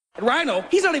Rhino,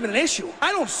 he's not even an issue.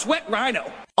 I don't sweat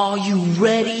Rhino. Are you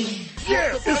ready?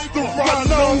 Yeah, it's the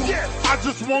Rhino. I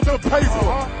just want the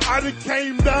paper. I done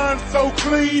came down so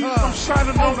clean. I'm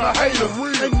shining on the haters.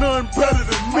 Ain't none better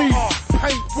than me.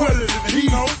 Paint wetter than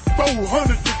heat. 400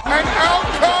 degrees. And out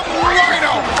come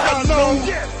Rhino.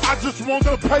 I just want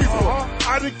the paper.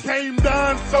 I done came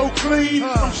down so clean.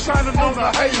 I'm shining on the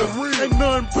haters. Ain't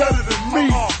none better than me.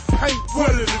 Paint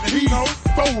wetter than heat.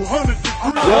 400 degrees.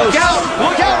 Look out,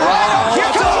 Rhino.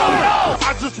 Here comes Rhino.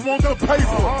 I just want the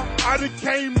paper. I done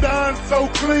came down so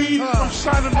clean. I'm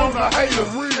shining on the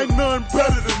haters. Ain't none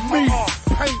better than me.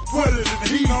 Paint wetter than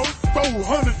heat. 400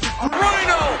 degrees.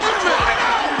 Rhino.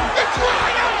 It's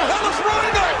Rhino. That was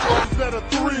Rhino. Is that a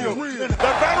thrill? The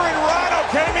veteran Rhino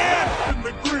came in. In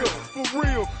the grill, for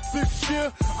real. This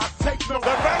year, I take no.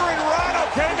 The veteran Rhino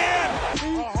came in.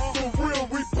 For real,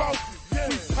 we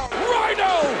bosses. Rhino.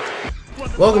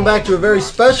 Welcome back to a very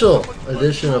special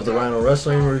edition of the Rhino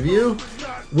Wrestling Review.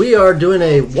 We are doing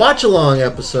a watch-along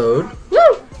episode,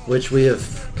 which we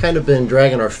have kind of been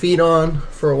dragging our feet on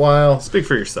for a while. Speak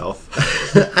for yourself.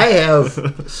 I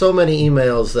have so many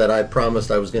emails that I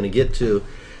promised I was going to get to.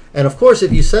 And of course,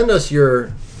 if you send us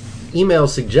your email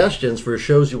suggestions for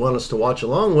shows you want us to watch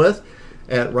along with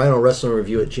at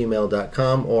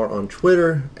rhinowrestlingreview@gmail.com or on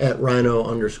Twitter at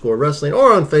rhino_wrestling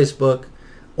or on Facebook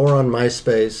or on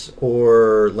MySpace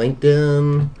or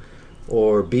LinkedIn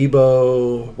or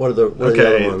Bebo. What are the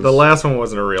other ones? The last one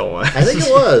wasn't a real one. I think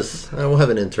it was. We'll have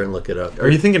an intern look it up. Are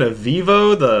you thinking of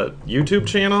Vivo, the YouTube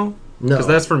channel? No. Because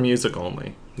that's for music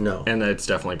only. No. And it's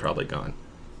definitely probably gone.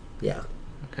 Yeah.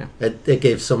 Okay. It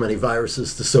gave so many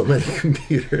viruses to so many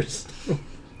computers.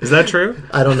 Is that true?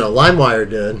 I don't know. LimeWire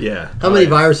did. Yeah. How many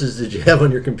viruses did you have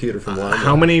on your computer from LimeWire?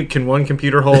 How many can one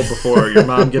computer hold before your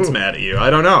mom gets mad at you? I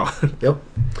don't know. Yep.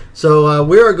 So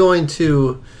we are going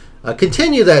to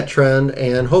continue that trend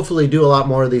and hopefully do a lot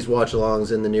more of these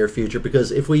watch-alongs in the near future,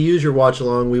 because if we use your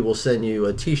watch-along, we will send you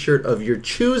a t-shirt of your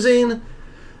choosing,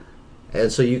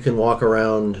 and so you can walk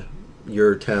around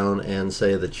your town and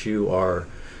say that you are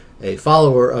a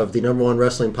follower of the #1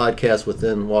 wrestling podcast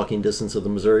within walking distance of the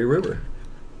Missouri River.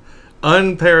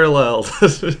 Unparalleled.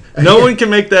 No one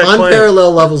can make that claim.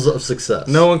 Unparalleled levels of success.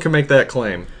 No one can make that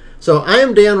claim. So I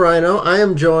am Dan Rhino. I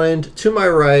am joined to my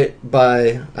right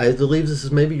by, I believe this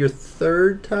is maybe your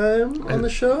third time on the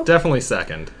show? Definitely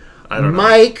second. I don't know.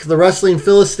 Mike, the Wrestling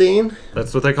Philistine.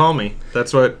 That's what they call me.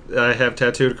 That's what I have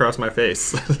tattooed across my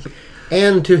face.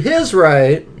 And to his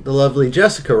right, the lovely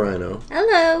Jessica Rhino.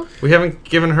 Hello. We haven't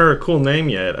given her a cool name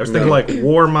yet. I was thinking like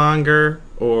Warmonger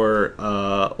or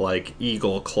like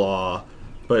Eagle Claw,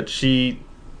 but she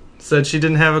said she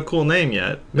didn't have a cool name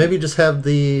yet. Maybe just have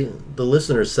the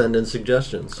listeners send in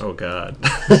suggestions. Oh God.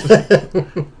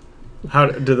 How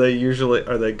do they usually?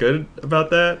 Are they good about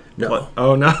that? No. What?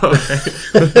 Oh no.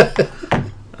 Okay.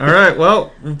 All right.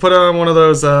 Well, we'll put on one of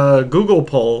those Google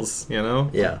polls. You know.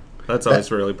 Yeah. That's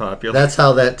always really popular. That's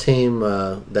how that team,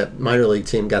 that minor league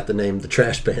team, got the name the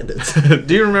Trash Bandits.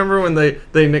 Do you remember when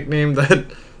they nicknamed that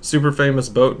super famous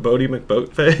boat Bodie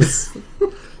McBoatface?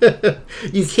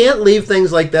 You can't leave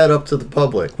things like that up to the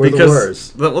public. We're the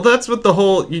worst. Well, that's what the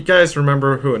whole. You guys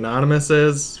remember who Anonymous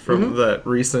is from that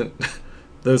recent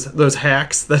those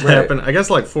hacks that happened? I guess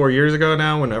like 4 years ago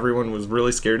now, when everyone was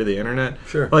really scared of the internet.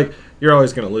 Sure. Like you're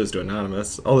always going to lose to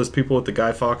Anonymous. All those people with the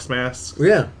Guy Fawkes masks.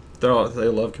 Yeah. They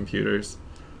love computers.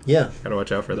 Yeah. Gotta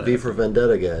watch out for that. V for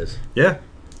Vendetta guys. Yeah.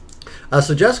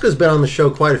 So Jessica's been on the show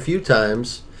quite a few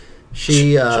times.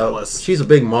 She's a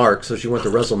big mark, so she went to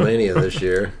WrestleMania this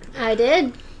year. I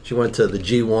did. She went to the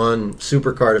G1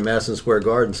 Supercard at Madison Square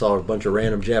Garden, saw a bunch of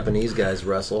random Japanese guys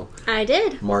wrestle. I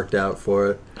did. Marked out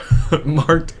for it.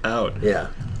 Marked out. Yeah.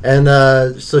 And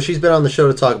so she's been on the show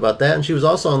to talk about that, and she was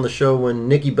also on the show when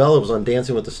Nikki Bella was on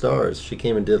Dancing with the Stars. She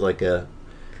came and did like a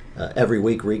every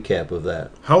week recap of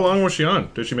that. How long was she on?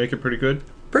 Did she make it pretty good?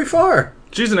 Pretty far.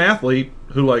 She's an athlete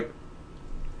who like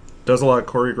does a lot of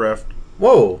choreographed.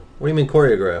 Whoa! What do you mean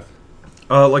choreograph?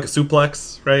 Like a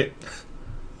suplex, right?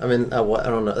 I mean, I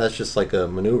don't know. That's just like a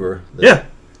maneuver. Yeah,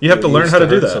 you have to learn how to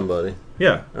do that. Somebody.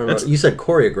 Yeah, I don't know. You said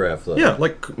choreograph though. Yeah,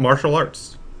 like martial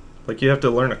arts. Like you have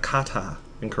to learn a kata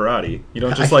in karate. You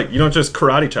don't just you don't just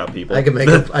karate chop people. I can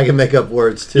make up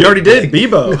words too. You already did,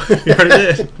 Bebo. You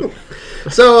already did.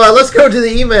 So let's go to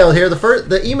the email here.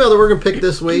 The email that we're going to pick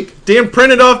this week. Dan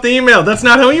printed off the email. That's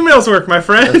not how emails work, my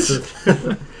friends.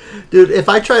 Dude, if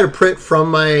I try to print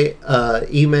from my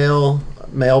email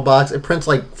mailbox, it prints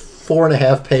like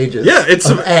 4.5 pages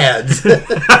of ads.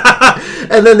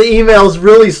 And then the email's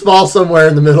really small somewhere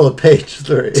in the middle of page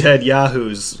 3. Ted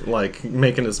Yahoo's like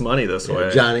making his money this way.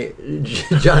 Johnny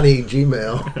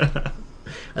Gmail.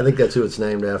 I think that's who it's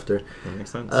named after. That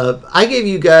makes sense. I gave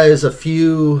you guys a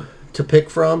few to pick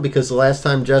from because the last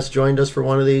time Jess joined us for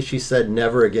one of these, she said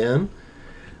never again.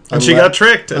 And she got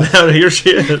tricked, and now here she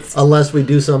is. Unless we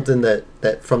do something that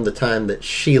from the time that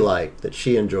she liked, that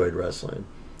she enjoyed wrestling.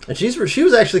 And she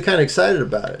was actually kind of excited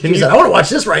about it. She said, I want to watch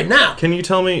this right now. Can you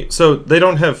tell me, so they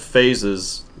don't have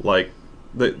phases like,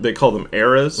 they call them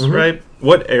eras, right?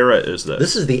 What era is this?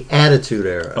 This is the Attitude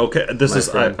Era. Okay,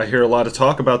 I hear a lot of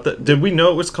talk about that. Did we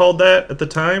know it was called that at the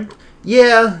time?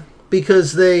 Yeah,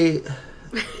 because they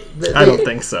I don't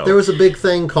think so. There was a big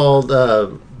thing called,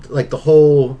 like the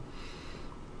whole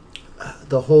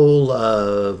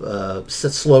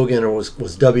slogan was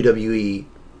WWE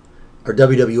or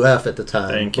WWF at the time.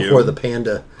 Thank you. Before the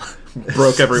Panda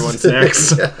broke everyone's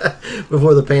necks.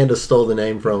 Before the Panda stole the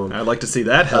name from them. I'd like to see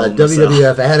that hell in the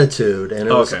WWF cell. Attitude, and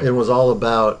it was all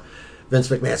about Vince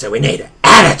McMahon said, we need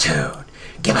attitude.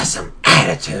 Give us some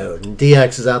attitude. And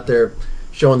DX is out there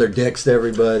showing their dicks to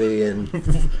everybody, and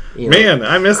Man,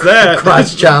 I missed that.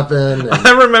 crotch chopping.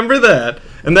 I remember that.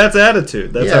 And that's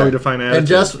attitude. That's how we define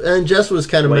attitude. And Jess was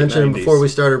kind of Late mentioning 90s. before we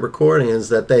started recording is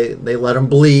that they let them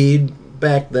bleed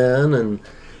back then, and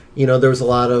there was a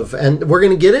lot of, and we're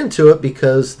going to get into it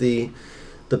because the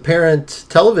Parent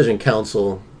Television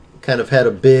Council kind of had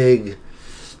a big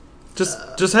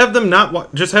just have them not watch.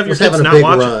 Just have your was kids having a not big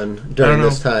watch run during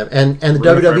this time, and the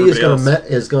Ruin it for WWE is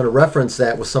everybody going to reference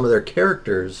that with some of their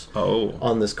characters Oh,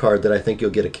 on this card that I think you'll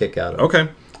get a kick out of. okay.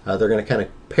 They're going to kind of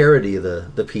parody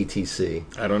the PTC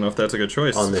I don't know if that's a good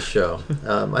choice. on this show.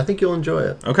 I think you'll enjoy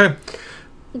it. Okay.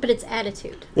 But it's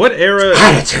attitude. What era?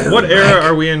 Attitude, What era Mike.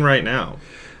 are we in right now?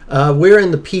 We're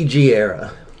in the PG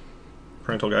era.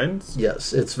 Parental guidance?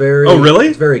 Yes, it's very. Oh, really?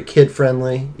 It's very kid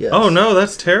friendly. Yes. Oh no,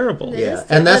 that's terrible. It Yeah, is.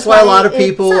 and that's That's why a why lot of it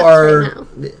people sucks are.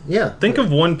 right now. Yeah. Think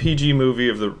of one PG movie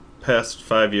of the past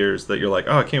 5 years that you're like,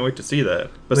 oh, I can't wait to see that. I mean,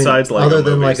 Besides, like other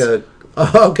than like a.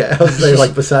 Oh, okay, I was saying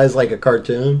like besides like a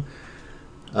cartoon.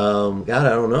 God, I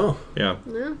don't know. yeah,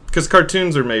 No. because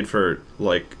cartoons are made for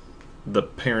like the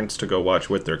parents to go watch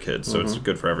with their kids, so it's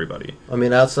good for everybody. I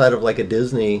mean, outside of like a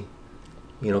Disney,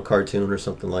 cartoon or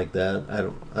something like that,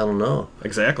 I don't know.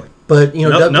 Exactly. But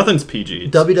Nothing's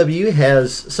PG. WWE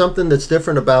has something that's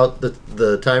different about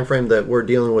the time frame that we're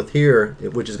dealing with here,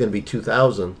 which is going to be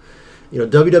 2000.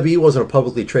 WWE wasn't a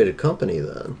publicly traded company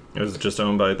then. It was just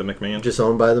owned by the McMahon. Just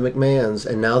owned by the McMahons,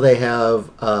 and now they have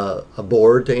a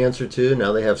board to answer to.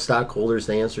 Now they have stockholders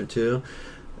to answer to,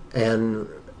 and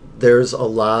there's a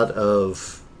lot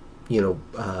of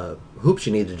hoops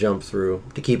you need to jump through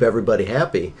to keep everybody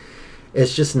happy.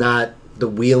 It's just not the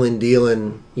wheeling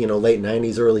dealing late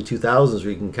 90s, early 2000s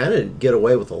where you can kind of get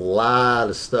away with a lot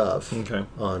of stuff Okay.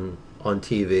 on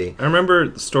TV. I remember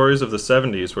the stories of the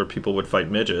 70s where people would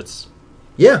fight midgets.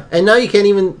 Yeah, and now you can't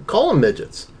even call them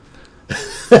midgets.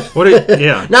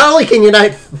 Yeah. Not only can you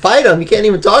not fight them, you can't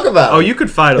even talk about them. Oh, you could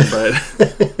fight them,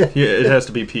 but it has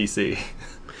to be PC.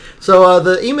 So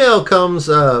the email comes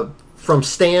from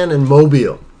Stan in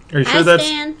Mobile. Are you Hi, sure that's?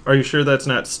 Stan. Are you sure that's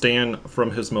not Stan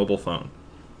from his mobile phone?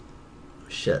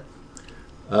 Shit.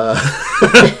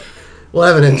 We'll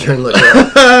have an intern look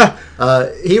it up.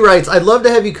 He writes, I'd love to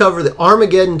have you cover the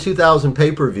Armageddon 2000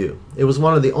 pay-per-view. It was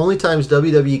one of the only times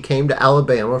WWE came to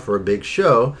Alabama for a big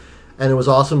show, and it was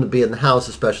awesome to be in the house,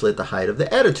 especially at the height of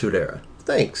the Attitude Era.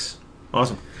 Thanks.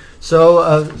 Awesome.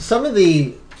 So some of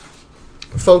the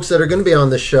folks that are going to be on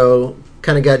the show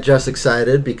kind of got Jess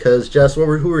excited because, Jess, who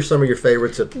were some of your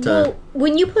favorites at the time? Well,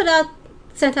 when you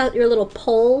sent out your little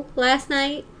poll last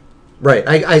night, Right,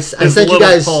 I sent you little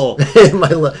guys pole.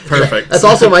 Perfect. That's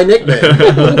also my nickname,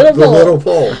 the little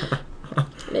pole.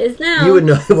 it is now. You would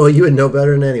know. Well, you would know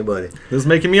better than anybody. This is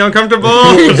making me uncomfortable.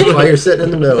 While you're sitting in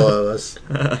the middle of us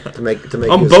to make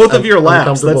On you both of your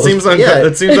laps. That uncomfortable.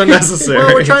 seems unnecessary.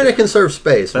 Well, we're trying to conserve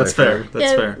space. That's my fair. friend.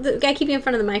 That's fair. Gotta keep you in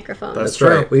front of the microphone. That's That's true.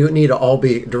 right. We need to all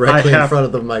be directly in have- front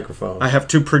of the microphone. I have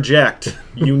to project.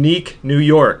 Unique New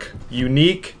York.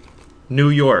 Unique New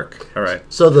York. All right.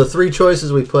 So the three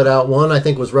choices we put out, one I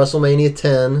think was WrestleMania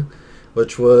 10,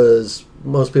 which was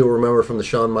most people remember from the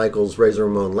Shawn Michaels Razor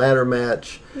Ramon ladder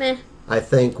match. Meh. I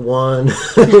think one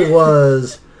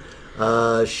was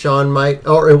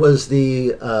it was the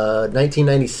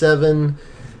 1997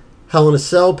 Hell in a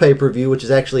Cell pay-per-view, which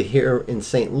is actually here in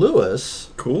St. Louis,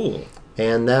 Cool.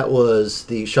 and that was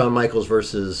the Shawn Michaels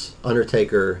versus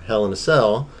Undertaker Hell in a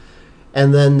Cell.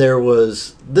 And then there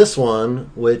was this one,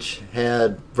 which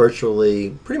had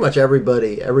virtually pretty much every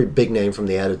big name from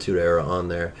the Attitude Era on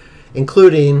there,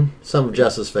 including some of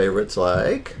Jess's favorites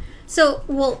like... So,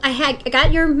 well, I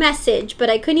got your message, but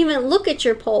I couldn't even look at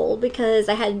your poll because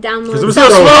I had Because downloaded. it was so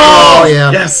small! Oh,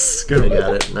 yeah. Yes! I Good.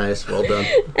 got it. Nice. Well done.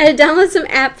 I had downloaded some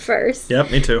app first.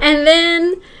 Yep, me too. And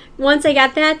then once I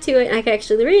got that to it and I could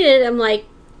actually read it, I'm like,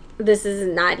 this is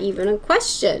not even a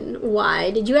question. Why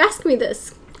did you ask me this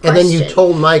question? And then you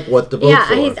told Mike what to vote Yeah,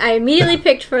 for. I immediately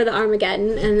picked for the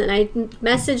Armageddon, and then I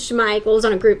messaged Mike. Well, it was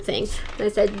on a group thing. And I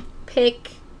said, pick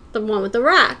the one with the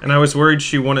rock. And I was worried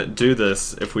she wouldn't do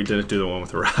this if we didn't do the one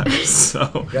with the rocks.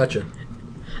 So Gotcha.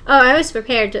 Oh, I was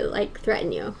prepared to, like,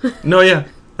 threaten you. no, yeah,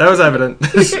 that was evident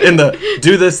in the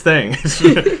do this thing.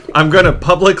 I'm gonna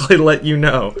publicly let you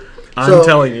know. I'm So-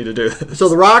 telling you to do this. So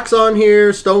The Rock's on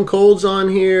here. Stone Cold's on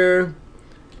here.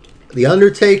 The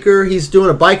Undertaker, he's doing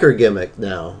a biker gimmick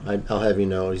now. I'll have you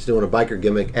know. He's doing a biker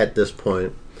gimmick at this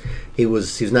point.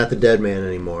 He's not the dead man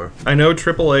anymore. I know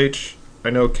Triple H.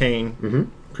 I know Kane. Mm-hmm.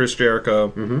 Chris Jericho.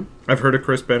 Mm-hmm. I've heard of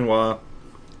Chris Benoit.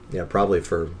 Yeah, probably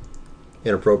for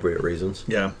inappropriate reasons.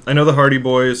 Yeah, I know the Hardy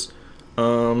Boys.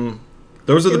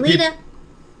 Those are the people. Lita.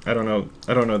 I don't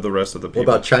know the rest of the people.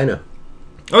 What about China?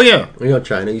 Oh yeah, You know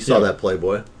China. You saw Yeah. that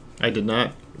Playboy. I did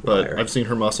not, but Liar. I've seen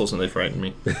her muscles and they frighten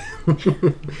me.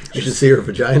 You should see her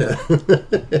vagina.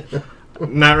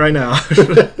 Not right now.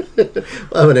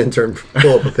 I'll have an intern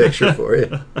pull up a picture for you.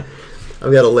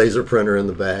 I've got a laser printer in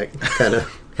the back. Kind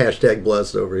of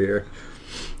 #blessed over here.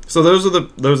 So those are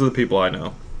the people I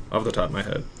know off the top of my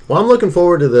head. Well, I'm looking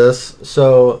forward to this.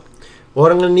 So,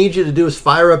 what I'm going to need you to do is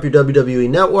fire up your WWE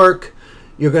Network.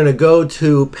 You're going to go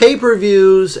to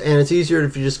pay-per-views, and it's easier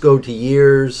if you just go to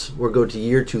years. We'll go to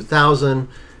year 2000,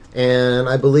 and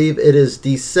I believe it is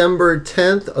December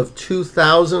 10th of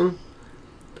 2000.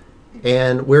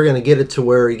 And we're going to get it to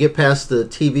where you get past the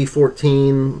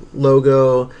TV14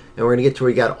 logo, and we're going to get to where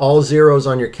you got all zeros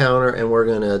on your counter, and we're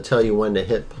going to tell you when to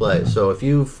hit play. So if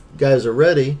you guys are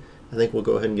ready, I think we'll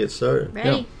go ahead and get started.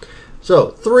 Ready? So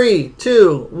 3,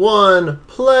 2, 1,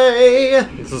 play.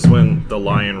 This is when the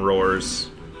lion roars.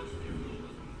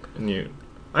 And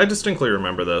I distinctly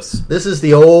remember this. This is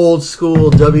the old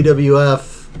school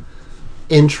WWF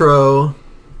intro.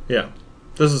 Yeah,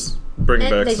 this is bringing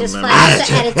And back they some just memories. flashed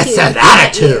the attitude. It's an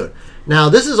attitude. Now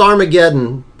this is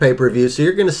Armageddon pay-per-view, so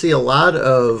you're going to see a lot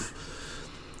of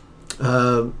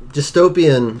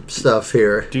dystopian stuff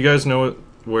here. Do you guys know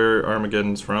where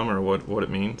Armageddon's from or what it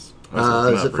means?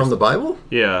 Is it from the Bible?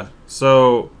 Yeah.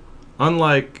 So,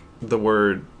 unlike the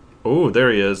word, oh,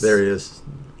 there he is. There he is.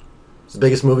 He's the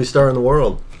biggest movie star in the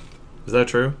world. Is that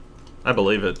true? I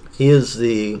believe it. He is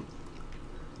the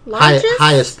Largest?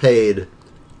 highest paid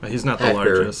He's not the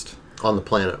actor largest. on the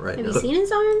planet right Have now. you seen his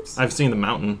arms? I've seen the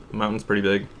mountain. The mountain's pretty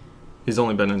big. He's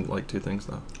only been in like 2 things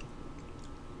though.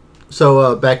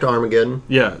 So back to Armageddon.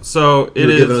 Yeah. So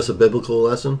You're it giving is. us a biblical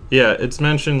lesson. Yeah, it's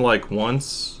mentioned like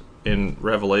once in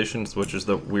Revelations, which is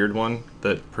the weird one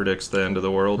that predicts the end of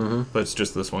the world. Mm-hmm. But it's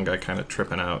just this one guy kind of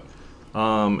tripping out.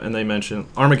 And they mention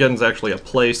Armageddon's actually a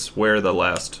place where the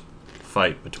last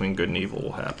fight between good and evil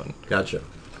will happen. Gotcha.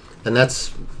 And that's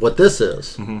what this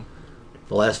is. Mm-hmm.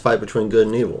 The last fight between good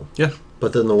and evil. Yeah.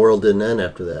 But then the world didn't end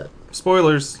after that.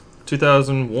 Spoilers.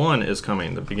 2001 is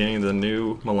coming, the beginning of the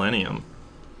new millennium.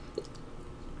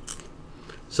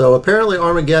 So apparently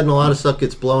Armageddon, a lot of stuff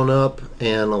gets blown up,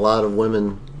 and a lot of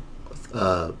women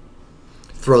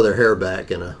throw their hair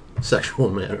back in a sexual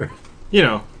manner. You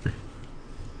know.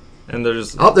 And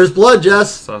there's Oh, there's blood,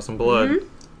 Jess. saw some blood.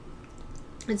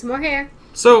 And some more hair.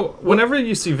 So, whenever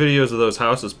you see videos of those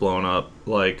houses blown up,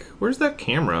 like, where's that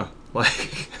camera?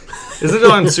 Like, is it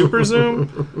on super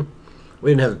zoom?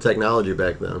 We didn't have the technology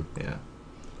back then. Yeah.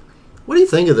 What do you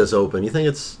think of this open? You think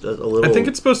it's a little... I think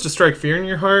it's supposed to strike fear in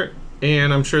your heart,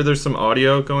 and I'm sure there's some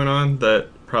audio going on that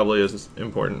probably is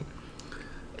important.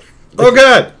 Oh,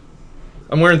 God!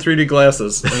 I'm wearing 3D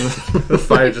glasses, and the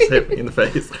fire just hit me in the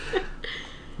face.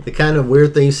 the kind of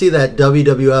weird thing. You see that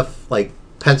WWF, like,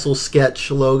 pencil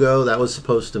sketch logo? That was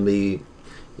supposed to be,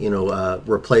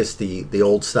 replace the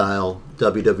old style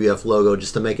WWF logo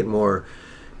just to make it more,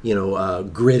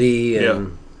 gritty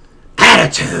and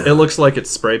attitude. It looks like it's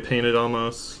spray painted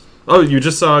almost. Oh, you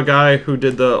just saw a guy who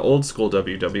did the old school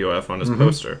WWF on his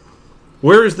poster.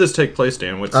 Where does this take place,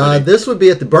 Dan? What city? This would be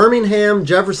at the Birmingham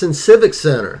Jefferson Civic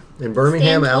Center in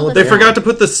Birmingham, Stand told us Alabama. They forgot to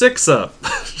put the 6 up.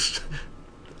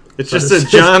 It just But said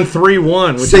it's John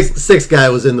 3:1. Which is, Six guy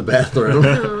was in the bathroom.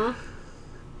 Aw.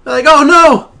 Like, oh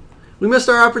no, we missed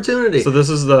our opportunity. so this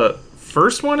is the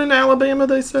first one in Alabama,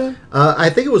 they say? I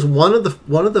think it was one of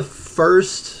the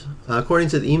first, according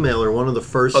to the emailer, one of the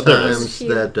first Oh, there it is.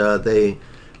 times that they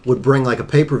would bring like a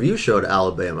pay-per-view show to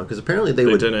Alabama, because apparently they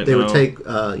would didn't take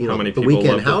know how many the people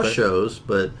weekend loved it house there. shows,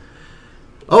 but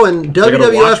Oh, and got a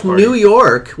watch WWF party. New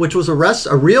York, which was a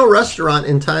real restaurant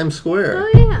in Times Square.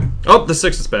 Oh yeah. Oh, the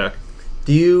 6 is back.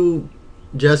 Do you,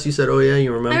 Jess? You said, "Oh yeah,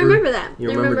 you remember?" I remember that. You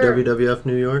I remember remember- WWF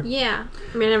New York? Yeah.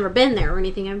 I mean, I've never been there or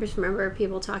anything. I just remember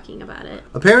people talking about it.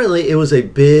 Apparently, it was a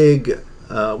big.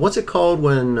 What's it called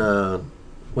when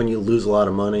you lose a lot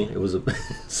of money? It was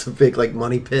it's a big like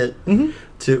money pit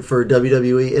for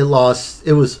WWE.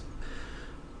 It was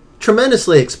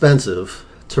tremendously expensive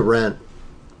to rent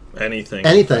Anything,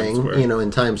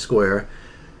 in Times Square,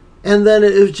 and then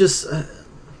it was just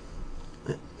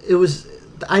it was.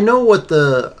 I know what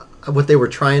they were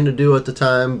trying to do at the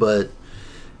time, but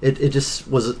it just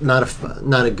was not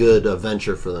a good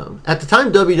venture for them. At the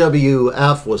time,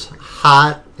 WWF was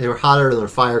hot. They were hotter than a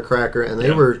firecracker, and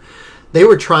they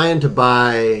were trying to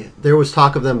buy. There was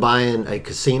talk of them buying a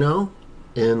casino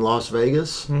in Las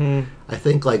Vegas. I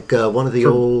think like one of the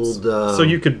old. So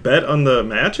you could bet on the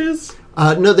matches?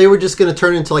 No, they were just going to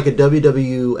turn into like a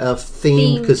WWF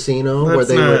themed casino where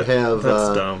they would have.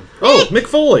 That's dumb. Oh, Mick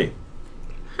Foley.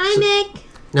 Hi, Mick.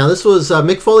 Now this was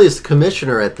Mick Foley is the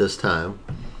commissioner at this time.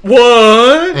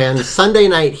 What? And Sunday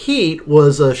Night Heat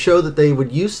was a show that they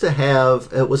would used to have.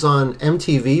 It was on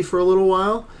MTV for a little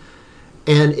while,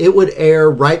 and it would air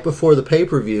right before the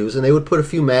pay-per-views, and they would put a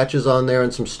few matches on there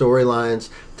and some storylines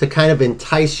to kind of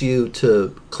entice you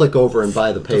to click over and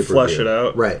buy the pay-per-view. To flesh it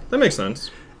out. Right. That makes sense.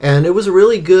 And it was a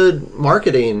really good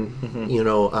marketing,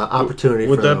 opportunity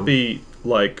Would for that them. be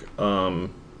like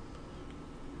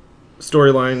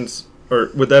storylines, or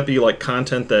would that be like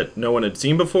content that no one had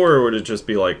seen before, or would it just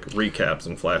be like recaps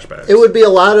and flashbacks? It would be a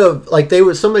lot of like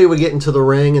somebody would get into the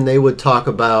ring and they would talk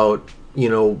about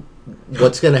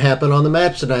what's going to happen on the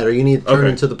match tonight, or you need to turn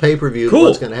into the pay-per-view. Cool.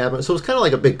 What's going to happen? So it's kind of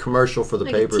like a big commercial for the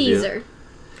Like pay-per-view. a teaser.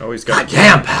 Oh, he's got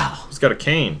Goddamn, pal! He's got a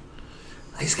cane.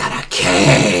 He's got a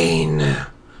cane.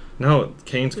 No,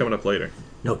 Kane's coming up later.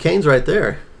 No, Kane's right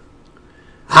there.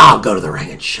 I'll go to the ring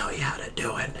and show you how to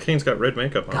do it. Kane's got red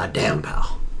makeup on. Goddamn,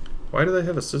 pal. Why do they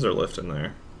have a scissor lift in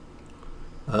there?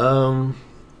 I don't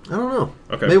know.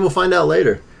 Okay. Maybe we'll find out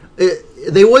later.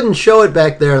 They wouldn't show it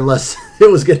back there unless it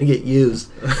was going to get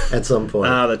used at some point.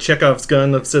 The Chekhov's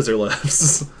gun of scissor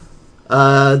lifts.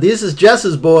 This is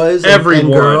Jess's boys and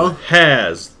Everyone girl.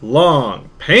 has long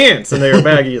pants, and they are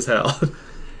baggy as hell.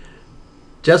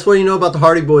 Jess, what do you know about the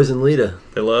Hardy Boys and Lita?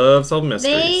 They love solving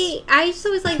mysteries. I just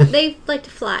always they like to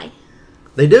fly.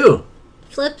 They do.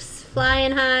 Flips,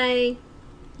 flying high.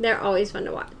 They're always fun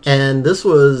to watch. And this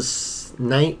was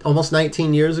almost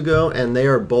 19 years ago, and they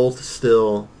are both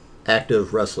still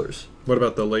active wrestlers. What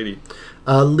about the lady?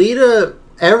 Lita,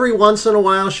 every once in a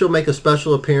while, she'll make a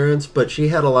special appearance, but she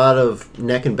had a lot of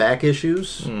neck and back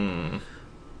issues.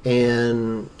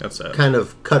 And That's sad. kind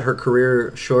of cut her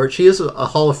career short. She is a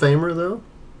Hall of Famer, though.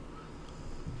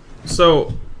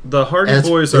 So the Hardy And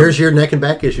Boys there's are. your neck and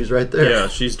back issues right there. Yeah,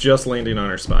 she's just landing on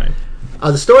her spine.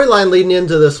 The storyline leading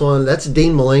into this one, that's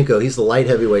Dean Malenko. He's the light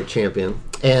heavyweight champion.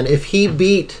 And if he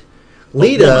beat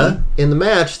Lita in the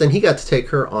match, then he got to take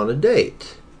her on a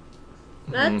date.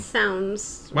 That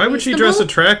sounds. Why would she dress reasonable.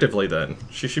 attractively then?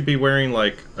 She should be wearing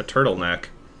like a turtleneck.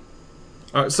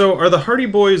 So are the Hardy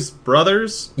Boys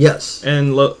brothers? Yes.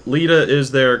 And Lita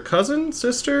is their cousin,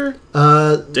 sister?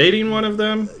 Dating one of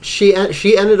them? She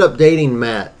ended up dating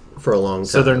Matt for a long time.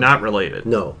 So they're not related?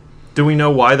 No. Do we know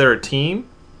why they're a team?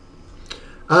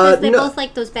 'Cause they no. both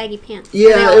like those baggy pants.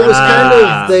 Yeah, They it was all-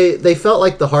 kind of they felt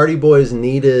like the Hardy Boys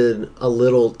needed a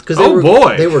little because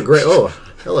they were great. Oh,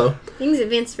 hello. Things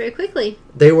advanced very quickly.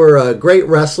 They were great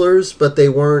wrestlers, but they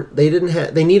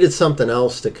needed something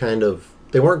else to kind of.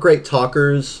 They weren't great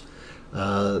talkers.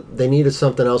 They needed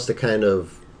something else to kind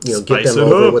of get Spice them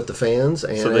it over up. with the fans,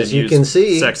 and So as they'd you use can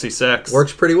see, sexy sex.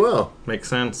 works pretty well. Makes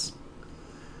sense.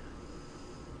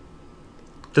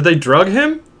 Did they drug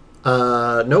him?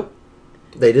 Nope.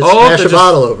 They just Oh, smash they a just-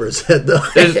 bottle over his head, though,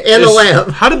 and the Is- lamp.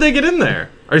 How did they get in there?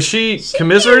 Is she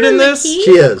commiserate gave in him the this? key.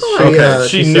 She is. Of course. Okay,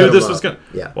 She she set knew him this up. was going.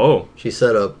 Yeah. Whoa. She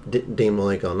set up Dean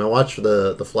Malenko. Now watch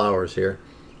the flowers here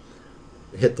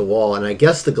hit the wall, and I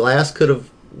guess the glass could have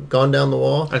gone down the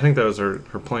wall. I think that was her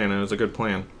plan. It was a good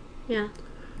plan. Yeah.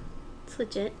 It's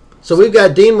legit. So we've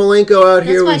got Dean Malenko out That's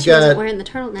here. why We've she wasn't got wearing the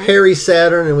turtleneck. Perry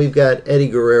Saturn, and we've got Eddie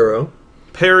Guerrero.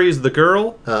 Perry's the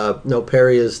girl. No,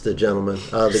 Perry is the gentleman.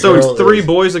 The So girl it's three is-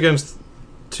 boys against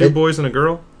two boys and a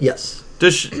girl. Yes.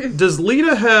 Does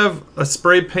Lita have a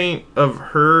spray paint of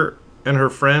her and her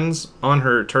friends on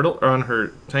her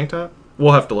tank top?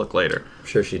 We'll have to look later. I'm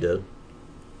sure she did.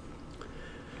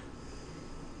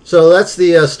 So that's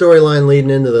the storyline leading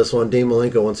into this one. Dean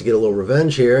Malenko wants to get a little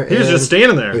revenge here. He was and just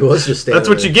standing there. He was just standing That's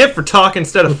what there. you get for talking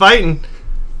instead of fighting.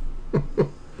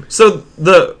 So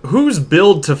who's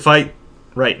billed to fight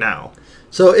right now.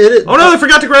 So it. Oh no! I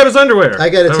forgot to grab his underwear. I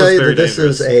got to tell was you very that this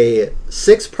dangerous. is a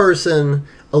 6-person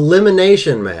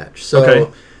elimination match. So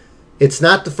Okay. it's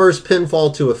not the first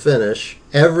pinfall to a finish.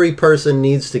 Every person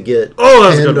needs to get Oh, that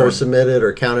was a pinned good or one. submitted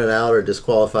or counted out or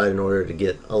disqualified in order to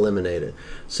get eliminated.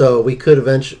 So we could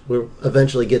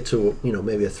eventually get to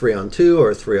maybe a 3-on-2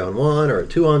 or a 3-on-1 or a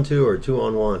 2-on-2 or a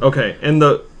 2-on-1. Okay, and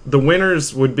the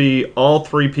winners would be all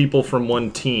 3 people from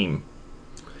one team,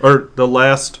 or the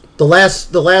last. The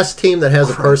last team that has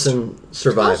a Christ. person Told you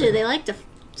surviving. they like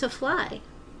to fly.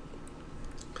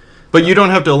 But you don't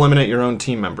have to eliminate your own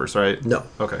team members, right? No.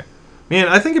 Okay. Man,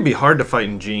 I think it'd be hard to fight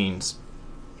in jeans.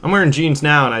 I'm wearing jeans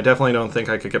now, and I definitely don't think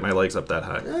I could get my legs up that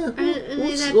high.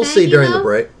 We'll see during the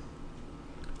break.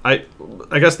 I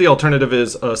guess the alternative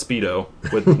is a Speedo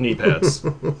with knee pads.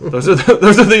 Those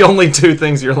are the only 2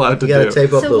 things you're allowed to You got to do.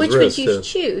 tape up So those which would wrists. you too.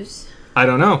 choose? I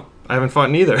don't know. I haven't fought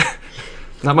in either.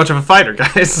 Not much of a fighter,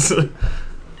 guys.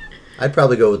 I'd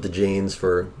probably go with the jeans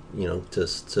for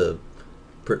just to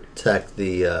protect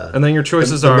the And then your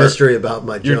choices the are mystery about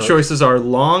my your junk. choices are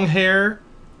long hair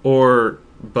or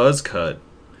buzz cut.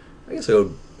 I guess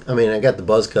I got the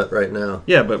buzz cut right now.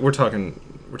 Yeah, but we're talking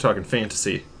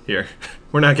fantasy here.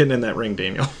 We're not getting in that ring,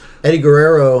 Daniel. Eddie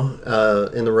Guerrero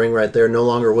in the ring right there, no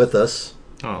longer with us.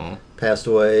 Oh, Passed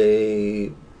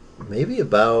away maybe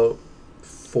about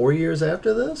 4 years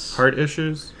after this. heart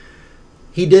issues.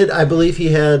 He did. I believe he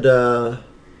had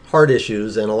heart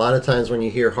issues, and a lot of times when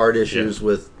you hear heart issues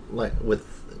with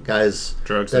guys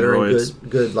Drugs that and are roids.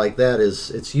 good like that,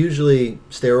 it's usually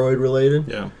steroid related.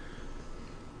 Yeah.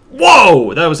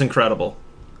 Whoa, that was incredible.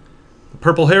 The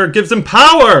purple hair gives him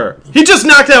power. He just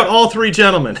knocked out all 3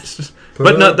 gentlemen.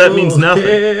 But that means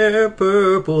nothing.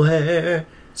 Purple hair.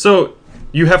 So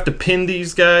you have to pin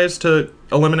these guys to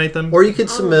eliminate them? Or you could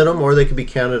submit them, or they could be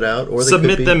counted out, or they Submit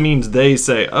could be, them means they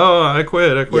say, "Oh, I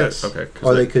quit." Yes. Okay.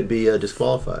 Or they could be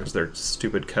disqualified. they're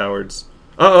stupid cowards.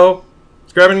 Uh-oh.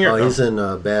 He's grabbing your... Oh, he's in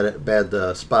a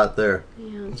bad spot there.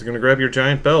 He's going to grab your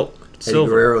giant belt. It's Eddie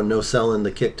silver. Guerrero no selling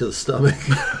the kick to the stomach.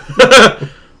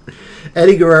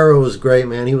 Eddie Guerrero was great,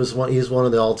 man. He's one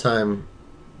of the all-time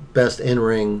best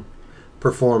in-ring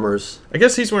performers. I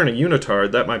guess he's wearing a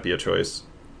unitard. That might be a choice.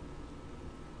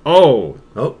 Oh,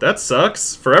 Oh, that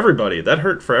sucks for everybody. That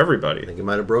hurt for I everybody. think he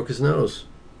might have broke his nose.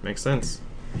 Makes sense.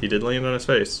 He did land on his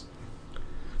face.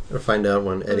 Gotta find out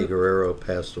when Eddie Guerrero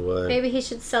passed away. Maybe he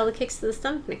should sell the kicks to the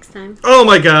stomach next time. Oh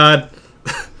my god.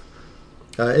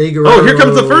 Eddie Guerrero. Oh, here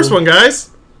comes the first one,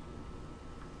 guys.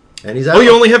 And he's out. Oh,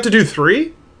 you only have to do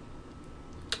 3?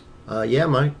 Yeah,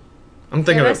 Mike. I'm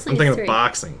thinking wrestling's 3. of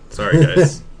boxing. Sorry,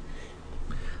 guys.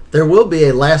 There will be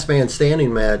a last man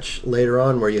standing match later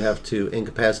on where you have to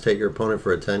incapacitate your opponent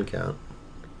for a 10 count.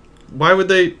 Why would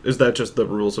they... Is that just the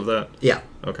rules of that? Yeah.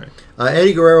 Okay.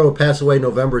 Eddie Guerrero passed away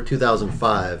November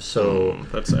 2005, so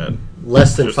That's sad.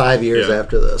 less than Just- 5 years yeah.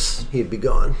 after this, he'd be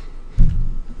gone.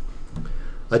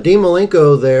 Dean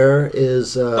Malenko there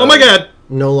is Oh my god!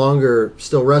 no longer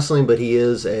still wrestling, but he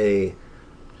is a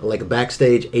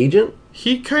backstage agent.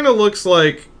 He kind of looks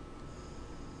like...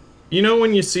 You know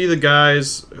when you see the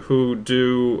guys who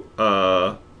do,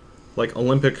 like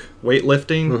Olympic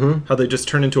weightlifting, how they just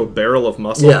turn into a barrel of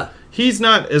muscle? Yeah. He's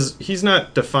not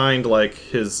defined like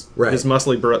his Right.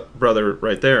 muscly brother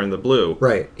right there in the blue.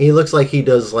 Right. He looks like he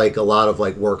does a lot of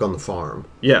work on the farm.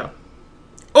 Yeah.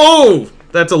 Oh,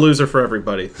 that's a loser for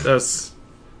everybody. That's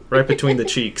right between the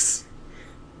cheeks.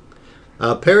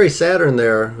 Perry Saturn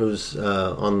there, who's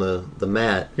on the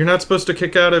mat. You're not supposed to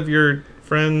kick out of your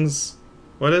friends.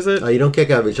 What is it? You don't kick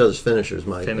out of each other's finishers,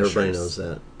 Mike. Finishers. Everybody knows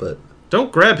that. But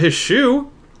Don't grab his shoe.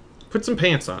 Put some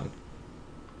pants on.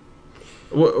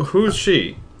 Who's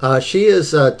she? she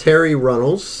is Terry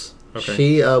Runnels. Okay.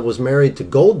 She was married to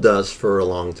Gold Dust for a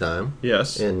long time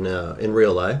Yes. in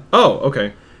real life, Oh,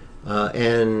 okay.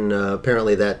 and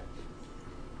apparently that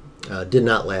did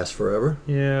not last forever.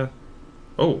 Yeah.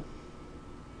 Oh.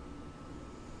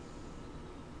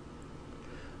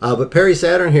 But Perry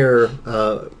Saturn here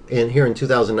in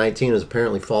 2019 has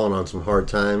apparently fallen on some hard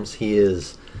times. He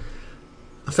is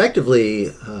effectively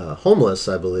homeless,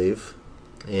 I believe,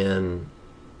 and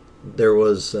there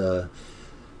was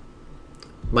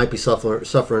might be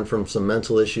suffering from some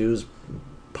mental issues,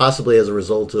 possibly as a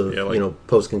result of Yeah,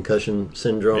 post concussion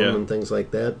syndrome Yeah. and things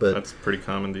like that. But That's pretty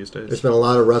common these days. there's been a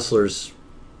lot of wrestlers,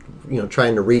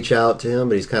 trying to reach out to him,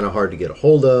 but he's kind of hard to get a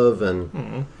hold of, and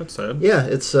Oh, that's sad. yeah,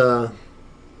 it's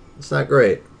not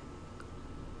great.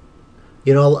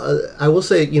 I will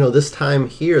say, this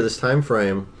time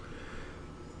frame,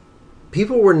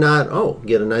 people were not.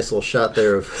 Get a nice little shot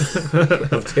there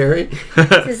of Terry.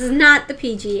 This is not the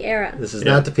PG era. This is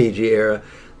not the PG era.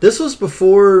 This was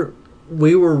before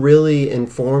we were really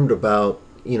informed about,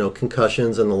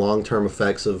 concussions and the long-term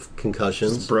effects of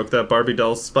concussions. Broke that Barbie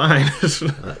doll's spine.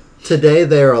 Today,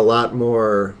 they're a lot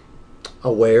more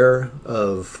aware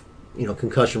of,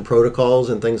 concussion protocols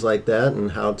and things like that,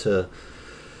 and how to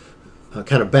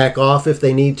kind of back off if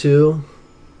they need to,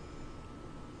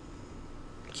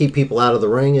 keep people out of the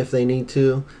ring if they need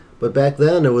to. But back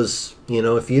then, it was,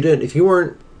 if you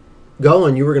weren't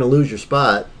going, you were going to lose your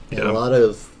spot. And a lot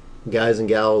of guys and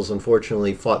gals,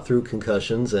 unfortunately, fought through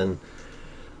concussions, and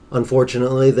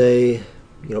unfortunately, they,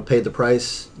 paid the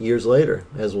price years later.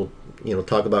 As we'll,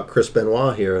 talk about Chris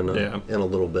Benoit here in a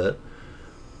little bit.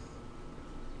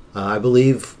 I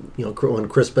believe, when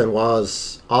Chris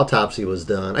Benoit's autopsy was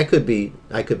done, I could be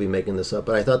making this up,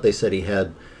 but I thought they said he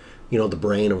had, the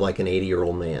brain of like an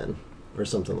 80-year-old man or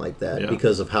something like that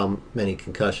because of how many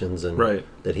concussions and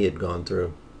that he had gone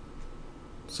through.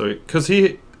 So, because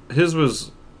his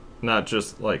was not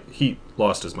just like he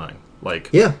lost his mind,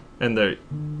 and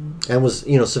was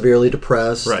severely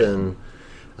depressed, and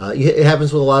it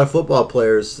happens with a lot of football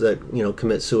players that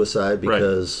commit suicide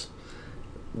because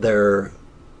they don't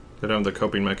have the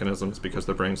coping mechanisms because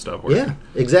their brain stopped working. Yeah,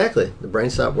 exactly. The brain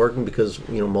stopped working because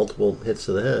multiple hits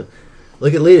to the head.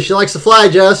 Look at Lita; she likes to fly,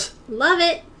 Jess. Love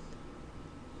it.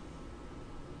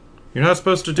 You're not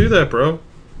supposed to do that, bro.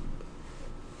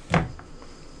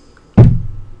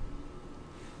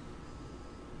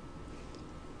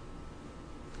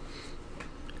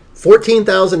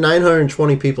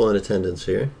 14,920 people in attendance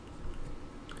here.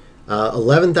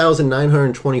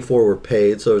 11,924 were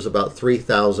paid, so there's about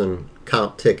 3,000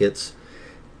 comp tickets.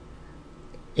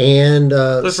 And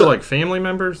those are like family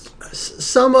members.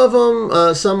 Some of them,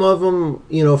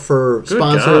 for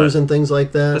sponsors and things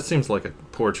like that. That seems like a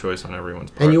poor choice on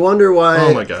everyone's part. And you wonder why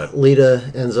oh my God.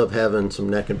 Lita ends up having some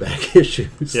neck and back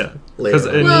issues. Yeah, because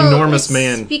an enormous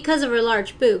man. Because of her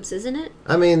large boobs, isn't it?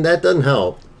 I mean, that doesn't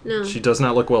help. No. She does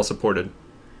not look well supported.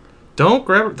 Don't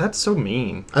grab her. That's so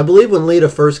mean. I believe when Lita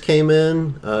first came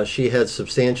in, she had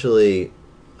substantially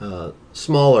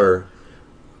smaller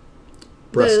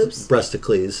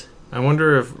breasticles. I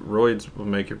wonder if roids will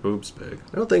make your boobs big.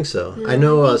 I don't think so. I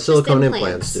know silicone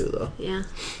implants do, though. Yeah.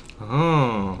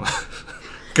 Oh.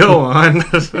 Go on.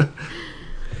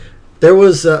 There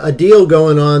was a deal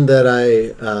going on that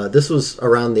this was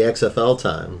around the XFL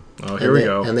time. Oh, here we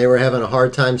go. And they were having a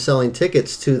hard time selling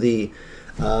tickets to the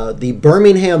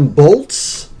Birmingham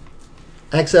Bolts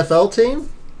XFL team.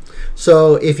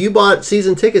 So if you bought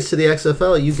season tickets to the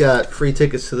XFL, you got free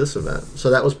tickets to this event. So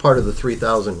that was part of the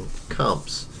 3,000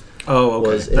 comps. Oh,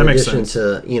 okay. That makes sense.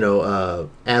 In addition to,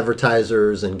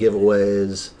 advertisers and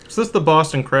giveaways. Is this the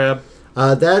Boston Crab?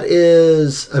 That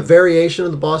is a variation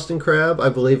of the Boston Crab. I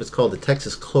believe it's called the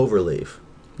Texas Cloverleaf.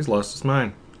 He's lost his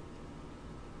mind.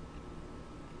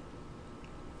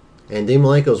 And Dean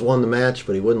Malenko's won the match,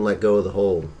 but he wouldn't let go of the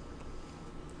hold.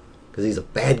 Because he's a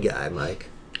bad guy, Mike.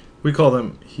 We call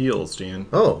them heels, Jan.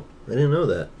 Oh, I didn't know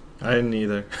that. I didn't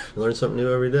either. You learn something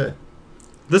new every day.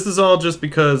 This is all just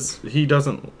because she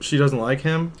doesn't like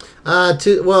him?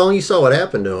 Well, you saw what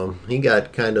happened to him. He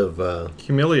got kind of...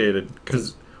 humiliated.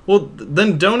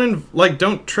 Then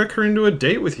don't trick her into a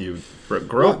date with you.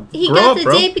 He got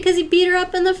the date because he beat her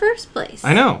up in the first place.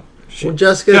 I know.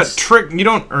 Jessica's you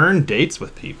don't earn dates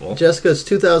with people. Jessica's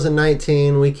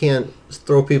 2019. We can't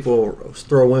throw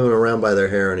women around by their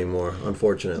hair anymore,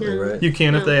 unfortunately, right? You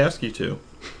can if they ask you to.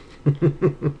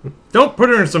 Don't put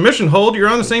her in a submission hold. You're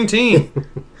on the same team.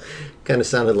 Kind of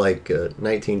sounded like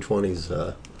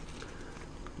 1920s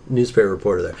newspaper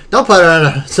reporter there. Don't put her in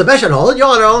a submission hold. You're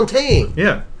on her own team.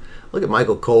 Yeah. Look at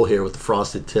Michael Cole here with the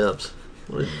frosted tips.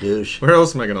 What a douche. Where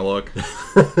else am I going to look?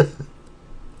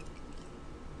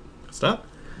 Stop.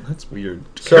 That's weird.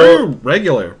 So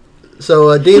regular.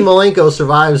 So Dean Malenko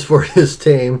survives for his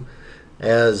team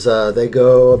as they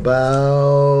go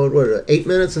about 8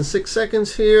 minutes and 6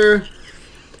 seconds here.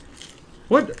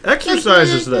 What exercise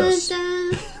is this?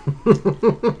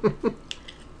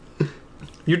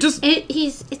 You're just.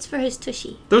 It's for his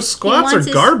tushy. Those squats are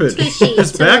garbage.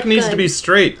 His back needs to be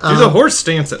straight. Do the horse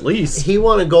stance at least. He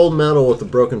won a gold medal with a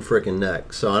broken frickin'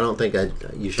 neck, so I don't think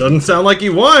you should. Doesn't sound like he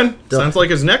won. Sounds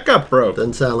like his neck got broke.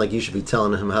 Doesn't sound like you should be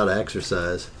telling him how to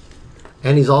exercise.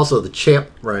 And he's also the champ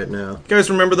right now. You guys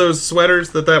remember those sweaters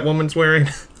that woman's wearing?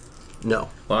 No.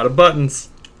 A lot of buttons.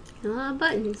 A lot of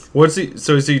buttons.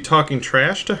 So is he talking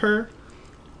trash to her?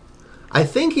 I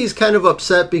think he's kind of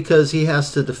upset because he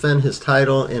has to defend his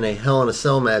title in a Hell in a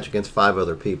Cell match against 5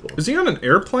 other people. Is he on an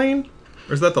airplane?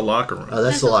 Or is that the locker room?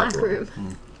 That's the locker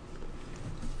room.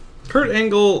 Kurt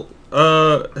Angle,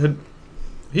 when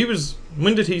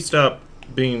did he stop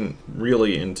being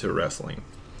really into wrestling?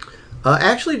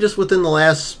 Actually, just within the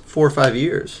last 4 or 5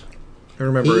 years. I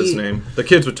remember his name. The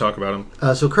kids would talk about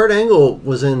him. So Kurt Angle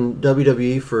was in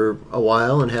WWE for a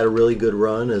while and had a really good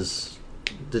run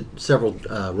did several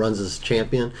runs as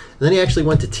champion. And then he actually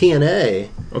went to TNA.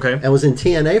 Okay. And was in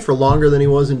TNA for longer than he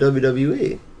was in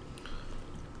WWE.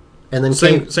 And then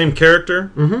same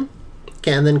character? Mm-hmm.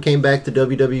 And then came back to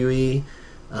WWE.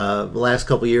 The last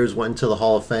couple of years went into the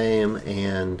Hall of Fame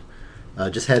and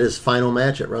just had his final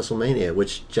match at WrestleMania,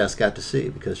 which Jess got to see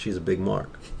because she's a big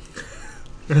mark.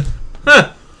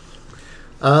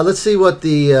 Let's see what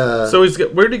the... So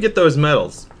where did he get those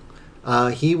medals?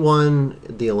 He won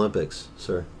the Olympics,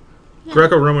 sir. Yeah.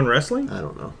 Greco-Roman wrestling? I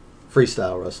don't know.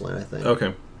 Freestyle wrestling, I think.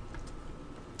 Okay.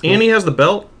 And he has the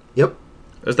belt? Yep.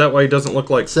 Is that why he doesn't look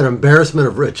like... It's an embarrassment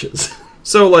of riches.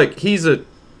 So, like, he's an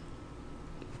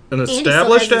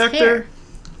established still has his actor? hair.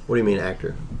 What do you mean,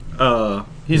 actor?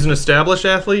 He's an established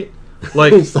athlete?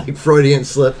 Like... It's like Freudian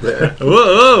slip there.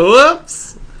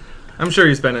 Whoops! I'm sure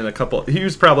he's been in a couple... He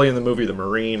was probably in the movie The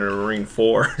Marine or Marine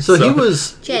 4. So he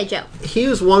was... G.I. Joe. He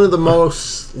was one of the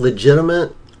most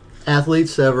legitimate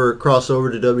athletes to ever cross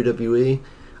over to WWE.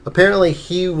 Apparently,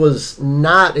 he was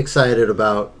not excited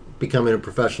about becoming a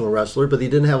professional wrestler, but he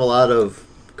didn't have a lot of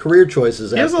career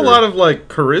choices. He has a lot of, like,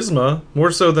 charisma,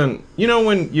 more so than... You know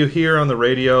when you hear on the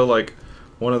radio, like,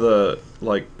 one of the,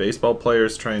 like, baseball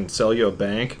players try and sell you a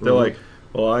bank? They're like,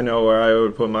 well, I know where I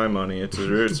would put my money. It's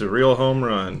a real home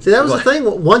run. See, that was the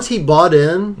thing. Once he bought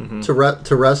in Mm-hmm.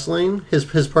 to wrestling, his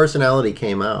personality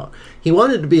came out. He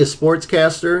wanted to be a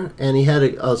sportscaster, and he had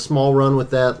a small run with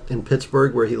that in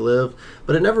Pittsburgh where he lived,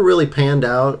 but it never really panned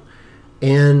out.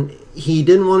 And he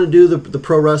didn't want to do the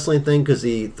pro wrestling thing because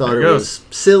he thought it was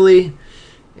silly,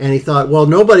 and he thought, well,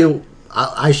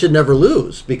 I should never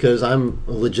lose because I'm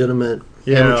a legitimate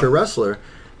amateur wrestler.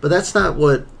 But that's not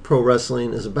what pro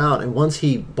wrestling is about. And once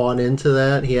he bought into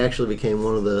that, he actually became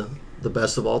one of the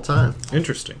best of all time.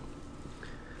 Interesting.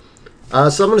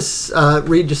 So I'm going to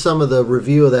read you some of the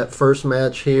review of that first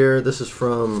match here. This is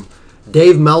from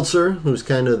Dave Meltzer, who's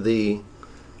kind of the...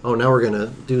 Oh, now we're going to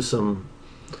do some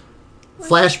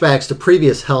flashbacks to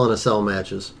previous Hell in a Cell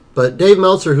matches. But Dave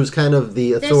Meltzer, who's kind of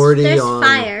the authority There's on...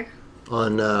 fire.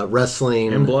 on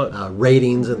wrestling And blood.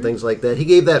 ratings and things like that. He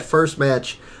gave that first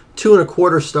match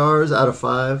 2.25 stars out of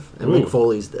 5, and Ooh. Mick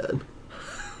Foley's dead.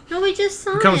 No, we just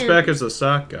saw He comes him. back as a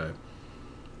sock guy.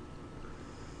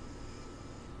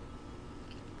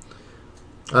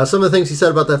 Some of the things he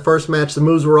said about that first match, the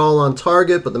moves were all on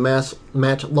target, but the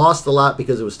match lost a lot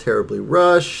because it was terribly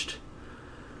rushed.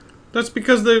 That's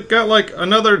because they've got like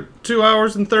another 2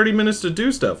 hours and 30 minutes to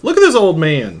do stuff. Look at this old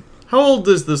man. How old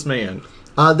is this man?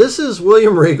 This is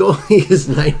William Regal. He is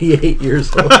 98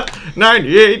 years old.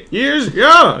 98 years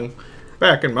young.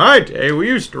 Back in my day, we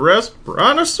used to wrestle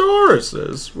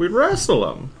brontosauruses. We'd wrestle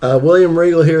them. William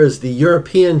Regal here is the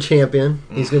European champion.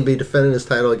 He's going to be defending his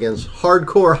title against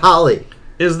Hardcore Holly.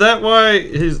 Is that why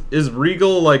is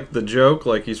Regal like the joke?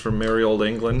 Like he's from merry old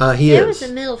England? He There is. was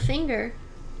a middle finger.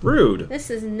 Rude. This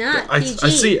is not I PG.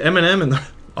 see Eminem in the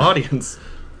audience.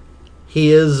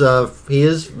 He is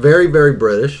very, very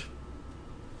British.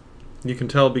 You can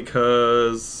tell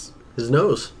because... His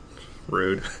nose.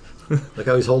 Rude. Like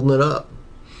how he's holding it up.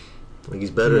 Like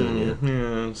he's better than you.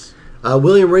 Yes.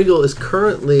 William Regal is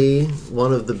currently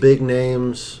one of the big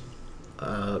names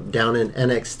down in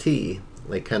NXT.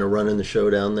 Like kind of running the show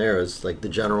down there as like the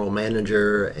general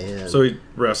manager. And So he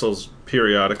wrestles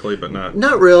periodically, but not...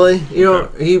 not really. You know,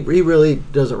 he really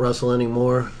doesn't wrestle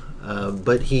anymore.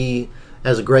 But he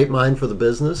has a great mind for the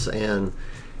business, and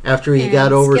after he And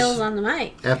got over skills on the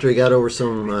mic. after he got over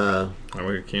some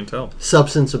I can't tell.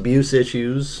 substance abuse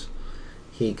issues,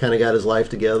 he kind of got his life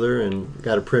together and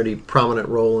got a pretty prominent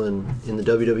role in the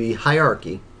WWE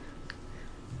hierarchy.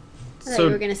 I thought So-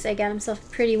 you were going to say got himself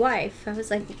a pretty wife. I was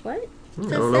like, what? I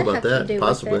don't know about that.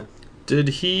 Possibly. Did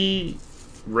he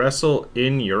wrestle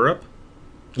in Europe?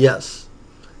 Yes.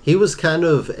 He was kind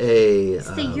of a...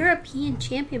 The European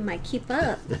champion might keep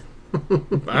up.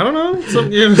 I don't know.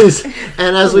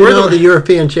 and as we Where know, the- the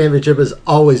European Championship is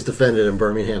always defended in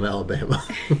Birmingham, Alabama.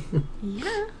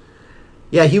 Yeah.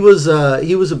 Yeah, he was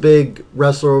a big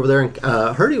wrestler over there, and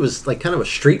heard he was like kind of a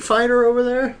street fighter over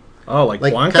there, Oh, like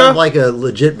Blanca? kind of like a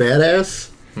legit badass.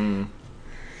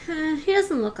 He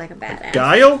doesn't look like a badass.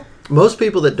 Guile? Most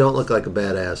people that don't look like a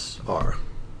badass are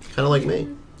kind of like me,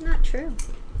 Not true.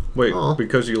 Wait, Oh.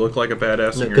 because you look like a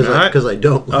badass and you're not? because I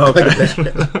don't look Oh, okay. like a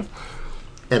badass,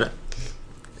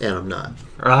 and I'm not.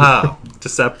 Ah,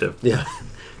 deceptive. Yeah,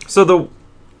 So the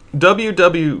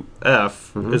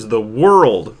WWF is the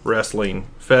World Wrestling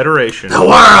Federation. the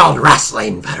World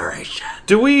Wrestling Federation.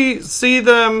 Do we see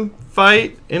them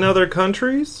fight in other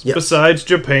countries Yes. besides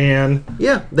Japan?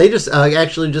 Yeah, they just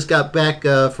actually just got back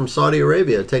from Saudi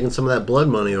Arabia, taking some of that blood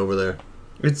money over there.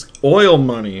 It's oil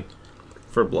money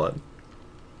for blood.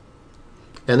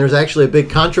 And there's actually a big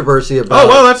controversy about. Oh,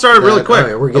 well, that started really quick. All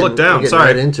right, we're I getting, looked down. we're getting Sorry.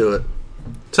 right into it.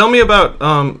 Tell me about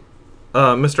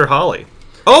Mr. Holly.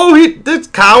 Oh, that's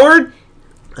coward.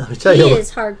 Let me tell He you.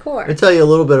 is hardcore. Let me tell you a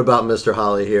little bit about Mr.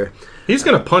 Holly here. He's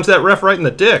gonna punch that ref right in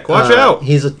the dick. Watch out.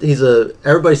 He's a.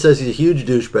 Everybody says he's a huge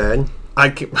douchebag. I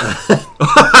can't.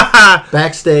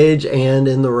 Backstage and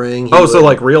in the ring. So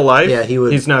like real life? Yeah, he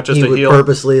would. He's not just he a would heel.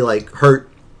 purposely like hurt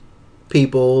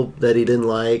people that he didn't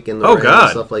like in the ring God.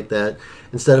 and stuff like that,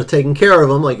 instead of taking care of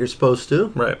them like you're supposed to.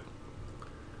 Right.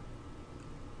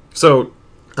 So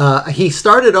He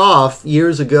started off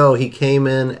years ago. He came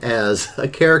in as a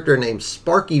character named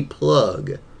Sparky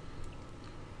Plug.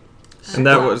 and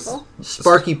that was Awful.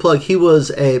 Sparky Plug. He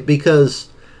was because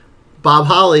Bob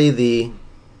Holly, the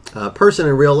person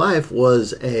in real life,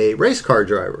 was a race car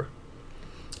driver.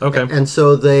 okay. And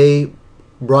so they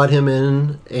brought him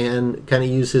in and kind of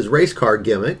used his race car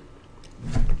gimmick.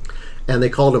 And they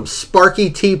called him Sparky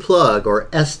T Plug, or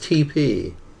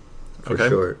STP for Okay.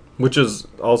 short. Which is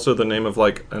also the name of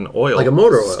like an oil, Like a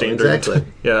motor oil, standard. exactly.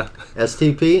 Yeah.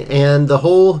 STP. And the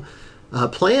whole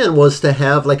plan was to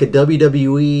have like a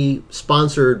WWE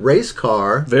sponsored race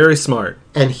car, Very smart.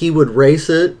 and he would race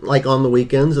it like on the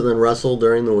weekends and then wrestle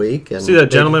during the week. And See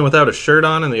that gentleman without a shirt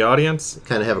on in the audience?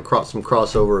 kind of have some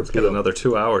crossover Get appeal. another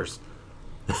 2 hours.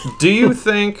 Do you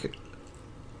think,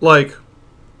 like,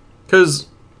 because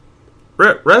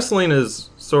wrestling is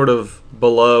sort of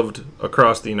beloved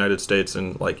across the United States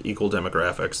in like equal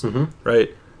demographics, Mm-hmm.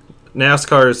 right?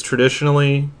 NASCAR is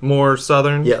traditionally more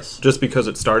southern, Yes. just because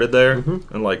it started there,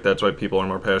 Mm-hmm. and like that's why people are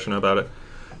more passionate about it.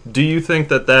 Do you think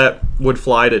that would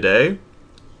fly today?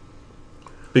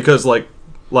 Because like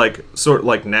sort of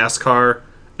like NASCAR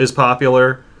is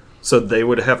popular, so they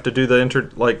would have to do the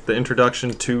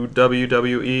introduction to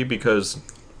WWE, because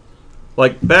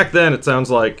like back then it sounds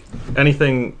like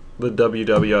anything the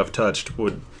WWF touched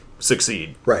would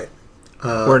succeed. Right.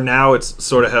 Where now it's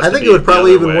sort of has I to think be it would the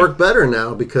probably other even way. work better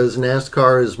now because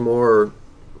NASCAR is more,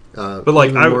 But like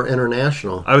even I more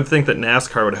international. would think that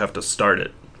NASCAR would have to start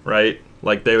it, right?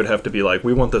 Like they would have to be like,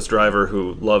 we want this driver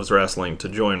who loves wrestling to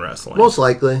join wrestling. Most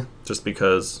likely. Just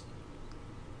because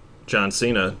John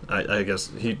Cena, I guess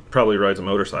he probably rides a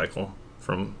motorcycle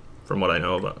from what I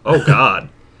know about. Oh God.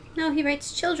 No, he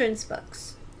writes children's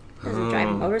books. Doesn't Oh. drive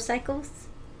motorcycles.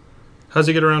 How's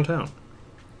he get around town?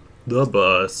 The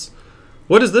bus.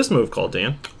 What is this move called,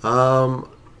 Dan? I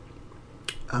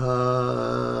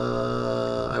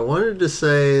wanted to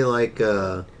say like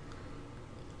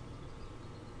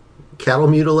cattle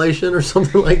mutilation or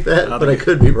something like that, but I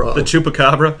could be wrong. The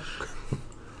Chupacabra.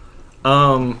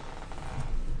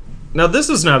 Now this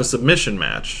is not a submission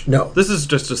match. No. This is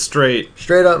just a straight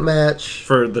Straight up match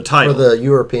for the for title. the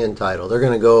European title. They're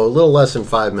going to go a little less than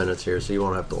 5 minutes here, so you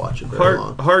won't have to watch it very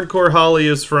long. Hardcore Holly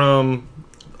is from.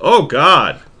 Oh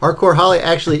God. Hardcore Holly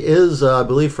actually is, I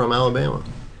believe, from Alabama.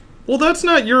 Well, that's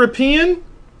not European,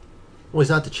 Well, he's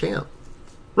not the champ.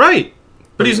 right?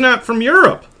 But he's not from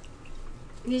Europe.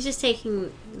 He's just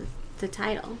taking the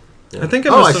title. I think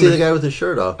I see the guy with his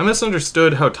shirt off. I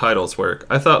misunderstood how titles work.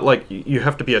 I thought like you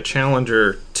have to be a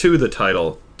challenger to the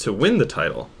title to win the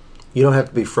title. You don't have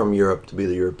to be from Europe to be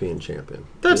the European champion.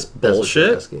 That's what you're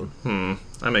bullshit. asking.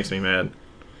 That makes me mad.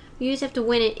 You just have to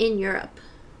win it in Europe.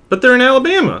 But they're in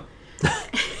Alabama.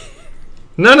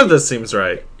 None of this seems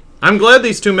right. I'm glad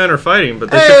these two men are fighting,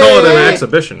 but they should call it an Hey!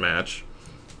 exhibition match.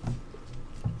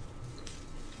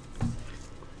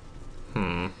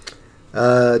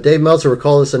 Dave Meltzer would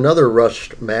call this another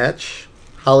rushed match.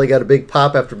 Holly got a big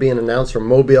pop after being announced from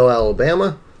Mobile,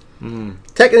 Alabama.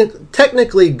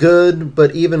 Technically good,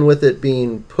 but even with it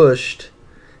being pushed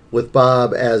with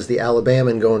Bob as the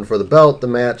Alabaman going for the belt, the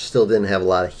match still didn't have a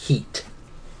lot of heat.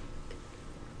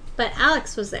 But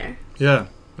Alex was there. Yeah,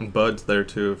 and Bud's there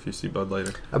too. If you see Bud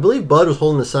later, I believe Bud was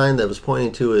holding a sign that was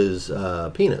pointing to his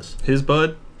penis. his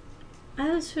Bud.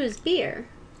 I was for his beer.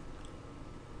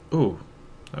 Ooh,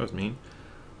 that was mean.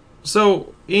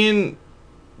 So in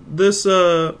this,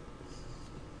 who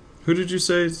did you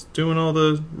say is doing all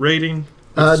the rating?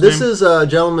 What's his This name? is a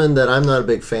gentleman that I'm not a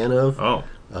big fan of, Oh,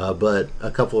 but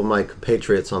a couple of my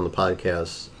compatriots on the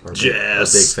podcast are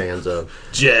Jess. big fans of.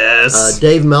 Jess.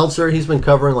 Dave Meltzer, he's been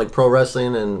covering like pro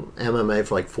wrestling and MMA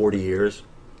for like 40 years.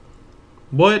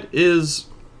 What is?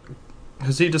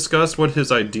 Has he discussed what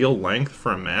his ideal length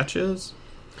for a match is?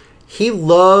 He's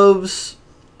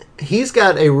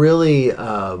got a really,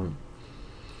 I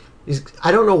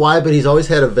don't know why, but he's always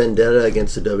had a vendetta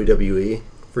against the WWE.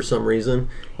 for some reason.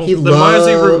 He Then why is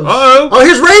he loves... oh,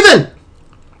 here's Raven!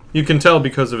 you can tell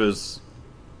because of his.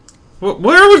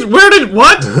 Where did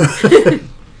what?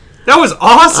 That was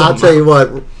awesome. I'll tell you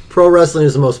what, pro wrestling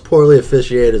is the most poorly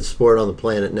officiated sport on the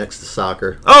planet next to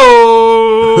soccer.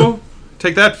 Oh,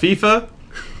 take that, FIFA.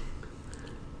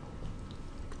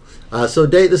 So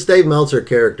this Dave Meltzer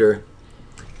character,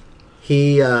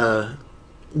 he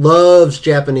loves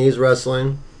Japanese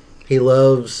wrestling. He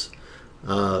loves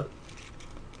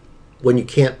when you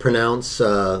can't pronounce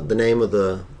the name of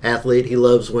the athlete. He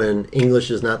loves when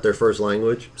English is not their first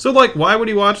language. So, like, why would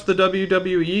he watch the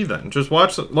WWE then? Just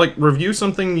watch, like, review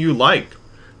something you like.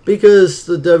 Because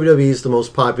the WWE is the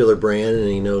most popular brand, and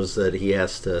he knows that he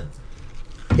has to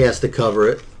cover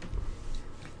it.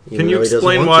 Can you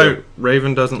explain why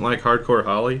Raven doesn't like Hardcore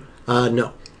Holly?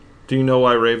 No. Do you know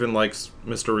why Raven likes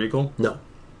Mr. Regal? No.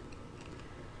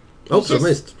 Oh,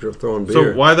 somebody's throwing beer.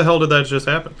 So why the hell did that just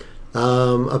happen?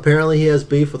 Apparently he has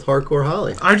beef with Hardcore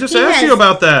Holly. I just He asked has you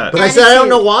about that. But I said I don't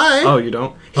know why. Oh, you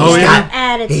don't?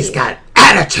 He's got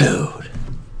attitude.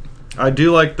 I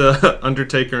do like the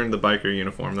Undertaker in the biker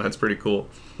uniform. That's pretty cool.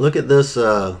 Look at this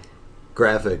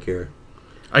graphic here.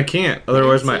 I can't.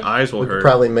 Otherwise, my eyes will We could hurt.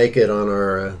 probably make it on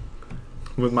our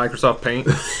With Microsoft Paint.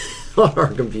 on our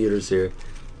computers here.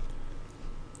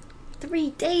 3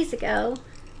 days ago.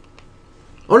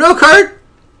 Oh no, Kurt!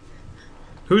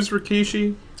 Who's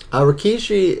Rikishi?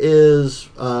 Rikishi is.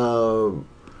 Do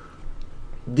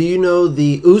you know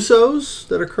the Usos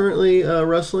that are currently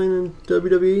wrestling in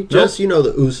WWE? Jess, you know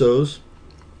the Usos.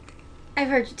 I've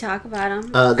heard you talk about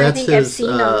them. That's I think I've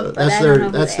seen them, but I don't know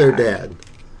who that's they their are. dad.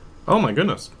 Oh my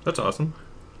goodness. That's awesome.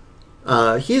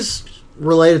 He's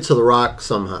related to The Rock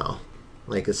somehow,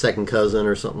 like a second cousin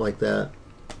or something like that.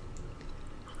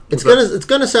 It's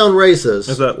gonna sound racist.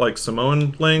 Is that like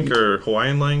Samoan Link or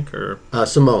Hawaiian Link or?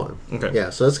 Samoan? Okay. Yeah,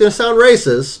 so it's gonna sound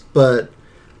racist, but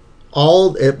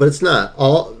it's not.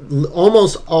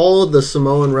 Almost all of the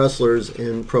Samoan wrestlers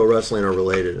in pro wrestling are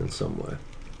related in some way.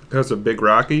 Because of Big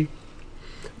Rocky?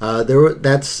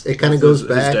 It kind of goes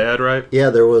back. His dad, right? Yeah,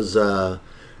 there was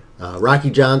Rocky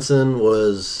Johnson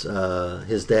was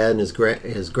his dad, and his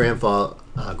grandpa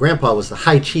was the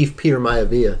High Chief Peter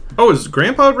Maivia. Oh, his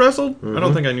grandpa wrestled? I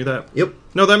don't think I knew that. Yep.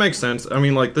 No, that makes sense. I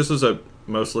mean, like, this is a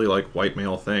mostly, like, white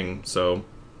male thing, so,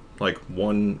 like,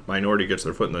 one minority gets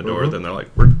their foot in the door, then they're like,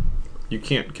 you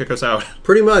can't kick us out.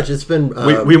 Pretty much, it's been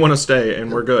We want to stay,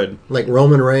 and we're good. like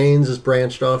Roman Reigns is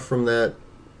branched off from that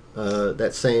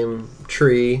same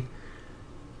tree.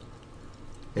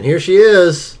 And here she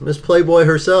is, Miss Playboy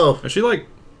herself. Is she, like,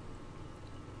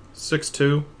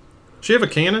 6'2"? She have a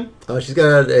cannon? Oh, she's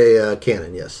got a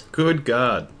cannon, yes. Good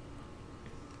God.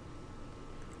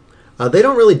 They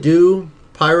don't really do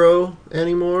pyro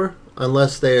anymore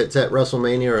unless it's at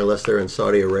WrestleMania or unless they're in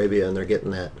Saudi Arabia and they're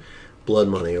getting that blood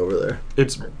money over there.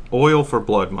 It's oil for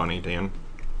blood money, Dan.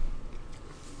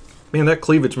 Man, that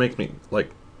cleavage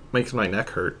makes my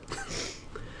neck hurt.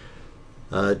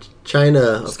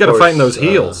 China, She's got to fight in those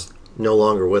heels. No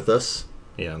longer with us.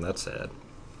 Yeah, that's sad.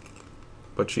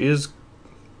 But she is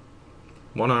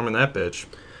one arm in that bitch.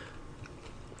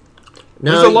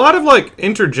 Now, There's a lot of, like,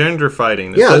 intergender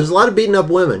fighting. Yeah, there's a lot of beating up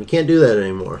women. You can't do that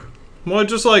anymore. Well,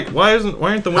 just like, why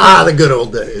aren't the women the good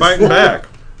old days. fighting back?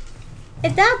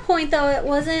 At that point, though, it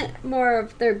wasn't more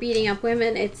of they're beating up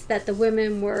women. It's that the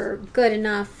women were good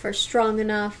enough or strong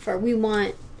enough, or we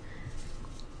want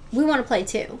to play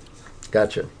too.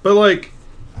 Gotcha. But, like,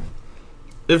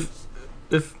 if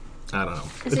I don't know.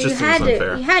 It So just seems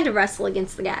unfair. you had to wrestle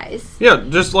against the guys. Yeah,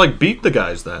 just, like, beat the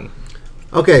guys then.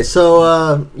 Okay,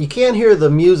 so you can't hear the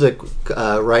music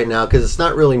right now because it's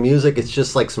not really music. It's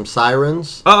just like some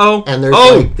sirens. Uh-oh. And there's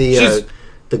like the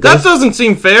that ghost, doesn't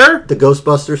seem fair. the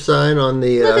Ghostbuster sign on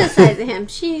the Look at the size of him.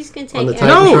 She's gonna on take the it.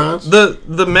 Titan- No,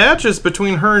 the match is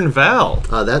between her and Val.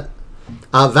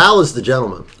 Val is the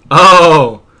gentleman.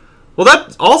 Oh. Well,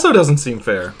 that also doesn't seem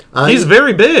fair. He's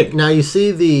very big. Now you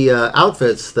see the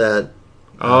outfits that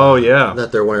Oh, yeah.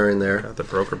 that they're wearing there. That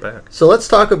broke her back. So let's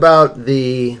talk about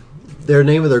their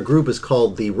name of their group is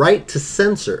called the Right to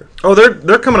Censor. Oh,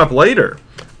 they're coming up later.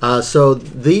 So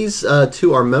these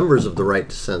two are members of the Right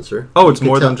to Censor. Oh, it's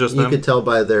more than just you them? could tell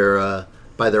by their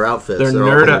outfits. They're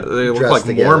all kind of they look dressed like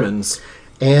together. Mormons.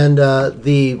 And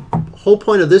the whole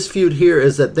point of this feud here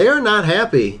is that they are not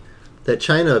happy that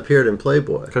China appeared in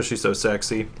Playboy. Because she's so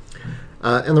sexy.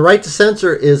 And the Right to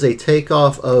Censor is a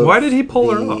takeoff of Why did he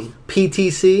pull her the off?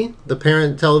 PTC, the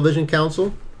Parent Television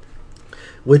Council,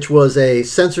 which was a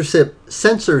censorship,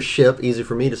 easy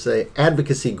for me to say,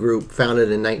 advocacy group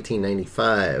founded in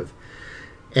 1995.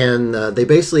 And they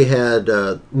basically had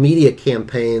media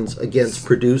campaigns against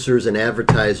producers and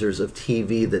advertisers of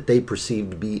TV that they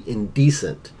perceived to be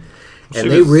indecent. And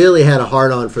they really had a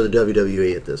hard-on for the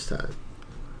WWE at this time.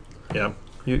 Yeah.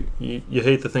 You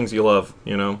hate the things you love,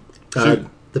 you know?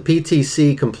 The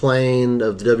PTC complained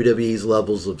of the WWE's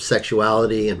levels of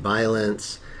sexuality and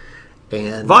violence.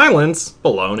 And violence?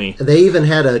 Baloney. they even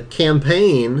had a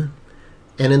campaign,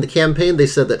 and in the campaign they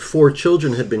said that 4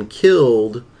 children had been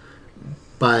killed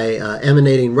by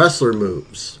emanating wrestler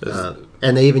moves.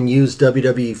 And they even used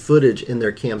WWE footage in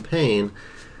their campaign.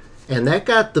 And that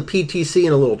got the PTC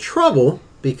in a little trouble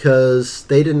because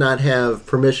they did not have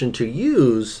permission to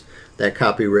use that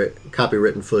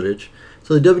copywritten footage.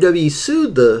 So the WWE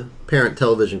sued the Parent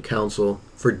Television Council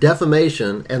for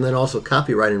defamation and then also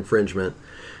copyright infringement.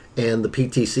 And the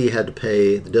PTC had to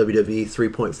pay the WWE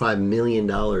 $3.5 million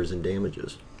in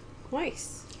damages.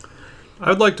 Nice. I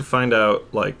would like to find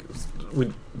out, like,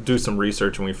 we do some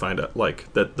research and we find out,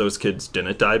 like, that those kids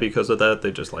didn't die because of that.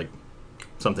 They just, like,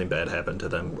 something bad happened to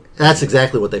them. That's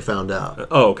exactly what they found out.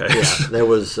 Oh, okay. Yeah, there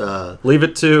was... Leave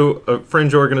it to a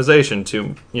fringe organization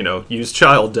to, you know, use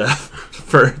child death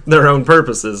for their own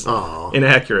purposes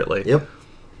inaccurately. Yep.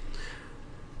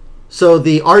 So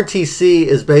the RTC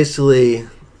is basically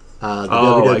the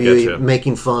WWE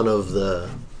making fun of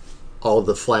all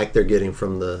the flack they're getting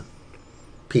from the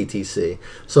PTC.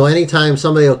 So anytime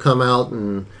somebody will come out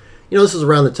and... You know, this is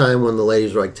around the time when the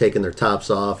ladies were like taking their tops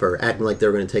off or acting like they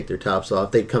were going to take their tops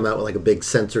off. They'd come out with like a big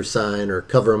censor sign or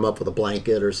cover them up with a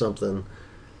blanket or something.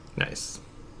 Nice.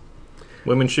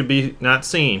 Women should be not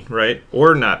seen, right?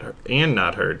 Or not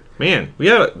heard. Man,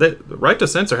 the Right to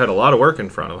Censor had a lot of work in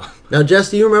front of them. Now, Jess,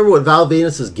 do you remember what Val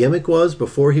Venus's gimmick was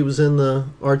before he was in the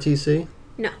RTC?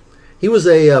 No. He was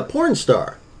a porn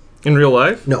star. In real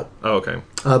life? No. Oh, okay.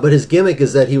 But his gimmick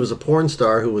is that he was a porn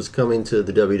star who was coming to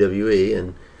the WWE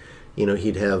and... You know,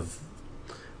 he'd have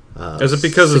is it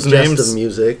because his name's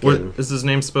music? And, is his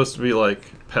name supposed to be like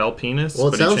Pal Penis?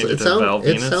 Well, but he changed it to Val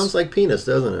Venus? It sounds like penis,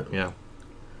 doesn't it? Yeah.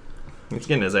 He's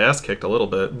getting his ass kicked a little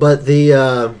bit. But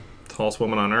the tallest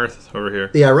woman on earth over here.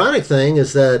 The ironic thing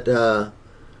is that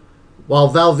while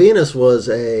Val Venus was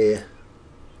a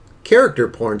character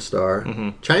porn star,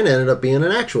 China ended up being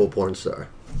an actual porn star.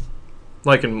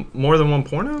 Like in more than one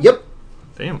porno? Yep.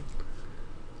 Damn.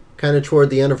 Kind of toward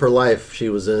the end of her life, she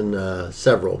was in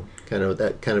several.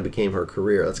 That kind of became her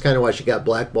career. That's kind of why she got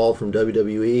blackballed from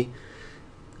WWE.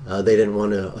 They didn't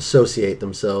want to associate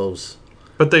themselves.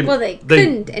 But they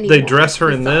couldn't anymore. They dress her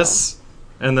in this,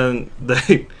 and then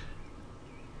they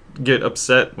get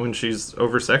upset when she's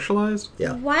over-sexualized?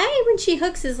 Yeah. Why, when she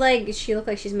hooks his leg, does she look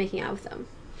like she's making out with him?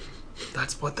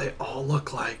 That's what they all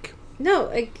look like.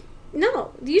 No.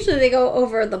 Usually they go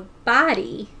over the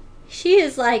body. She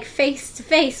is like face to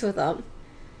face with him.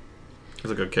 It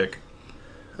was a good kick.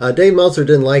 Dave Meltzer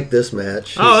didn't like this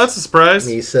match. That's a surprise.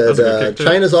 He said,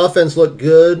 China's offense looked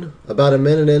good. About a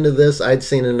minute into this, I'd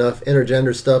seen enough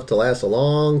intergender stuff to last a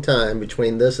long time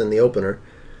between this and the opener.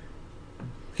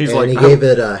 He gave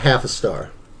it a half a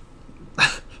star.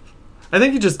 I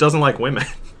think he just doesn't like women.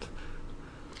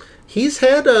 He's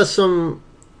had some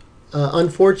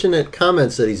unfortunate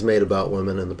comments that he's made about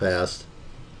women in the past.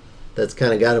 That's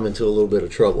kind of got him into a little bit of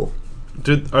trouble.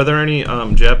 Are there any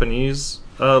Japanese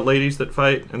ladies that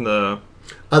fight in the...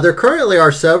 there currently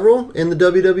are several in the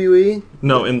WWE.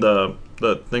 No, in the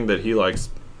thing that he likes.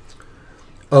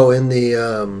 Oh, in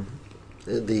the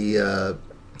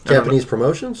Japanese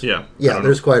promotions? Yeah. Yeah,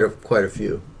 there's quite a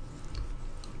few.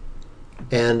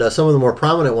 And some of the more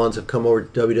prominent ones have come over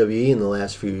to WWE in the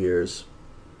last few years.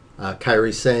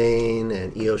 Kairi Sane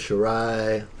and Io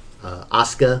Shirai,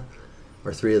 Asuka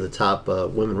are 3 of the top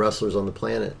women wrestlers on the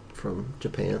planet from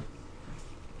Japan.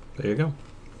 There you go.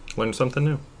 Learn something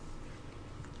new.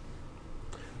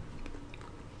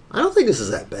 I don't think this is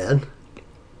that bad.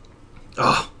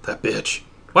 Oh, that bitch.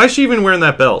 Why is she even wearing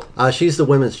that belt? She's the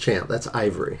women's champ. That's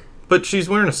Ivory. But she's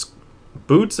wearing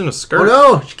boots and a skirt.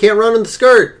 Oh, no. She can't run in the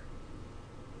skirt.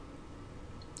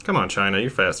 Come on, China.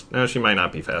 You're fast. No, she might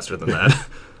not be faster than that.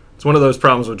 It's one of those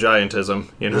problems with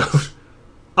giantism, you know.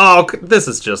 Oh, this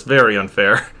is just very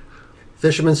unfair.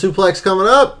 Fisherman suplex coming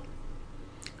up.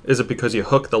 Is it because you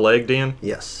hook the leg, Dan?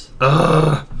 Yes.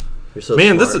 Ugh. You're so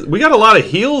Man, smart. we got a lot of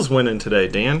heels winning today,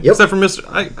 Dan. Yep. Except for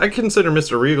Mr. I consider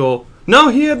Mr. Regal. No,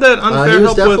 he had that unfair he was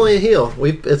help definitely with... a heel.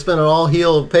 It's been an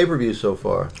all-heel pay-per-view so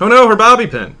far. Oh no, her bobby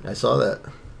pin. I saw that.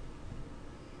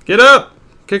 Get up.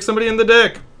 Kick somebody in the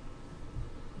dick.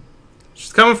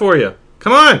 She's coming for you.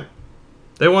 Come on.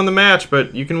 They won the match,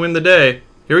 but you can win the day.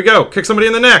 Here we go. Kick somebody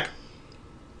in the neck.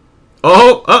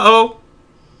 Oh, uh-oh.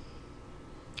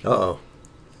 Uh-oh.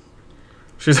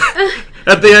 She's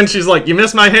at the end. She's like, "You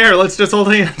missed my hair. Let's just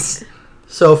hold hands."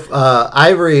 So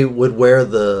Ivory would wear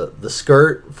the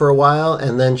skirt for a while,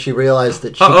 and then she realized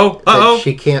that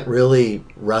she can't really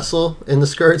wrestle in the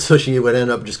skirt, so she would end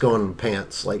up just going in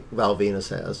pants like Val Venus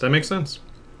has. That makes sense.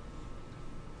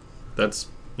 That's,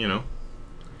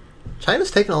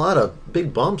 China's taking a lot of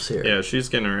big bumps here. Yeah, she's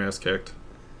getting her ass kicked.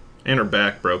 And her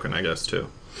back broken, I guess, too.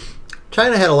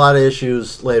 China had a lot of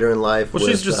issues later in life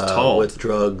she's just tall. with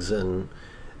drugs, and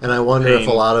I wonder if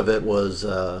a lot of it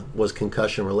was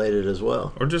concussion related as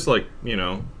well. Or just like,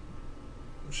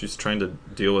 she's trying to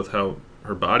deal with how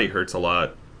her body hurts a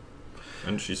lot,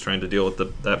 and she's trying to deal with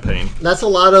that pain. That's a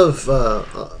lot of the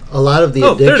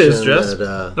addiction. There it is, Jess.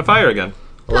 The fire again.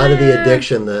 A lot of the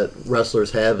addiction that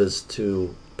wrestlers have is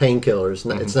to painkillers.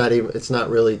 Mm-hmm. It's not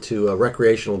really to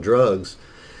recreational drugs.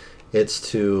 It's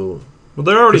to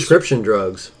prescription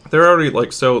drugs. They're already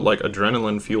so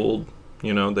adrenaline fueled.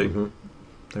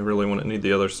 They really wouldn't need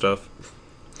the other stuff.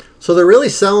 So they're really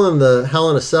selling the Hell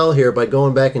in a Cell here by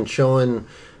going back and showing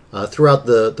throughout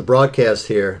the broadcast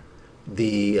here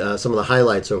some of the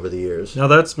highlights over the years. Now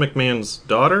that's McMahon's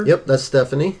daughter? Yep, that's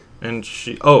Stephanie. And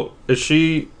is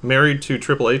she married to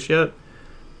Triple H yet?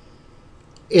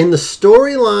 In the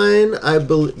storyline, I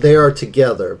believe they are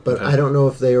together, but okay. I don't know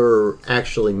if they were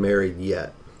actually married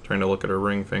yet. Trying to look at her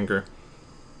ring finger.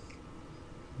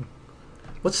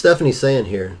 What's Stephanie saying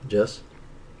here, Jess?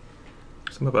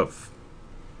 Something about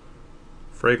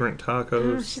fragrant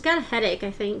tacos. She's got a headache,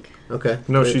 I think. Okay.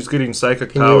 No, she's getting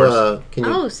psychic powers.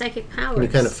 Psychic powers. Can you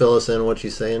kind of fill us in what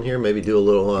she's saying here? Maybe do a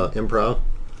little improv?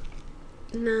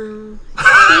 No.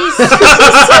 She's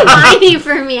too whiny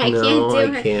for me. I can't do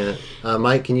it. No, I can't.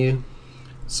 Mike, can you?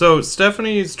 So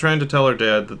Stephanie's trying to tell her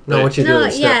dad that I want you to do it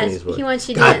in Stephanie's voice. He wants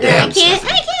you to do it. I can't do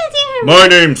it. My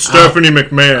name's Stephanie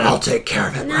McMahon. I'll take care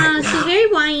of it right now. No, she's very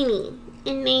whiny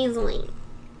and nasally.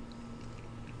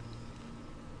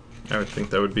 I would think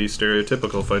that would be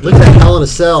stereotypical if I Look at Hell in a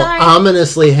Cell Sorry.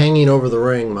 ominously hanging over the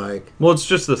ring, Mike. Well, it's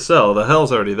just the cell. The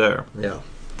hell's already there. Yeah.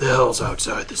 The hell's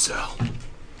outside the cell.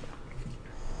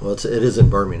 Well, it is in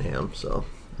Birmingham, so.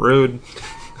 Rude.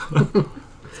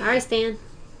 Sorry, Stan.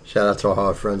 Shout out to all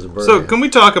our friends in Birmingham. So, can we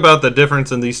talk about the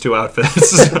difference in these two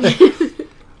outfits?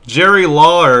 Jerry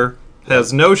Lawler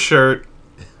has no shirt.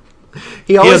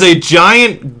 He has a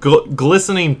giant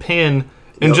glistening pin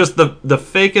and just the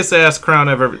fakest ass crown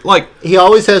I've ever... He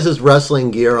always has his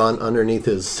wrestling gear on underneath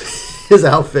his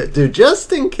outfit, dude,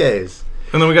 just in case.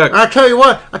 And then we got... I tell you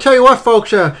what,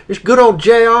 folks. It's good old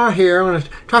JR here. I'm going to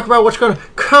talk about what's going to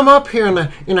come up here in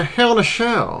a Hell in a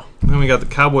Cell. And then we got the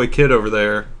Cowboy Kid over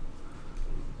there.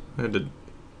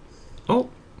 Oh.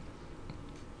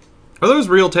 Are those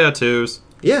real tattoos?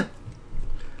 Yeah.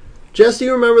 Jess, do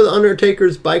you remember the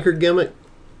Undertaker's biker gimmick?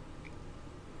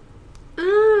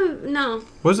 No.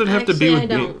 What does it have Actually,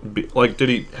 to be with did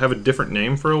he have a different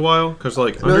name for a while? Because No,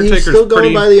 Undertaker's he's still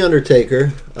going by the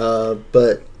Undertaker,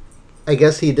 but I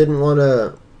guess he didn't want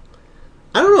to...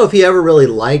 I don't know if he ever really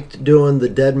liked doing the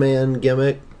dead man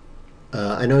gimmick.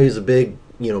 I know he's a big,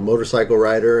 motorcycle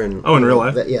rider. And in real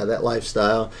life? That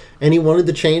lifestyle. And he wanted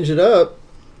to change it up,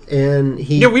 and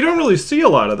he... Yeah, we don't really see a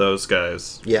lot of those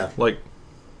guys. Yeah.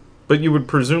 But you would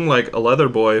presume, a leather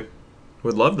boy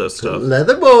would love this stuff.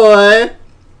 Leather boy!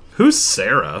 Who's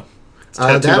Sarah? It's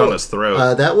tattooed on his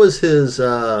throat. That was his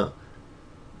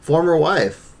former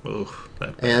wife. Oof,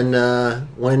 and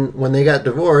when they got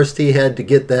divorced, he had to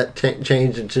get that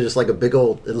changed into just like a big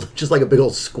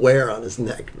old square on his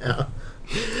neck now.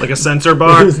 Like a sensor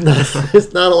bar?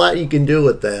 There's not a lot you can do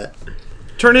with that.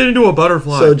 Turn it into a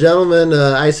butterfly. So, gentlemen,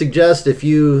 I suggest if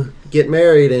you get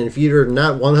married and if you're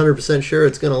not 100% sure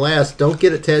it's going to last, don't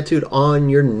get it tattooed on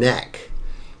your neck.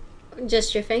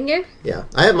 Just your finger? Yeah.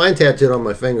 I have mine tattooed on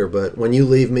my finger, but when you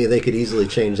leave me, they could easily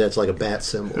change that to like a bat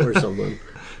symbol or something.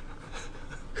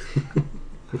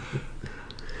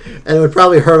 And it would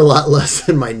probably hurt a lot less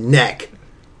than my neck.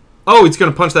 Oh, he's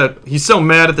going to punch that. He's so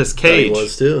mad at this cage. He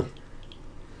was, too.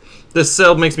 This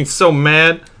cell makes me so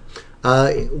mad.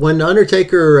 When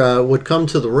Undertaker would come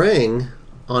to the ring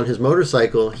on his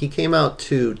motorcycle, he came out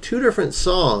to 2 different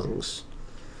songs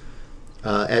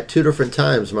at 2 different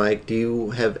times. Mike, do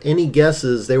you have any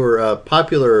guesses? They were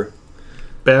popular.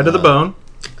 Bad to the Bone.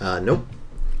 Nope.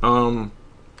 One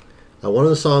of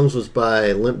the songs was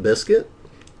by Limp Bizkit.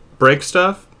 Break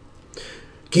Stuff.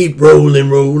 Keep rolling,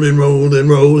 rolling, rolling,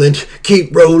 rolling.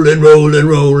 Keep rolling, rolling,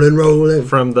 rolling, rolling.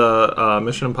 From the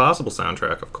Mission Impossible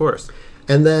soundtrack, of course.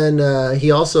 And then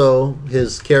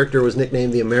his character was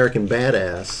nicknamed the American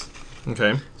Badass.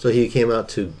 Okay. So he came out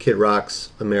to Kid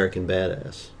Rock's American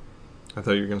Badass. I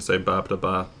thought you were going to say Bop da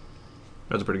Ba.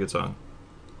 That's a pretty good song.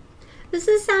 This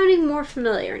is sounding more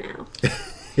familiar now.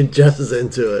 Jess is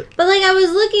into it. But like I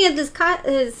was looking at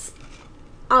his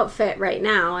outfit right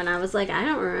now, and I was like, I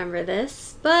don't remember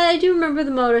this, but I do remember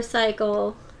the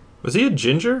motorcycle. Was he a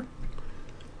ginger?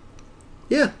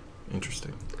 Yeah.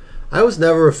 Interesting. I was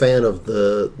never a fan of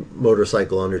the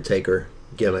motorcycle Undertaker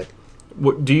gimmick.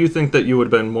 What, do you think that you would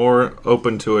have been more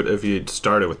open to it if you'd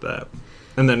started with that?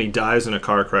 And then he dies in a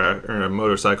car crash or a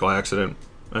motorcycle accident,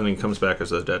 and then comes back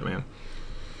as a dead man?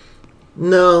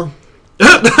 No.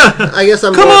 I guess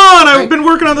I'm. Come on! I've been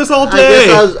working on this all day!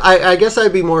 I guess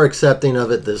I'd be more accepting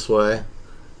of it this way.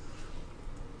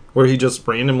 Where he just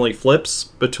randomly flips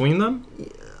between them?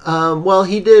 Well,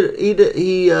 he did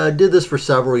this for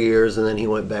several years, and then he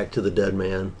went back to the dead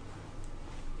man.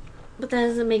 But that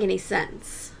doesn't make any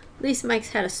sense. At least Mike's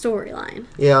had a storyline.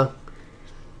 Yeah.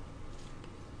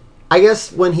 I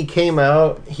guess when he came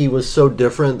out, he was so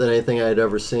different than anything I had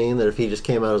ever seen that if he just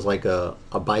came out as like a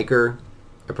biker,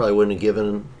 I probably wouldn't have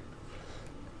given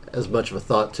as much of a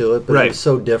thought to it. But right. It was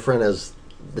so different as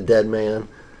the dead man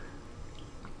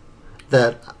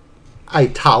that I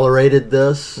tolerated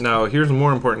this. Now, here's a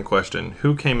more important question.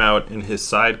 Who came out in his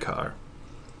sidecar?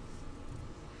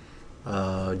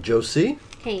 Josie?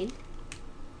 Kane.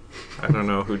 I don't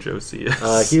know who Josie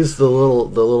is. He's the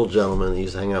little gentleman that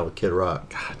used to hang out with Kid Rock.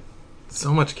 God,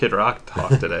 so much Kid Rock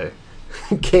talk today.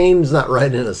 Kane's not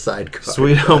riding in a sidecar.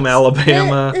 Sweet Home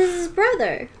Alabama. This is his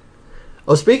brother.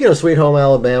 Oh, speaking of Sweet Home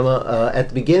Alabama, at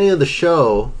the beginning of the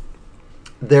show,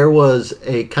 there was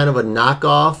a kind of a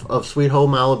knockoff of Sweet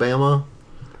Home Alabama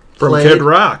From played. Kid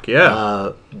Rock,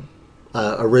 yeah.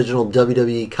 Original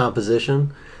WWE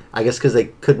composition. I guess because they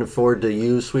couldn't afford to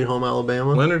use Sweet Home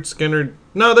Alabama. Leonard Skinner.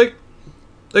 No, they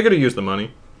could have used the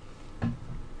money.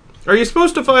 Are you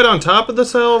supposed to fight on top of the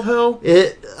Cell of Hell?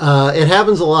 It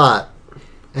happens a lot.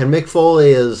 And Mick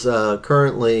Foley is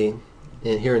currently,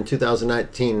 here in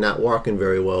 2019, not walking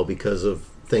very well because of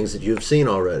things that you've seen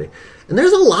already. And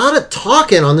there's a lot of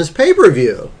talking on this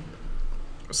pay-per-view.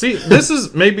 See, this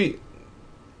is maybe...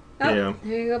 Oh, Yeah.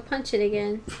 there you go, punch it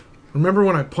again. Remember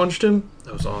when I punched him?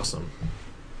 That was awesome.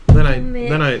 Then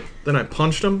I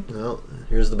punched him. Well,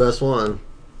 here's the best one.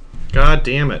 God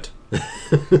damn it.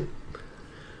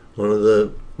 One of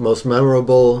the most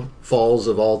memorable falls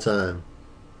of all time.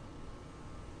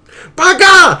 By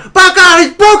God,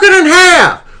 he's broken in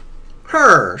half!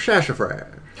 Her,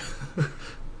 Shashafrash.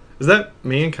 Is that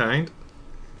Mankind?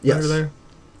 Yes. Over there?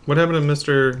 What happened to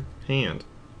Mr. Hand?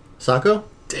 Sako?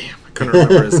 Damn, I couldn't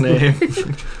remember his name.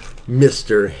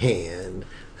 Mr. Hand.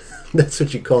 That's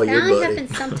what you call That your only buddy.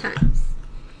 happens sometimes.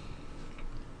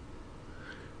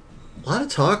 A lot of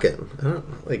talking. I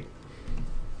don't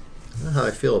know how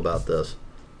I feel about this.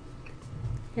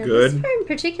 Yeah, Good. This part in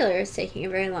particular is taking a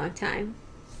very long time.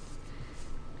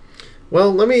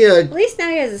 Well, let me... At least now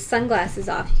he has his sunglasses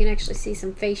off. You can actually see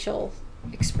some facial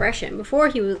expression. Before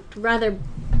he was rather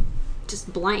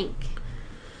just blank.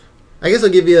 I guess I'll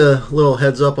give you a little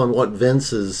heads up on what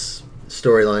Vince's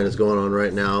storyline is going on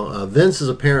right now. Vince is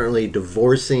apparently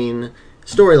divorcing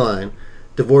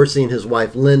his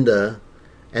wife Linda,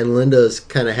 and Linda's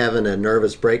kind of having a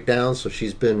nervous breakdown, so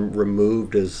she's been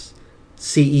removed as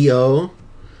CEO.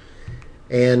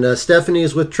 And Stephanie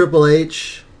is with Triple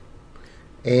H,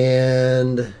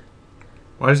 and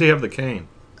Why does he have the cane?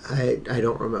 I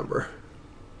don't remember.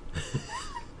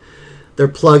 They're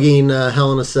plugging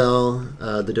Hell in a Cell,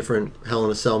 the different Hell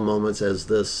in a Cell moments as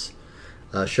this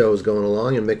show is going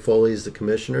along, and Mick Foley's the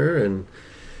commissioner, and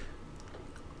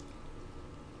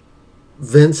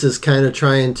Vince is kind of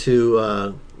trying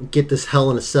to get this Hell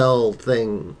in a Cell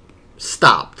thing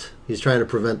stopped. He's trying to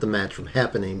prevent the match from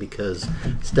happening because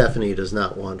Stephanie does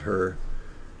not want her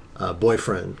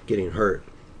boyfriend getting hurt.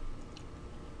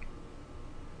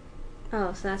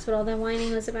 Oh, so that's what all that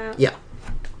whining was about? Yeah.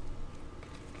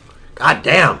 God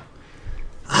damn.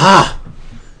 Ah.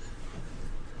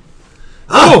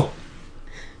 Oh!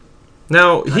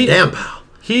 Now, God damn, pal.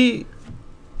 he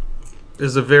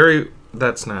is a very...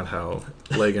 That's not how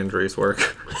leg injuries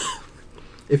work.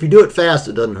 If you do it fast,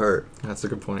 it doesn't hurt. That's a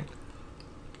good point.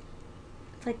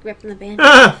 It's like ripping the band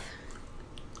Ah!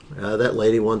 That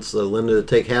lady wants Linda to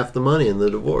take half the money in the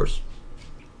divorce.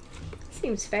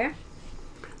 Seems fair.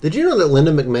 Did you know that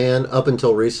Linda McMahon, up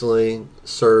until recently,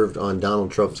 served on Donald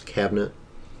Trump's cabinet?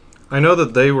 I know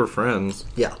that they were friends.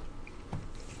 Yeah.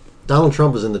 Donald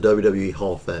Trump was in the WWE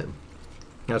Hall of Fame.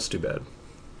 That's too bad.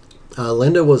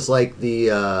 Linda was like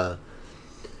the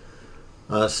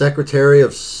Secretary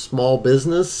of Small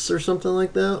Business or something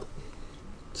like that.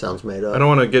 Sounds made up. I don't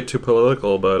want to get too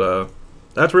political, but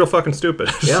that's real fucking stupid.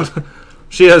 Yeah.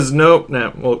 She has no...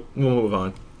 Nah, we'll move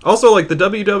on. Also, like the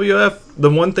WWF, the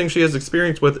one thing she has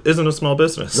experience with isn't a small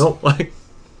business. Nope. Like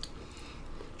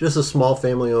Just a small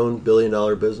family-owned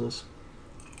billion-dollar business.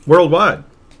 worldwide,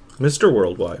 Mr.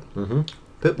 Worldwide.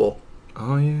 Pitbull.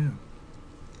 Oh yeah.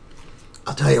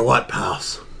 I'll tell you what,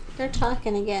 pals. They're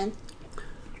talking again.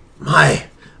 My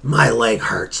leg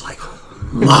hurts like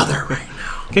mother right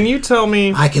now. Can you tell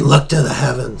me? I can look to the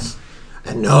heavens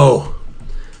and know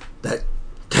that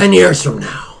 10 years from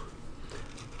now,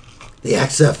 the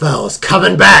XFL is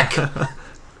coming back.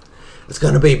 It's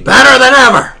going to be better than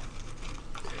ever.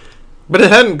 But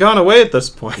it hadn't gone away at this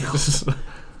point.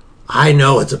 I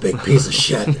know it's a big piece of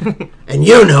shit. And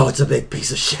you know it's a big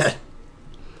piece of shit.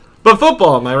 But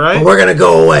football, am I right? But we're going to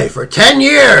go away for 10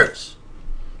 years.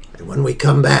 And when we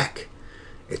come back,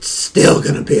 it's still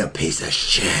going to be a piece of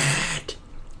shit.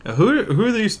 Now, who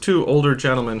are these two older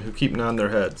gentlemen who keep nodding their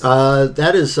heads?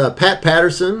 That is Pat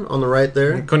Patterson on the right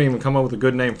there. I couldn't even come up with a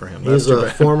good name for him. That's He's too a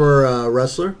bad. former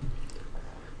wrestler.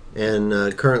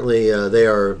 And currently they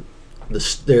are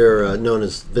they're known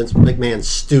as Vince McMahon's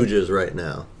stooges right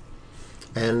now.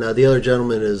 And the other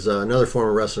gentleman is another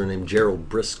former wrestler named Gerald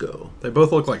Briscoe. They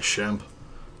both look like Shemp,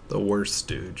 the worst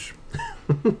stooge.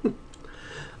 I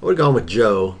would go with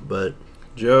Joe, but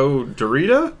Joe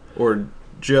Dorita or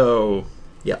Joe?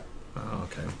 yeah. Oh,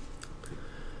 okay.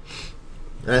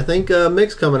 And I think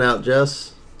Mick's coming out,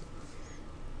 Jess.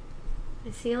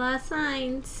 I see a lot of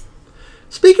signs.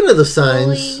 Speaking of the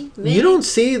signs, Holy Mick. you don't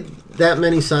see that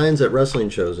many signs at wrestling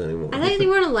shows anymore. I thought they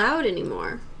weren't allowed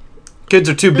anymore. Kids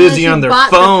are too Unless busy you on their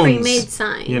bought the phones. pre-made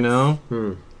signs. You know?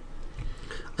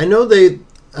 I know they,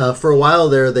 for a while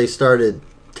there, they started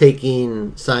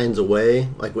taking signs away.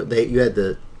 Like what they had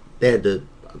to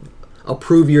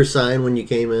approve your sign when you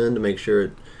came in to make sure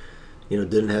it,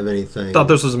 didn't have anything. Thought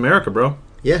this was America, bro.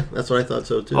 Yeah, that's what I thought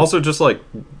so too. Also, just like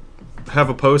have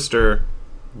a poster,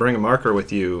 bring a marker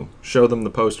with you, show them the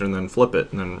poster, and then flip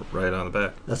it, and then write it on the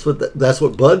back. that's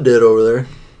what Bud did over there.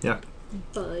 Yeah.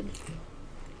 Bud.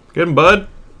 Get him, bud.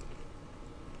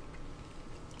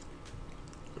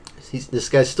 This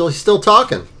guy's still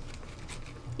talking.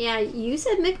 Yeah, you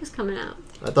said Mick was coming out.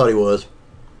 I thought he was.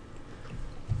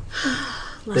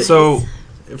 Lies. So,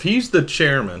 if he's the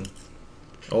chairman,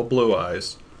 all blue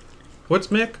eyes, what's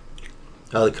Mick?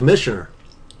 The commissioner.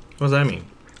 What does that mean?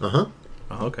 Uh-huh.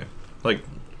 Oh, okay. Like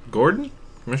Gordon?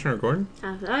 Commissioner Gordon?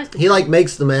 He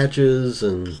makes the matches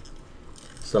and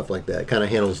stuff like that. Kind of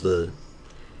handles the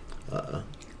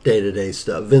day-to-day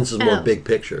stuff. Vince is more Oh. big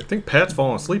picture. I think Pat's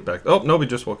falling asleep back. Oh, nobody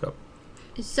just woke up.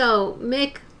 So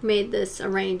Mick made this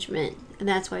arrangement, and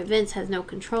that's why Vince has no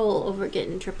control over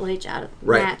getting Triple H out of the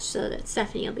Right. match, so that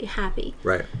Stephanie will be happy.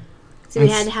 Right. So we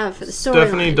had to have it for the storyline.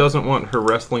 Stephanie doesn't want her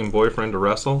wrestling boyfriend to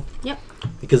wrestle. Yep.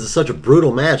 Because it's such a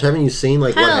brutal match. Haven't you seen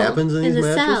what Hell, happens in in these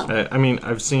the matches? cell. I mean,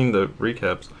 I've seen the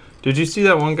recaps. Did you see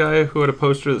that one guy who had a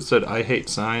poster that said "I hate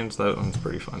signs"? That one's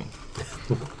pretty funny.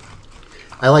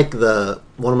 I like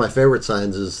one of my favorite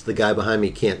signs is the guy behind me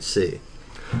can't see.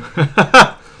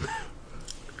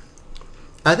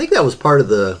 I think that was part of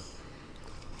the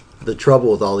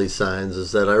trouble with all these signs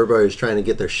is that everybody was trying to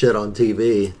get their shit on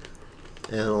TV,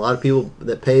 and a lot of people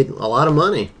that paid a lot of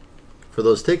money for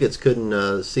those tickets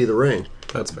couldn't see the ring.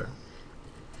 That's fair.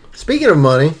 Speaking of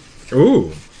money,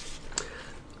 Ooh.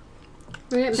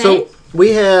 We're getting so paid? we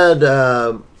had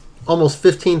almost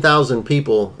 15,000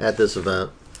 people at this event.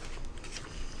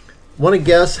 Want to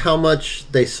guess how much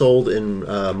they sold in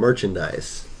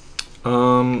merchandise?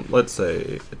 Let's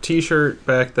say a T-shirt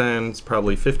back then is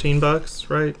probably $15,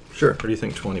 right? Sure. Or do you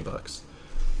think $20?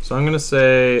 So I'm gonna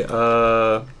say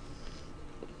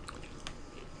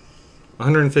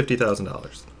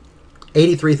 $150,000.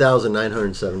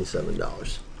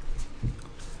 $83,977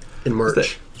 in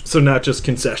merch. So not just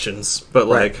concessions, but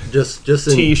Right. like Just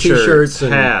in T-shirts, t-shirts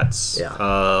and hats,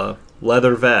 yeah.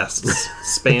 leather vests,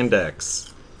 spandex,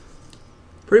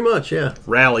 pretty much, yeah.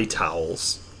 rally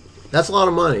towels. That's a lot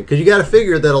of money because you got to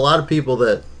figure that a lot of people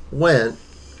that went,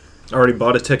 Already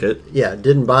bought a ticket.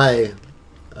 didn't buy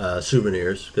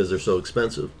souvenirs because they're so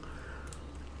expensive.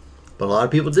 But a lot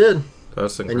of people did,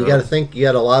 That's and you got to think you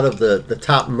got a lot of the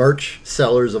top merch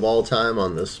sellers of all time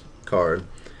on this card,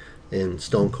 in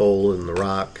Stone Cold and The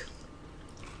Rock.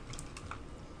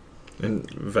 And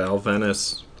Val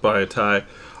Venice buy a tie.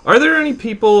 Are there any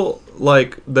people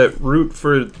like that root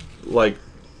for like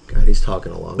God, he's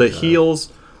talking a long the time.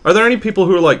 heels? Are there any people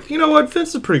who are like, you know what,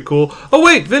 Vince is pretty cool. Oh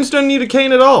wait, Vince doesn't need a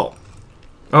cane at all.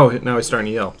 Oh, now he's starting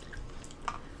to yell.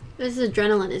 This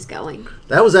adrenaline is going.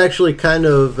 That was actually kind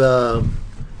of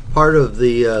part of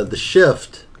the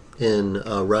shift in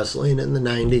wrestling in the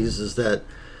 90s is that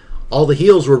all the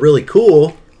heels were really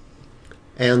cool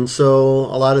And so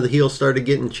a lot of the heels started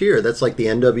getting cheered. That's like the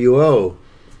NWO,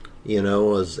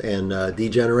 and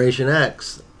D-Generation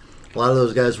X. A lot of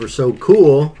those guys were so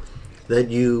cool that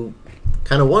you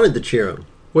kind of wanted to cheer them.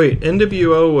 Wait,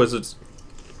 NWO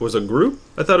was a group?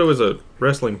 I thought it was a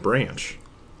wrestling branch.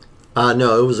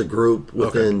 No, it was a group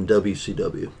within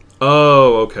WCW.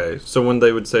 Oh, okay. So when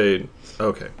they would say,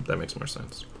 okay, that makes more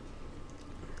sense.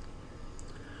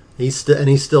 He's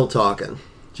still talking.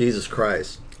 Jesus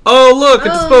Christ. Oh, look, a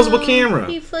disposable camera.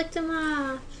 He flicked him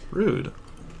off. Rude.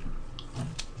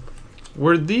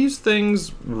 Were these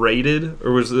things rated,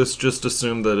 or was this just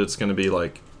assumed that it's going to be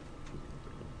like,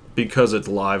 because it's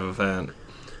live event?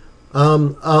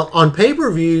 On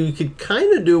pay-per-view, you could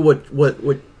kind of do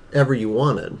whatever you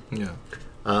wanted. Yeah.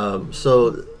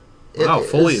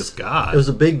 Fully as God. It was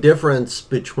a big difference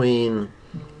between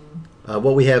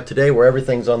what we have today, where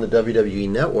everything's on the WWE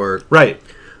Network. Right.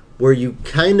 Where you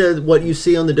kind of, what you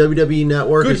see on the WWE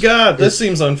Network this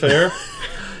seems unfair.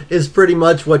 is pretty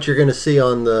much what you're going to see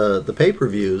on the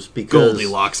pay-per-views, because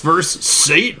Goldilocks versus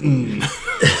Satan.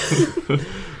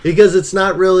 because it's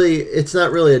not really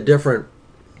a different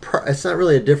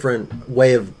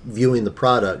way of viewing the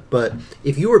product. But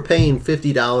if you were paying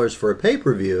 $50 for a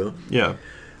pay-per-view, Yeah.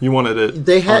 You wanted it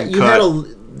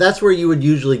that's where you would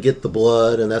usually get the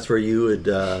blood, and that's where you would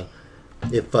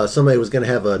if somebody was going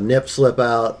to have a nip slip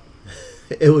out,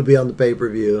 it would be on the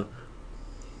pay-per-view.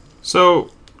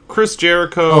 So, Chris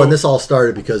Jericho... Oh, and this all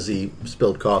started because he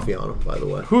spilled coffee on him, by the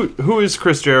way. Who is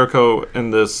Chris Jericho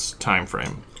in this time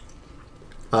frame?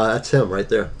 That's him right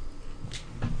there.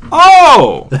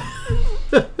 Oh!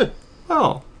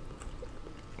 Oh.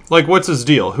 Like, what's his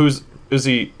deal? Is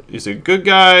he a good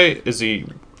guy? Is he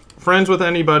friends with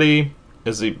anybody?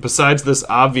 Is he, besides this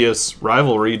obvious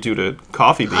rivalry due to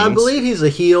coffee beans? I believe he's a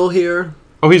heel here.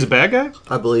 Oh, he's a bad guy?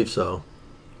 I believe so.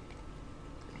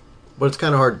 But it's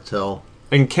kind of hard to tell.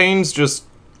 And Kane's just,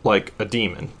 like, a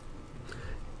demon.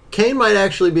 Kane might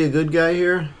actually be a good guy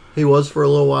here. He was for a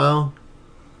little while.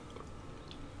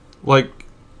 Like,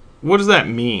 what does that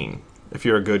mean? If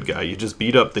you're a good guy, you just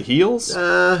beat up the heels?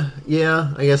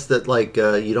 Yeah. I guess that, like,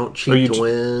 you don't cheat to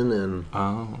win, and...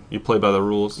 Oh, you play by the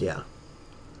rules? Yeah.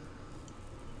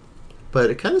 But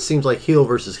it kind of seems like heel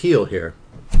versus heel here.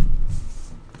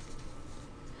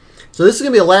 So this is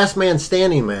going to be a last man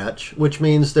standing match, which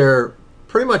means there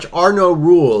pretty much are no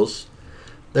rules.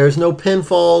 There's no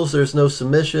pinfalls, there's no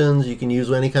submissions. You can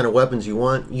use any kind of weapons you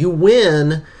want. You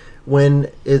win when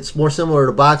it's more similar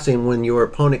to boxing, when your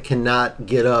opponent cannot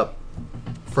get up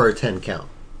for a 10 count.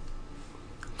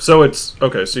 So it's...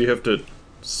 Okay, so you have to...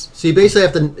 So you basically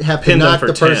have to knock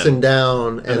the 10, person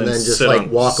down and then just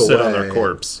walk away. Sit on their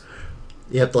corpse.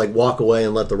 You have to walk away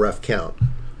and let the ref count.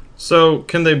 So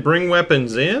can they bring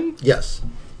weapons in? Yes.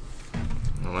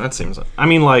 Well, that seems... I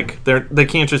mean, they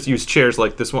can't just use chairs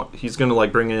like this one. He's going to,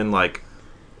 bring in, a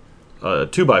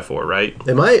 2x4, right?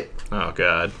 They might. Oh,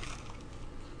 God.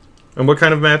 And what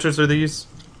kind of matches are these?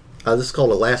 This is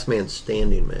called a last man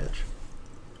standing match.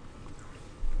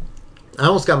 I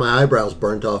almost got my eyebrows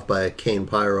burnt off by a Kane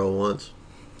Pyro once.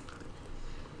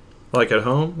 Like at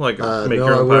home? Make your own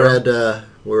pyro?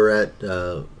 We were at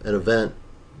an event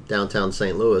downtown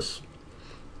St. Louis,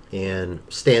 and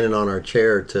standing on our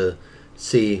chair to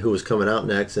see who was coming out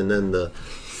next, and then the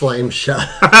flame shot.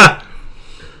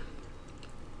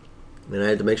 And I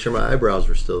had to make sure my eyebrows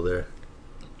were still there.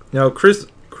 Now, Chris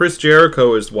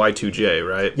Jericho is Y2J,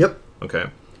 right? Yep. Okay.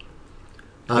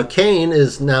 Kane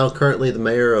is now currently the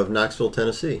mayor of Knoxville,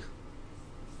 Tennessee.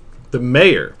 The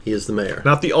mayor? He is the mayor.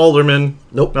 Not the alderman?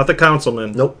 Nope. Not the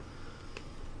councilman? Nope.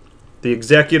 The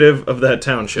executive of that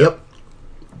township? Yep.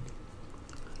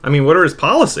 I mean, what are his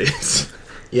policies?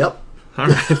 Yep. All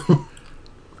right.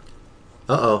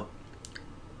 Uh-oh.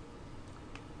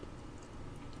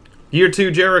 Year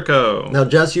 2 Jericho. Now,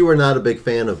 Jess, you were not a big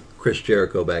fan of Chris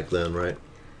Jericho back then, right?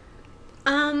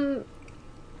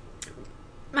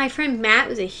 My friend Matt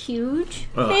was a huge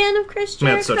fan of Chris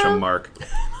Jericho. Matt's such a mark.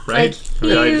 Right?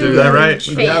 Did I do that right?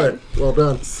 You got it. Well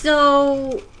done.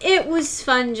 So, it was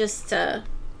fun just to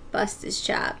bust his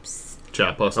chops.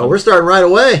 Chop bust. Oh, we're starting right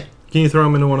away. Can you throw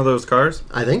him into one of those cars?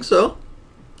 I think so.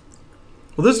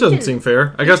 Well, this doesn't seem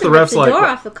fair. I guess the can ref's rip the like, door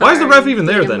off the car why is the ref and even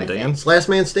beat there him then, with Dan? It's last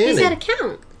man standing. He's got a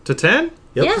count. To 10? Yep.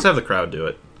 Yeah. Just have the crowd do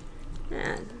it.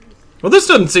 Uh, Well, this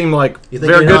doesn't seem like You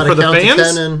think very you know how good to for the count to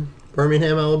fans. 10 in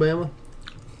Birmingham, Alabama?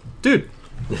 Dude.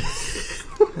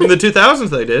 In the 2000s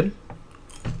they did.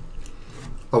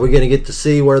 Are we going to get to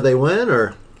see where they win,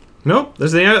 or Nope.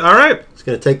 There's the end. All right. it's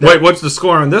going to take that? Wait, what's the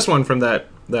score on this one from that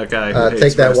guy? Who hates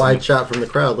take that wrestling? wide shot from the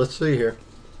crowd. Let's see here.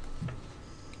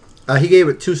 He gave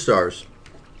it 2 stars.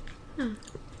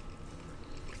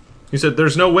 He said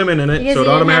there's no women in it, Because so it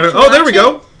you didn't have automatically. to Oh, there we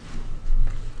watch go.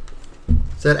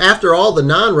 Said after all the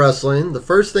non-wrestling, the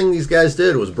first thing these guys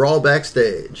did was brawl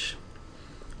backstage,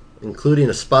 including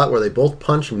a spot where they both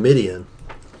punched Midian.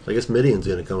 I guess Midian's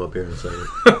going to come up here in a second.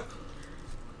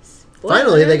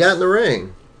 Finally, they got in the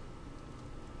ring.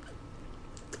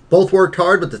 Both worked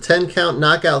hard, but the 10-count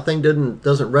knockout thing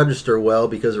doesn't register well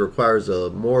because it requires a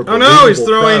more Oh no, he's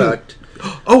believable throwing. product.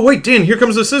 Oh wait, Dan, here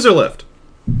comes the scissor lift.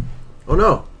 Oh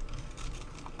no.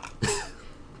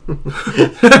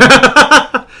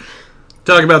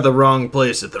 Talk about the wrong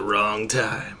place at the wrong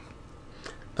time.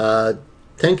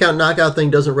 10-count knockout thing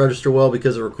doesn't register well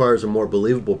because it requires a more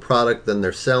believable product than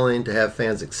they're selling to have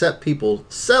fans accept people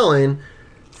selling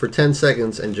for 10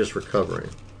 seconds and just recovering.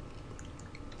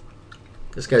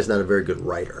 This guy's not a very good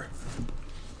writer.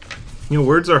 You know,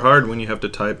 words are hard when you have to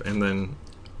type and then,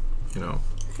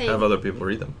 Same. have other people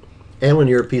read them. And when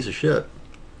you're a piece of shit.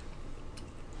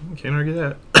 Can't argue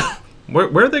that.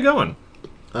 Where are they going?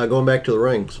 Going back to the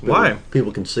ring. So Why?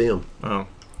 People can see them. Oh.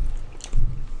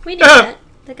 We knew that.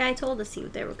 The guy told us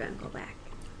they were going to go back.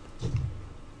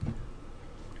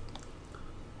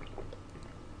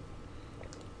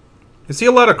 You see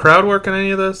a lot of crowd work in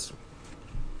any of this?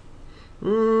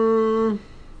 Another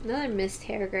missed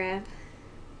hair grab.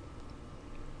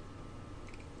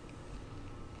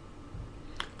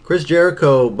 Chris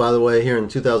Jericho, by the way, here in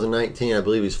 2019, I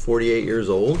believe he's 48 years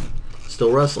old.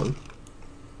 Still wrestling.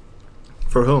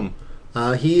 For whom?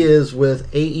 He is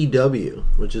with AEW,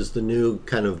 which is the new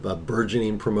kind of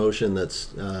burgeoning promotion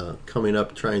that's coming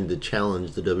up trying to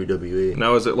challenge the WWE.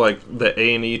 Now, is it like the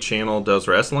A&E channel does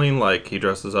wrestling? Like he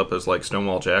dresses up as like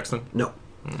Stonewall Jackson? No.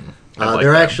 I'd like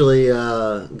they're that. actually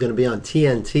going to be on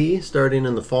TNT starting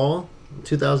in the fall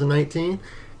 2019,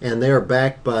 and they are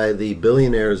backed by the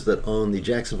billionaires that own the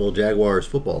Jacksonville Jaguars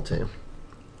football team.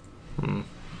 I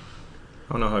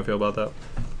don't know how I feel about that.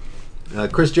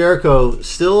 Chris Jericho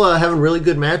still having really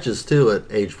good matches, too, at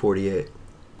age 48.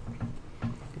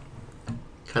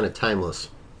 Kind of timeless.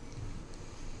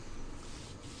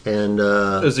 And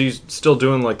Is he still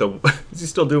doing like the? Is he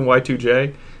still doing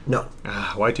Y2J? no.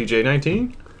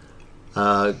 Y2J19?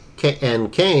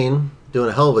 And Kane doing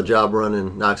a hell of a job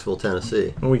running Knoxville,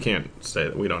 Tennessee. Well, we can't say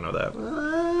that. We don't know that.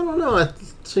 I don't know. It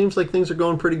seems like things are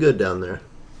going pretty good down there.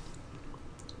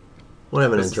 We'll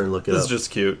have an intern look it This up. is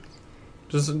just cute.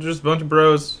 Just a bunch of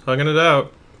bros hugging it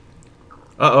out.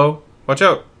 Uh-oh. Watch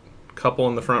out. Couple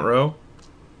in the front row.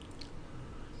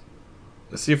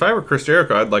 See, if I were Chris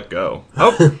Jericho, I'd let go.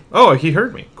 Oh, he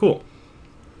heard me. Cool.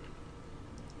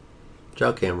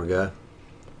 Ciao, camera guy.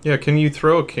 Yeah, can you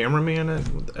throw a cameraman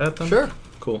at them? Sure.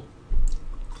 Cool.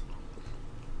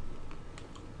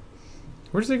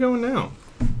 Where's he going now?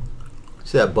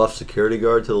 See that buff security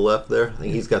guard to the left there? I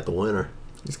think he's got the winner.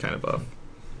 He's kind of buff.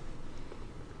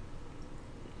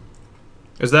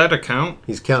 Is that a count?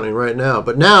 He's counting right now.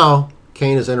 But now,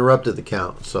 Kane has interrupted the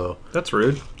count, so That's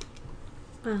rude.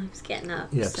 Oh, he's getting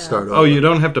up. you have to so- start over. Oh, you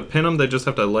don't have to pin them? They just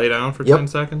have to lay down for Yep. 10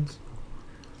 seconds?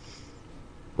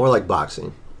 More like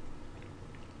boxing.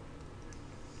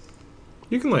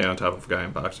 You can lay on top of a guy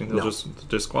in boxing. They'll No. just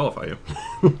disqualify you.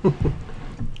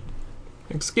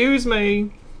 Excuse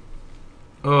me.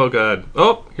 Oh, God.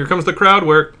 Oh, here comes the crowd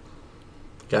work.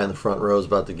 Guy in the front row is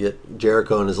about to get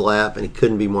Jericho in his lap, and he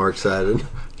couldn't be more excited.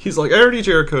 He's like, I already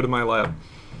Jericho to my lap.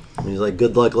 And he's like,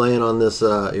 good luck laying on this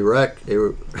erect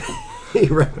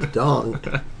dong.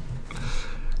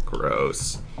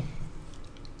 Gross.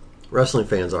 Wrestling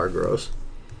fans are gross.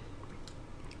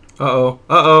 Uh-oh.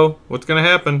 Uh-oh. What's going to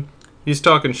happen? He's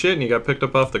talking shit and he got picked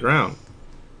up off the ground.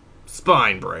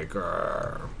 Spine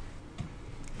breaker.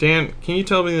 Dan, can you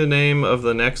tell me the name of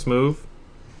the next move?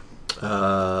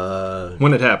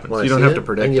 When it happens. When I You don't see have it, to I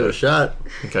predict can give it a it. shot.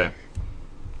 Okay.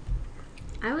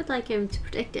 I would like him to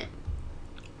predict it.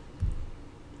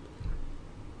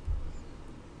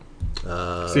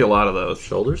 See a lot of those.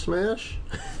 Shoulder smash?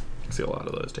 See a lot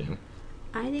of those, Dan.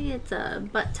 I think it's a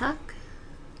butt tuck.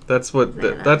 That's what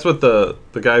the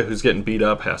guy who's getting beat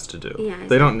up has to do. Yeah,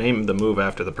 they don't name the move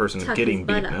after the person Tuck getting his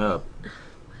butt beaten up. up.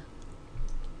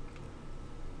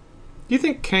 Do you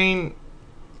think Kane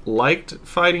liked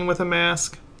fighting with a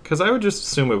mask? Because I would just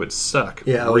assume it would suck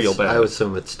Yeah, real bad. I would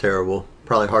assume it's terrible.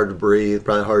 Probably hard to breathe,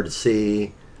 probably hard to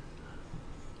see.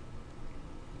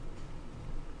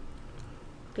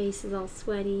 Face is all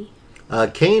sweaty.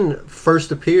 Kane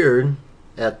first appeared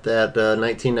at that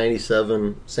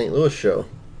 1997 St. Louis show.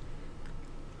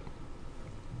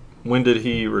 When did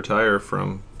he retire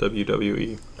from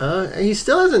WWE? He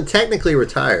still hasn't technically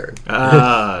retired.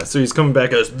 So he's coming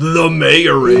back as the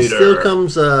Mayorator. He still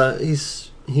comes.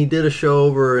 He did a show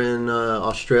over in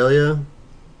Australia.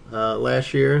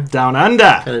 last year. Down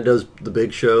Under. Kind of does the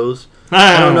big shows.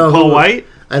 I don't know Paul who, White.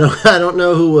 I don't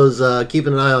know who was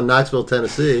keeping an eye on Knoxville,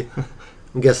 Tennessee.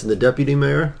 I'm guessing the deputy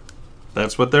mayor,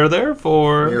 That's what they're there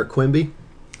for. Mayor Quimby.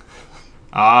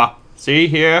 See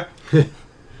here,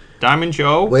 Diamond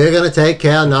Joe. We're gonna take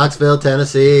care of Knoxville,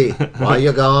 Tennessee while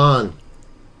you're gone.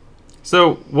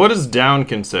 So, what does down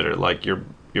consider? Like your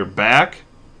back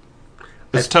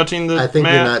is touching the I think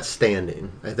mat? you're not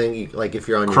standing. I think like if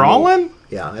you're on your Crawling? knee-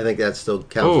 yeah, I think that still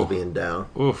counts Ooh. as being down.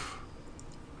 Oof.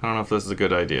 I don't know if this is a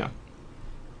good idea.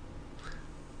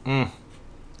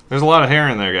 There's a lot of hair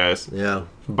in there, guys. Yeah,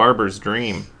 Barber's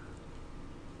dream.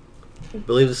 I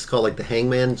believe this is called like the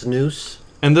hangman's noose.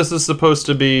 And this is supposed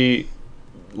to be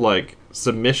like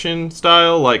submission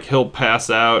style, like he'll pass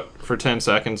out for 10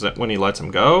 seconds when he lets him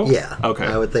go. Yeah, Okay.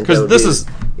 I would think because that would this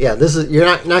be- is this is you're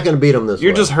not going to beat them this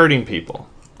you're way. just hurting people.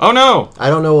 Oh no! I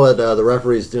don't know what the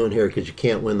referee's doing here because you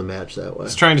can't win the match that way.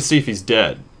 He's trying to see if he's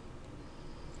dead.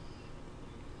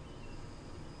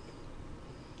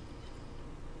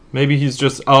 Maybe he's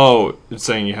just it's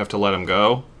saying you have to let him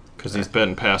go because he's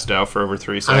been passed out for over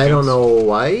 3 seconds. I don't know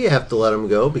why you have to let him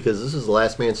go because this is the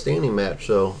last man standing match.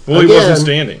 So Well, he wasn't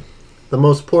standing. The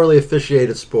most poorly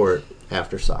officiated sport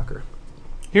after soccer.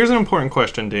 Here's an important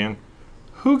question, Dan.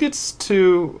 Who gets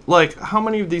to, like, how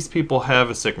many of these people have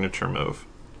a signature move?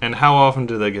 And how often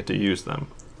do they get to use them?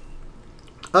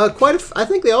 I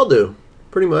think they all do,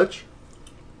 pretty much.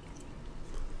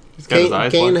 He's got his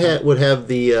eyes Kane blocked out. would have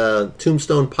the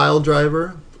tombstone pile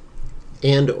driver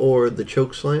and or the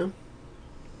choke slam.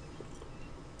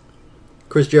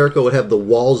 Chris Jericho would have the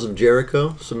walls of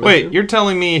Jericho submission. Wait, you're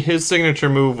telling me his signature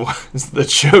move was the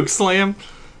choke slam?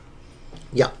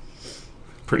 Yeah.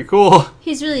 Pretty cool.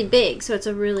 He's really big, so it's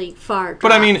a really far.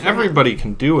 But I drop mean, for him. everybody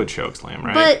can do a choke slam,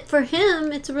 right? But for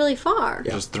him, it's really far.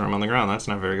 Just throw him on the ground. That's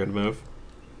not a very good move.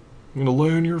 I'm going to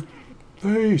lay on your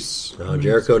face. No,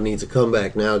 Jericho needs a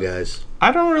comeback now, guys.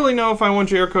 I don't really know if I want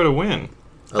Jericho to win.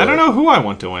 I don't love- know who I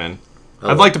want to win.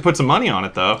 I'd like to put some money on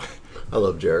it, though. I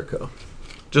love Jericho.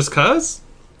 Just 'cause?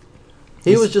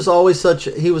 He was just always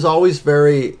he was always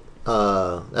very,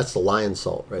 that's the lion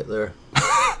salt right there.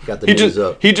 Got the knees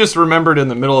up. He just remembered in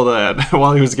the middle of that,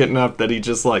 while he was getting up, that he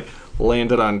just, like,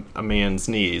 landed on a man's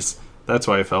knees. That's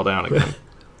why he fell down again.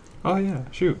 Oh, yeah,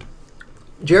 shoot.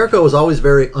 Jericho was always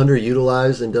very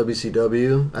underutilized in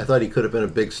WCW. I thought he could have been a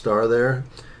big star there.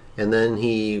 And then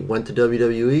he went to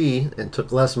WWE and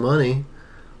took less money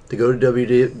to go to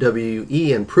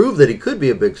WWE and prove that he could be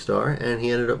a big star. And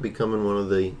he ended up becoming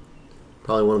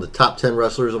probably one of the top 10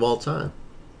 wrestlers of all time.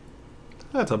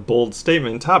 That's a bold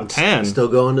statement. Top 10. Still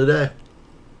going today.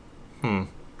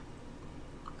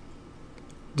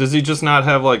 Does he just not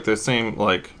have, like, the same,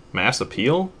 like, mass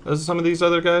appeal as some of these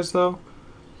other guys, though?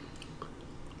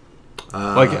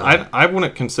 Like, I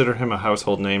wouldn't consider him a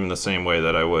household name in the same way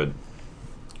that I would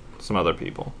some other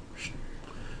people.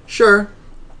 Sure.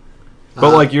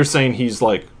 But, like, you're saying he's,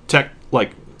 like,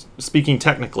 speaking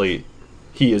technically,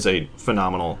 he is a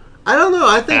phenomenal... I don't know.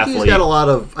 I think he's athlete. got a lot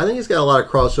of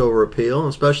crossover appeal,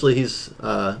 especially he's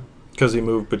Because he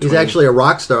moved between... he's actually a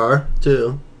rock star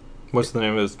too. What's the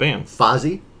name of his band?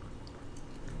 Fozzy.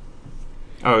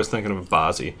 Oh, I was thinking of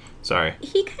Bozzy. Sorry.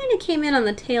 He kind of came in on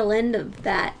the tail end of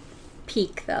that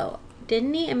peak, though,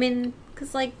 didn't he? I mean,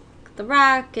 because, like, The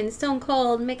Rock and Stone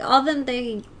Cold, all of them,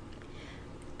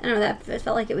 I don't know, it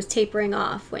felt like it was tapering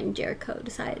off when Jericho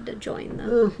decided to join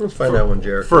them. Let's find out when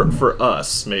Jericho. For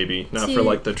us, maybe. Not for,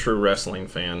 like, the true wrestling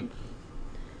fan.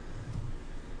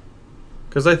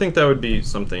 Because I think that would be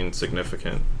something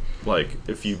significant. Like,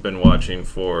 if you've been watching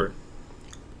for,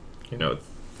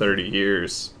 30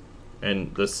 years,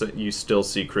 and you still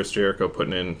see Chris Jericho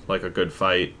putting in, like, a good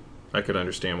fight, I could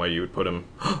understand why you would put him...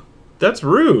 That's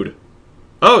rude!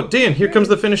 Oh, Dan, here comes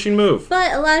the finishing move.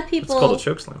 But a lot of people, It's called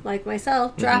a chokeslam. like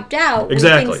myself, dropped out when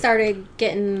Exactly. things started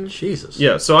getting... Jesus.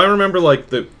 Yeah, so I remember, like,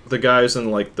 the guys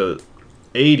in, like, the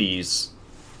 80s,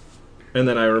 and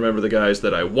then I remember the guys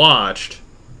that I watched,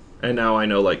 and now I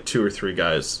know, like, 2 or 3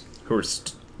 guys who are,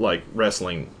 like,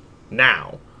 wrestling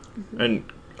now. Mm-hmm. And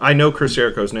I know Chris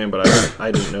Jericho's name, but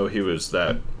I didn't know he was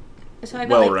that So I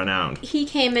feel like well-renowned. he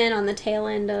came in on the tail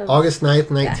end of... August 9th,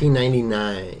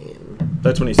 1999.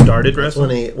 That's when he started That's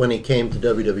wrestling? when he came to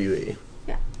WWE.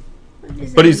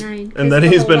 But he's- 99, and then the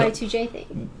he's whole been- Y2J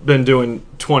thing. Been doing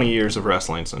 20 years of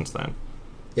wrestling since then.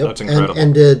 Yep. That's incredible.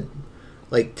 And did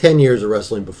like 10 years of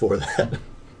wrestling before that.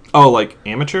 Oh, like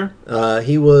amateur?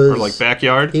 He was Or like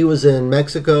backyard? He was in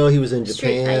Mexico. He was in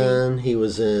Straight Japan. He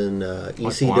was in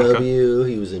ECW.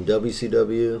 He was in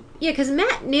WCW. Yeah, because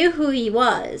Matt knew who he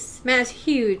was. Matt's a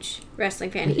huge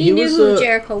wrestling fan. He He knew was, who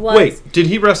Jericho was. Wait, did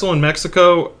he wrestle in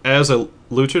Mexico as a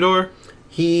luchador?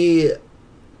 He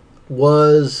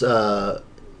was.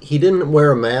 He didn't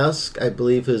wear a mask. I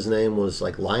believe his name was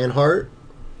like Lionheart.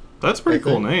 That's a pretty I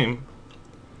cool think. name.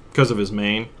 Because of his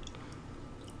mane.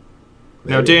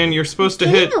 Now, Maybe. Dan, you're supposed to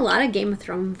hit... Getting a lot of Game of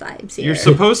Thrones vibes here. You're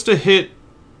supposed to hit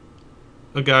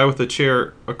a guy with a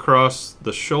chair across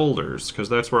the shoulders, because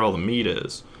that's where all the meat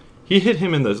is. He hit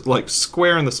him in the, like,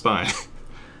 square in the spine.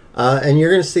 And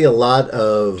you're going to see a lot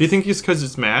of. Do you think he's because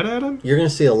it's mad at him? You're going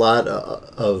to see a lot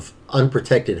of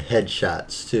unprotected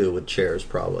headshots too with chairs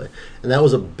probably, and that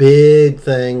was a big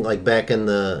thing like back in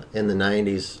the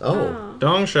 90s. Oh,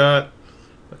 Dong shot.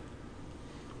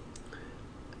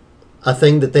 a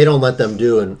thing that they don't let them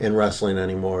do in wrestling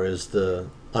anymore is the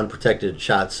unprotected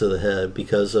shots to the head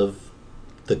because of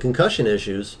the concussion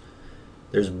issues.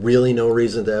 There's really no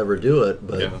reason to ever do it,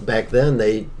 but Yeah. back then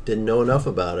they didn't know enough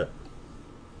about it.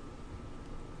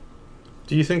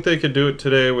 Do you think they could do it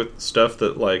today with stuff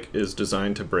that like is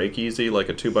designed to break easy, like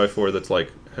a 2x4 that's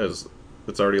like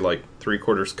that's already like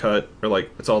 3/4 cut, or like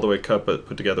it's all the way cut but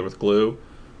put together with glue,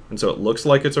 and so it looks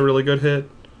like it's a really good hit?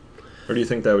 Or do you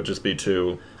think that would just be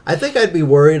too? I think I'd be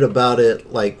worried about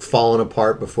it like falling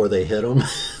apart before they hit them.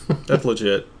 That's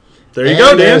legit. There you go,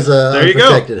 Dan. There's a There you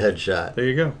go. unprotected headshot. There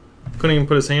you go. Couldn't even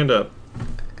put his hand up.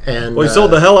 And Well, he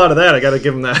sold the hell out of that. I got to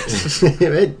give him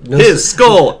that. no, His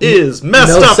skull is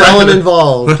messed no up. selling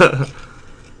involved.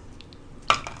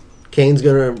 Kane's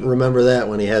gonna remember that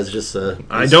when he has just a.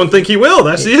 I don't think he will.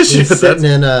 That's the issue. He's sitting That's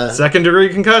in a second-degree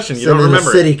concussion. You sitting don't in a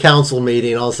remember city it. council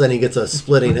meeting. All of a sudden, he gets a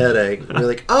splitting headache. And you're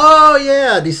like, oh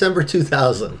yeah, December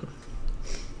 2000,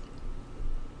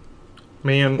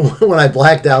 Man, when I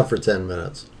blacked out for 10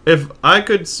 minutes. if I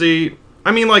could see...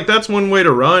 I mean, like, that's one way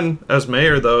to run as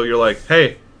mayor, though. You're like,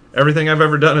 hey, everything I've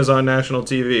ever done is on national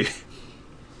TV.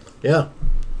 Yeah.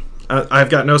 I've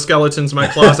got no skeletons in my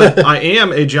closet. I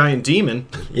am a giant demon,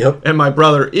 Yep. and my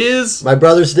brother is My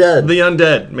brother's dead. the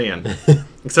undead man.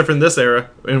 Except for in this era,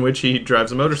 in which he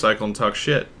drives a motorcycle and talks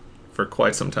shit for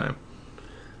quite some time.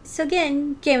 So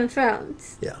again, Game of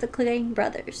Thrones. Yeah. The Clegane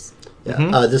brothers. Yeah.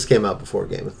 Mhm. This came out before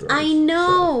Game of Thrones. I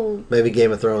know. So maybe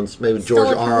Game of Thrones. Maybe Stole George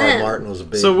it from R. R. them. Martin was a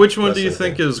big. So which one do you wrestling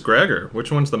think fan. is Gregor? Which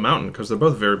one's the Mountain? Because they're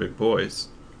both very big boys.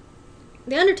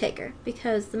 The Undertaker,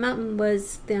 because the mountain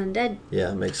was the undead.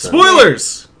 Yeah, it makes sense.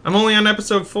 Spoilers! I'm only on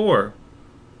episode 4.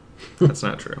 That's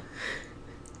not true.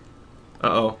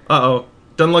 Uh-oh. Uh-oh.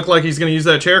 Doesn't look like he's going to use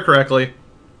that chair correctly.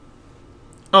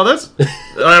 Oh, that's...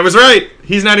 I was right.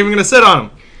 He's not even going to sit on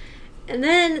him. And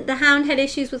then the Hound had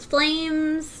issues with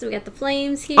flames. So we got the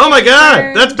flames here. Oh my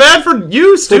god! That's bad for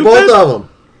you, For stupid! both of them.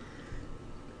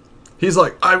 He's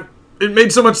like, it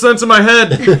made so much sense in my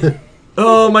head.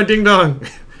 Oh, my ding-dong.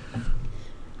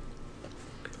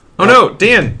 Oh no,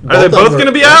 Dan, are they both going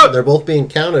to be out? They're both being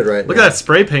counted right Look now. at that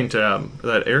spray paint job.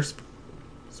 That Airbrush?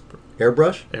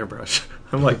 airbrush.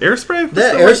 I'm like, airspray?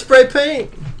 That What's the airspray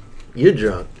paint? You're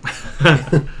drunk.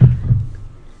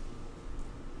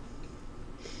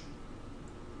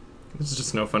 This is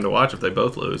just no fun to watch if they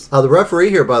both lose. The referee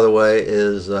here, by the way,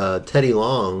 is Teddy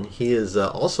Long. He is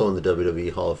also in the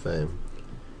WWE Hall of Fame.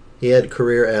 He had a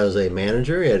career as a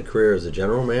manager. He had a career as a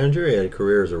general manager. He had a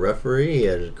career as a referee. He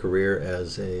had a career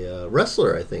as a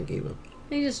wrestler, I think, even.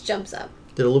 He just jumps up.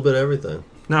 Did a little bit of everything.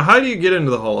 Now, how do you get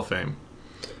into the Hall of Fame?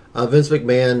 Vince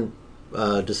McMahon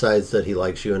decides that he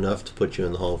likes you enough to put you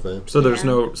in the Hall of Fame. So there's Yeah.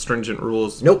 no stringent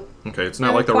rules? Nope. Okay, it's not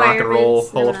No like the Rock and Roll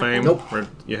requirements, Hall no of Fame, nothing. where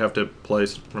you have to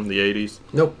place from the 80s.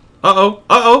 Nope. Uh-oh,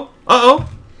 uh-oh, uh-oh.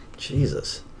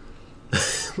 Jesus.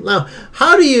 Now,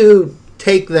 how do you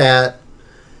take that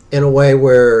in a way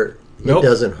where Nope. it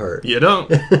doesn't hurt? You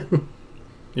don't.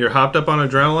 You're hopped up on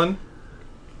adrenaline.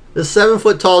 This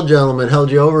 7-foot-tall gentleman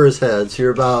held you over his head, so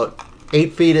you're about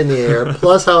 8 feet in the air,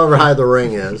 plus however high the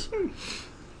ring is.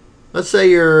 Let's say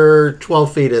you're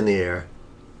 12 feet in the air.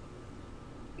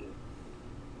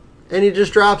 And he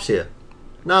just drops you.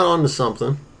 Not onto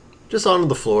something. Just onto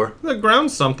the floor. The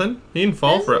ground's something. He didn't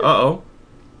fall for it. Uh-oh.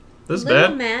 This is Little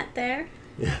bad. mat there.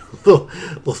 Little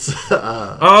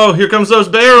Oh, here comes those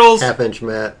barrels. half-inch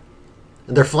mat.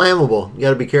 And they're flammable. You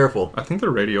gotta be careful. I think they're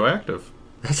radioactive.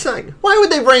 That's not... Why would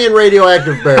they bring in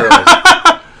radioactive barrels?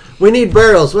 We need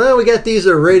barrels. Well, we got these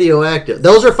that are radioactive.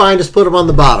 Those are fine. Just put them on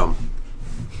the bottom.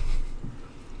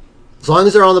 As long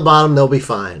as they're on the bottom, they'll be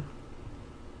fine.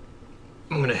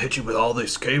 I'm going to hit you with all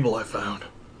this cable I found.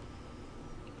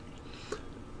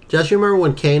 Jess, you remember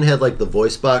when Kane had like the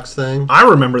voice box thing? I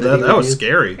remember that. he That was used?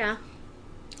 scary. Yeah.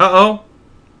 Uh-oh.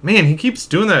 Man, he keeps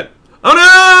doing that.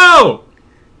 Oh,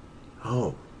 no!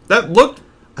 Oh, That looked...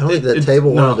 I don't think that It-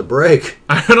 table no. wanted to break.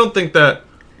 I don't think that...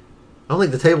 I don't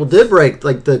think the table did break.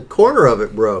 Like the corner of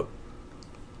it broke.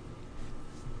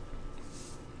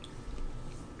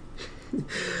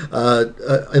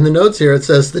 In the notes here, it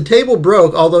says, the table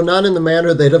broke, although not in the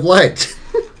manner they'd have liked.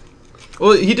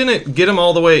 Well, he didn't get him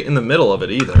all the way in the middle of it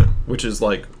either, which is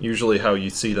like usually how you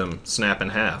see them snap in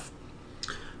half.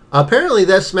 Apparently,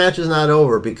 this match is not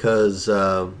over because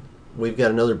we've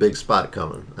got another big spot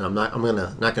coming, and I'm not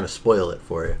gonna spoil it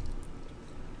for you.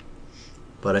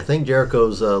 But I think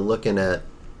Jericho's looking at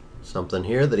something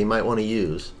here that he might want to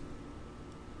use.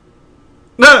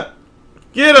 No,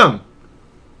 get him!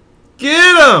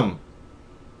 Get him!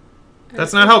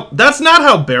 That's not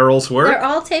how barrels work. They're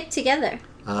all taped together.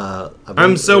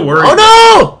 I'm so worried. Oh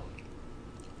no!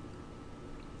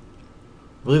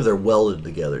 I believe they're welded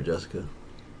together, Jessica.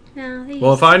 No.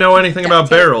 Well, if I know anything about Duct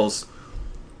tape. barrels,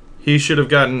 he should have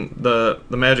gotten the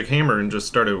magic hammer and just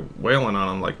started wailing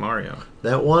on him like Mario.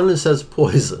 That one says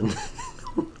poison.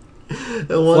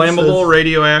 That one Flammable, says-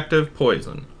 radioactive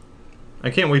poison. I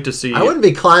can't wait to see. I wouldn't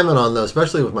be climbing on those,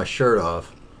 especially with my shirt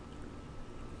off.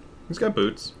 He's got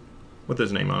boots with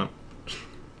his name on it.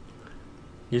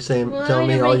 You're saying, Well, telling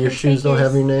me you're all your making shoes don't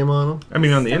have figures. your name on them? I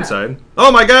mean, on the Stop. inside.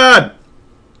 Oh my god!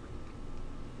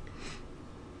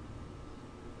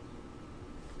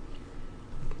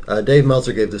 Dave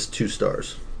Meltzer gave this 2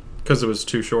 stars. Because it was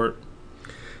too short.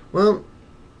 Well,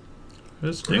 It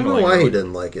was I don't know dingling, why he really.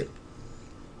 didn't like it.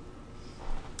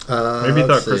 Maybe he let's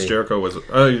thought Chris see. Jericho was.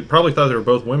 He probably thought they were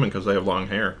both women because they have long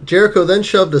hair. Jericho then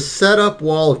shoved a set-up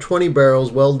wall of 20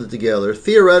 barrels welded together,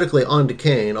 theoretically onto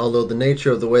Kane, although the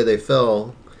nature of the way they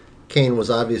fell, Kane was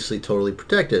obviously totally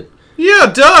protected.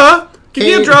 Yeah, duh! You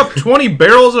Kane- can't drop 20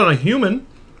 barrels on a human.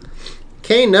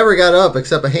 Kane never got up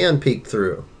except a hand peeked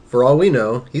through. For all we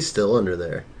know, he's still under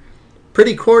there.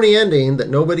 Pretty corny ending that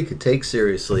nobody could take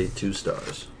seriously. 2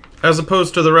 stars. As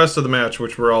opposed to the rest of the match,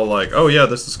 which were all like, oh yeah,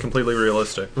 this is completely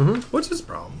realistic. Mm-hmm. What's his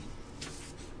problem?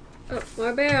 Oh,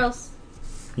 more barrels.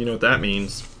 You know what that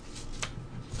means.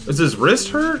 Is his wrist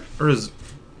hurt? Or is...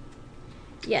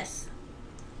 Yes.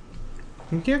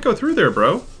 You can't go through there,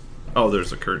 bro. Oh,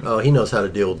 there's a curtain. Oh, he knows how to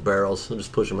deal with barrels. I'll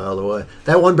just push him out of the way.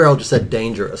 That one barrel just said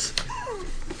dangerous.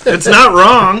 It's not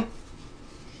wrong!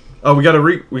 Oh, we got the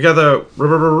replay.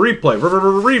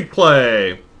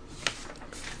 Replay!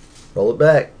 Roll it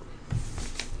back.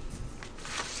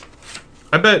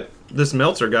 I bet this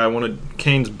Meltzer guy wanted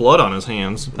Kane's blood on his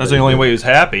hands. That's the only way he was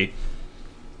happy.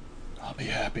 I'll be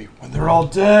happy when they're all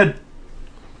dead.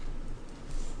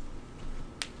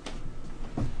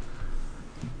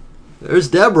 There's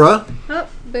Deborah. Oh,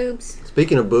 boobs.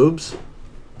 Speaking of boobs,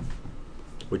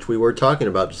 which we were talking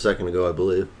about just a second ago, I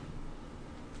believe.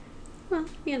 Well,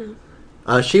 you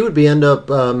know. She would end up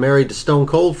married to Stone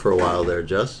Cold for a while there,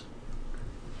 Jess.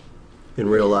 In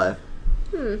real life.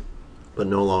 But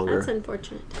no longer. That's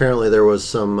unfortunate. Apparently there was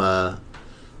some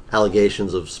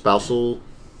allegations of spousal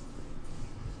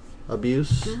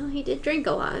abuse. Well, he did drink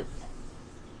a lot.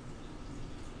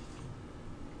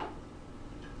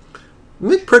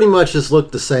 Mick pretty much has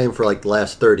looked the same for like the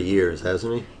last 30 years,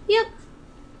 hasn't he? Yep.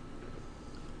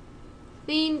 I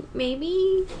mean,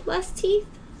 maybe less teeth.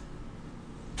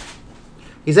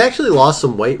 He's actually lost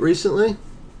some weight recently,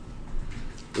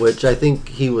 which I think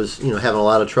he was, having a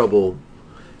lot of trouble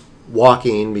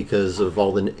walking because of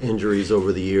all the injuries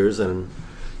over the years, and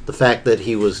the fact that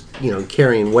he was,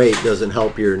 carrying weight doesn't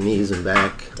help your knees and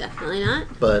back. Definitely not.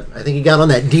 But I think he got on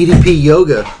that DDP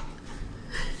yoga.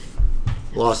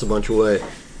 Lost a bunch of weight.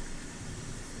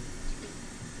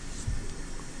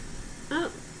 Oh,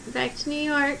 back to New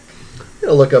York. I'm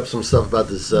gonna look up some stuff about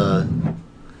this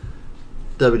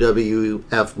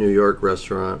WWF New York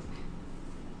restaurant.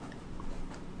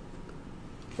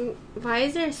 Why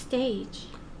is there a stage?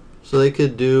 So they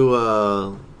could do.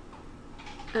 Oh,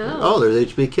 there's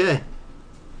HBK.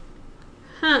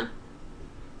 Huh.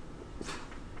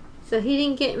 So he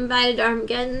didn't get invited to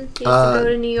Armageddon? He has to go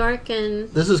to New York and...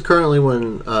 This is currently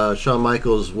when Shawn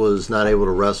Michaels was not able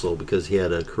to wrestle because he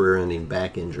had a career-ending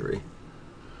back injury.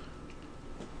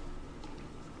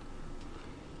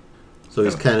 So he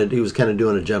was kind of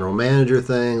doing a general manager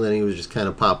thing. Then he was just kind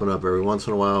of popping up every once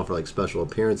in a while for like special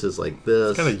appearances like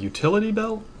this. Got a utility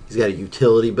belt? He's got a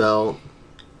utility belt.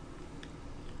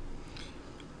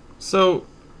 So,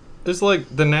 is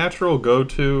like the natural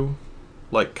go-to,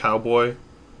 like Cowboy?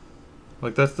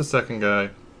 Like that's the second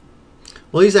guy.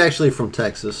 Well, he's actually from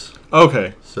Texas.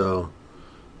 Okay. So,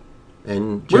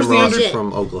 and Where's Jim the Ross is Under-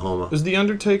 from Oklahoma. Is The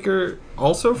Undertaker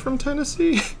also from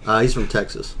Tennessee? He's from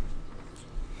Texas.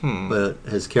 But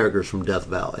his character's from Death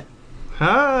Valley.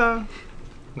 Ha!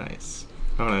 Nice.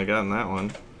 I wouldn't have gotten that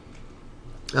one.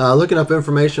 Looking up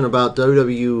information about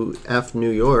WWF New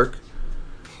York,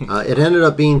 it ended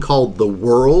up being called The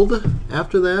World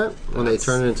after that, when they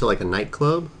turned it into like a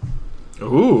nightclub.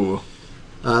 Ooh.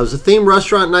 It was a themed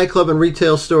restaurant, nightclub, and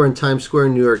retail store in Times Square,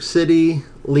 New York City,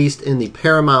 leased in the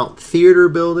Paramount Theater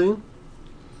building.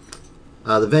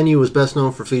 The venue was best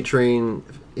known for featuring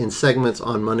in segments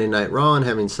on Monday Night Raw and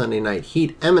having Sunday Night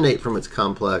Heat emanate from its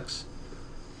complex.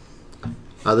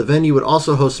 The venue would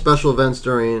also host special events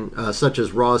during, such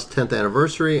as Raw's 10th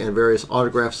anniversary and various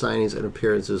autograph signings and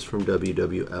appearances from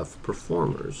WWF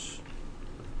performers.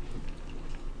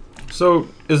 So,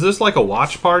 is this like a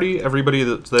watch party? Everybody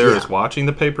that's there is Yeah. watching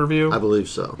the pay-per-view? I believe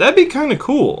so. That'd be kind of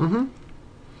cool.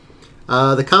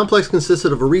 The complex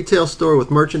consisted of a retail store with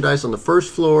merchandise on the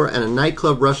first floor and a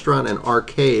nightclub, restaurant, and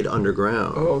arcade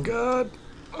underground. Oh, God.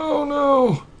 Oh,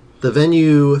 no. The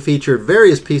venue featured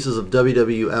various pieces of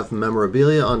WWF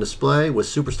memorabilia on display, with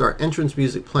superstar entrance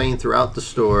music playing throughout the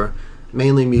store,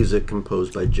 mainly music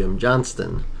composed by Jim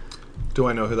Johnston. Do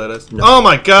I know who that is? No. Oh,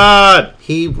 my God.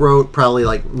 He wrote probably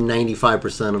like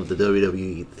 95% of the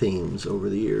WWE themes over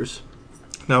the years.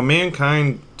 Now,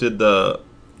 Mankind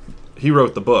he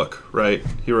wrote the book, right?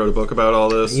 He wrote a book about all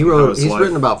this. He's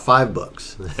written about 5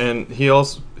 books. And he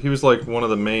was like one of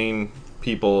the main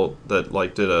people that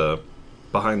like did a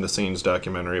behind the scenes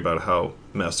documentary about how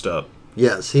messed up.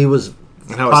 Yes, he was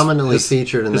And how prominently his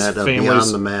featured in that family's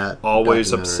Beyond the Mat.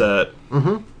 always documentary.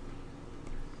 upset.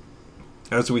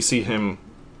 As we see him,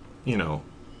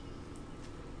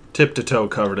 tip to toe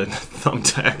covered in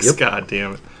thumbtacks. Yep. God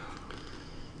damn it.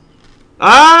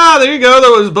 Ah, there you go.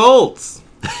 Those bolts.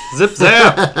 Zip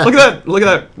zap. Look at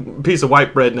that piece of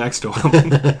white bread next to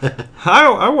him.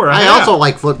 I wear a I hat. also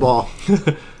like football.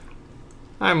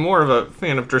 I'm more of a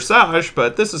fan of dressage,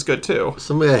 but this is good too.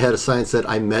 Somebody had a sign that said,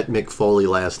 "I met Mick Foley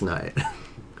last night."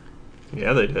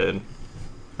 Yeah, they did.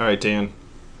 All right, Dan.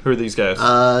 Who are these guys?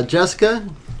 Jessica?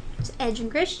 It's Edge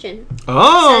and Christian.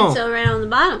 Oh! Said so right on the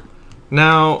bottom.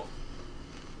 Now,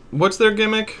 what's their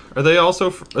gimmick? Are they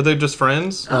just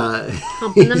friends?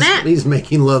 Humping the mat. He's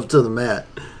making love to the mat.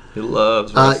 He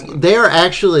loves wrestling. They are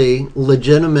actually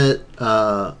legitimate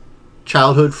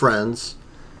childhood friends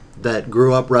that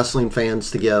grew up wrestling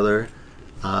fans together,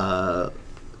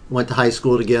 went to high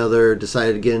school together,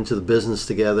 decided to get into the business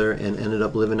together, and ended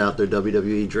up living out their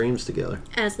WWE dreams together.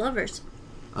 As lovers.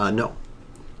 No.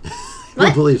 I What?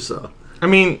 don't believe so. I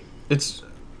mean, it's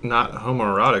not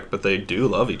homoerotic, but they do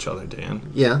love each other,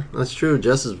 Dan. Yeah, that's true.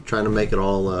 Jess is trying to make it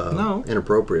all No.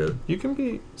 inappropriate. You can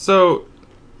be... So,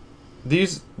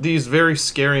 these very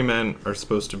scary men are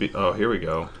supposed to be... Oh, here we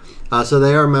go. So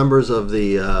they are members of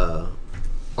the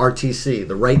RTC,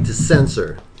 the Right to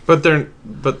Censor. But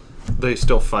they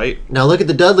still fight. Now look at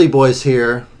the Dudley Boys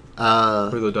here. Who are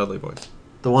the Dudley Boys?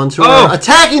 The ones who are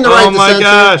attacking the Right Oh to my Censor.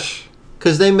 gosh!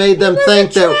 Because they made them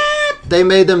think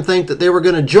that they were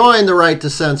going to join the Right to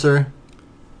Censor.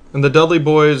 And the Dudley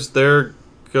Boys, their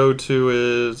go-to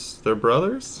is their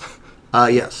brothers?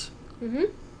 Yes. And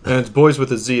it's boys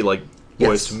with a Z, like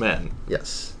boys Yes. to men.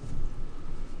 Yes.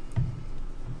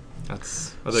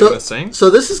 Are they going to sing? So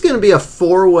this is going to be a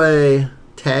 4-way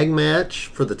tag match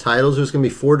for the titles. There's going to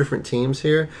be 4 different teams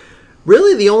here.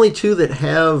 Really, the only 2 that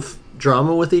have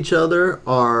drama with each other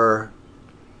are...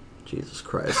 Jesus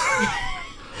Christ.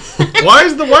 Why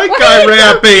is the white guy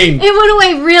rapping? It went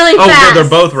away really Oh, fast. they're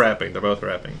both rapping. They're both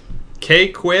rapping.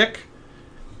 K-Quick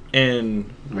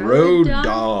and Road Dogg?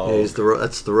 Dogg. Yeah,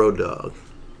 that's the Road Dogg.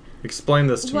 Explain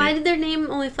this to Why me. did their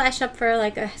name only flash up for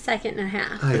like a second and a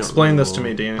half? I don't Explain this know. to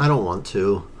me, Dan. I don't want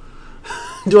to.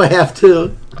 Do I have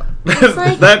to?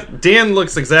 like- That Dan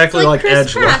looks exactly like Chris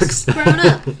Edge Pratt looks. grown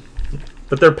up.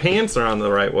 But their pants are on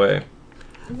the right way.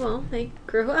 Well, they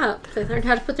grew up. They learned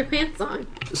how to put their pants on.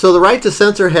 So the Right to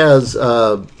Censor has,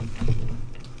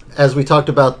 as we talked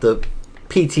about, the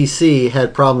PTC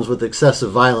had problems with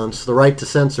excessive violence. The Right to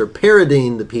Censor,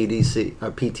 parodying the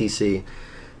PTC,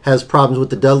 has problems with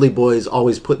the Dudley Boys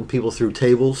always putting people through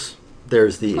tables.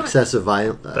 There's the excessive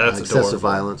That's adorable.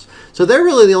 violence. So they're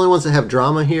really the only ones that have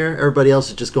drama here. Everybody else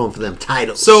is just going for them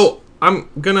titles. So I'm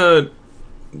gonna,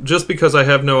 just because I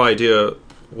have no idea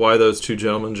why those 2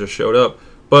 gentlemen just showed up,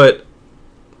 but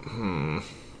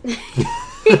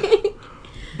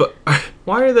but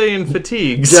why are they in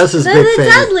fatigues? Jess is They're big the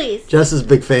fan. Dudleys. Jess is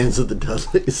big fans of the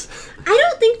Dudleys. I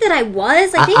don't think that I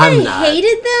was. I think I'm I not.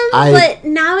 hated them, but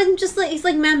now I'm just like, it's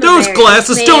like member Those berries,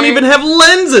 glasses man. don't even have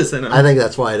lenses in them. I think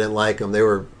that's why I didn't like them. They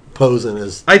were posing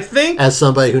as I think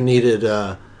somebody who needed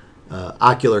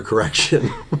ocular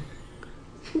correction.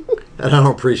 And I don't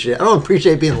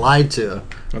appreciate being lied to.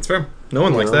 that's fair. No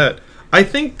one likes know? that. I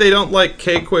think they don't like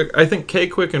K-Quick. I think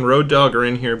K-Quick and Road Dogg are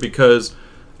in here because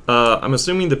I'm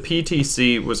assuming the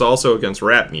PTC was also against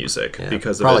rap music Yeah,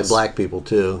 because of probably its, black people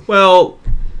too. Well,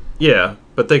 Yeah,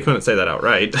 but they couldn't say that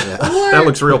outright. That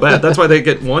looks real bad. That's why they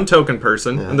get one token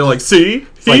person, and they're like, see?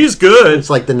 He's good. It's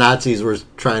like the Nazis were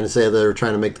trying to say they were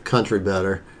trying to make the country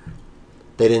better.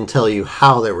 They didn't tell you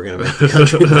how they were going to make the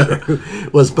country better.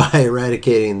 Was by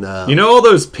eradicating the... You know all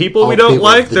those people we don't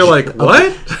like? They're like,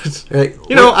 what? Right.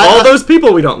 You know, all those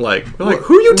people we don't like. They're like,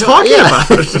 who are you talking about?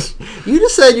 You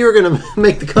just said you were going to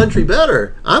make the country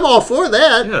better. I'm all for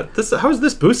that. Yeah, how is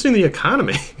this boosting the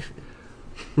economy?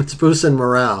 It's boosting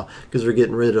morale because we're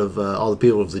getting rid of all the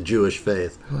people of the Jewish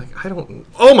faith. Like, I don't...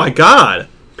 Oh, my God.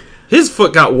 His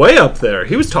foot got way up there.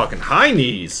 He was talking high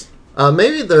knees.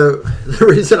 Maybe the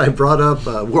reason I brought up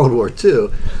World War II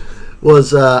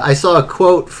was I saw a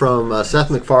quote from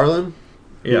Seth MacFarlane,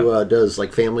 who does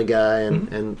like Family Guy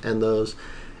and those,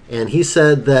 and he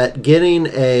said that getting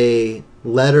a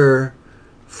letter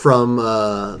from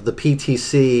the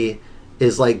PTC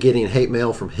is like getting hate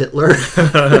mail from Hitler.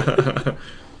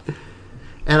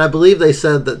 And I believe they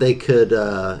said that they could.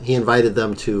 He invited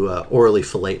them to orally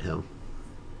fillet him.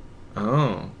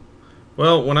 Oh.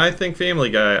 Well, when I think Family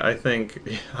Guy, I think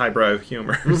highbrow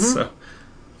humor. So,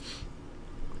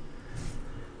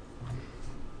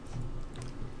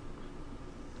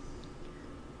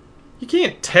 you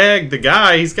can't tag the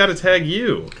guy; he's got to tag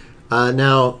you.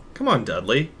 Now, come on,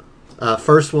 Dudley.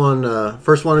 First one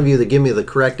of you that give me the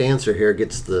correct answer here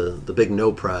gets the big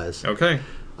no prize. Okay.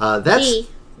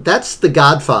 That's the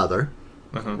Godfather,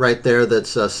 right there.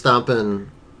 That's stomping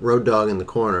Road Dogg in the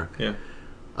corner. Yeah.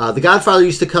 The Godfather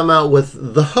used to come out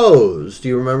with the hose. Do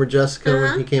you remember, Jessica,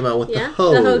 when he came out with the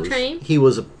hose? The hoe train.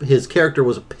 His character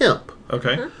was a pimp.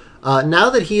 Okay.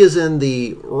 Now that he is in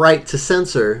the right to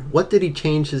censor, what did he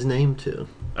change his name to?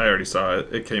 I already saw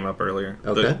it. It came up earlier.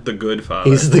 Okay. The Good Father.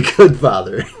 He's the Good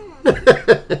Father.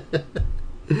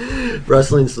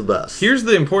 Wrestling's the best. Here's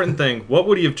the important thing. What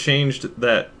would he have changed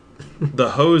the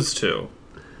hose to?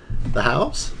 The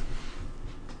house?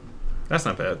 That's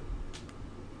not bad.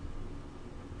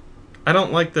 I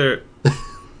don't like their... God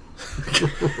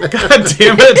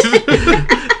damn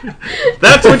it.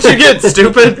 That's what you get,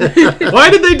 stupid. Why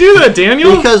did they do that,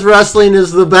 Daniel? Because wrestling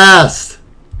is the best.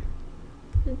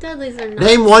 The Dudleys are not.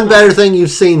 Name one better thing you've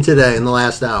seen today in the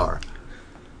last hour.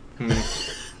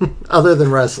 Other than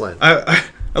wrestling. I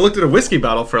looked at a whiskey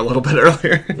bottle for a little bit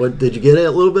earlier. What, did you get a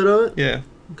little bit of it? Yeah.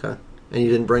 Okay. And you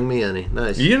didn't bring me any.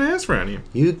 Nice. You didn't ask for any.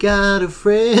 You got a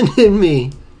friend in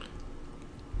me.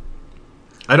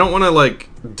 I don't want to,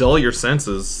 dull your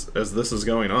senses as this is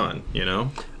going on, you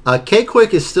know?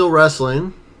 K-Quick is still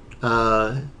wrestling.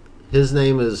 His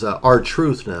name is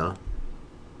R-Truth now.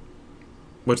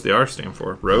 What's the R stand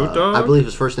for? Road Dogg? I believe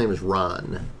his first name is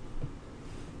Ron.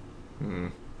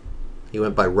 He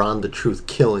went by Ron the Truth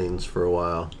Killings for a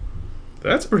while.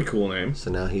 That's a pretty cool name.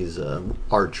 So now he's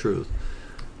R-Truth.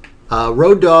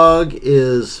 Road Dogg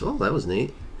is... Oh, that was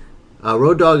neat.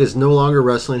 Road Dogg is no longer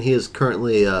wrestling. He is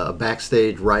currently a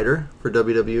backstage writer for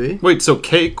WWE. Wait, so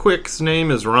K-Quick's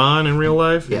name is Ron in real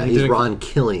life? Yeah, he's Ron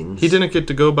Killings. He didn't get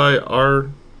to go by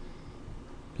R...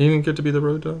 He didn't get to be the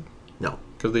Road Dogg? No.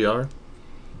 Because of the R?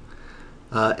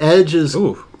 Edge is...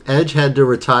 Ooh. Edge had to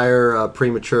retire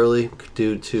prematurely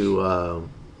due to...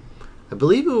 I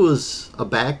believe it was a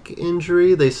back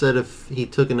injury. They said if he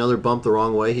took another bump the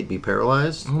wrong way, he'd be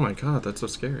paralyzed. Oh my god, that's so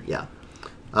scary. Yeah.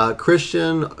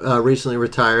 Christian recently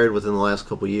retired within the last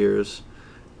couple years.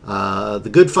 The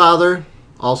Good Father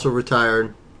also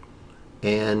retired.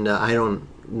 And I don't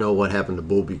know what happened to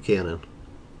Bull Buchanan.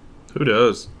 Who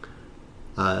does?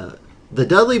 The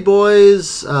Dudley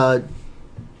Boys,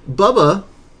 Bubba.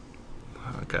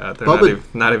 Oh god, they're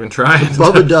not even trying.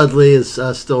 Bubba Dudley is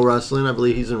still wrestling. I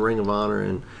believe he's in Ring of Honor.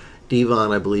 And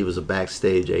Devon, I believe, is a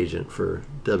backstage agent for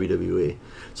WWE.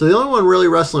 So the only one really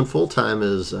wrestling full-time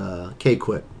is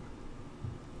K-Quick.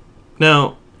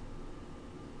 Now,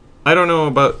 I don't know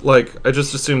about, I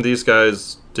just assumed these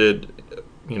guys did,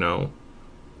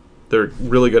 they're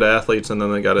really good athletes, and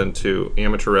then they got into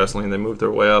amateur wrestling, and they moved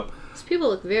their way up. These people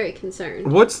look very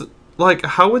concerned.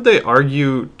 How would they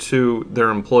argue to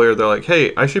their employer? They're like,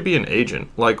 hey, I should be an agent.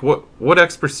 What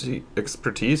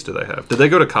expertise do they have? Did they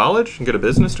go to college and get a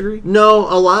business degree? No,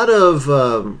 a lot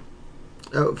of...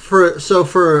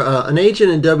 For an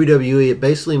agent in WWE, it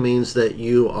basically means that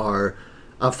you are...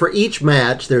 for each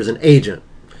match, there's an agent.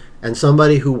 And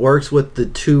somebody who works with the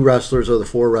 2 wrestlers or the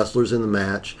 4 wrestlers in the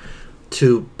match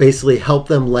to basically help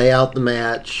them lay out the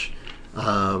match,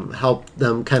 help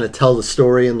them kind of tell the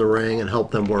story in the ring, and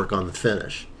help them work on the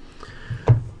finish.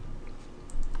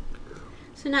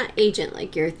 So not agent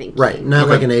like you're thinking. Right, not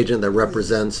like an agent that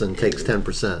represents and takes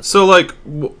 10%. So,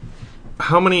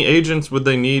 how many agents would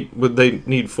they need? Would they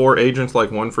need 4 agents,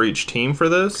 like one for each team for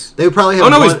this? They would probably have. Oh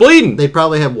no, he's bleeding. They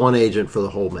probably have one agent for the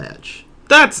whole match.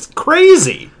 That's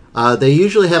crazy. They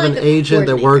usually have Like an a agent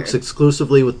that works coordinator.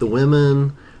 exclusively with the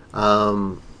women.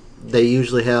 They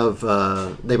usually have.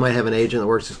 They might have an agent that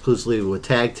works exclusively with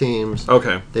tag teams.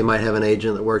 Okay. They might have an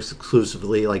agent that works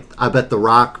exclusively. Like I bet The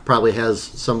Rock probably has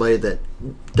somebody that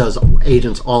does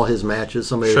agents all his matches.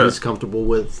 Somebody Sure. that he's comfortable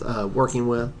with working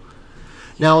with.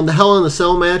 Now in the Hell in the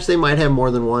Cell match, they might have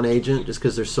more than one agent, just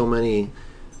because there's so many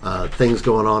things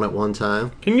going on at one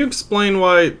time. Can you explain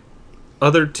why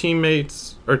other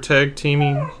teammates are tag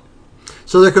teaming?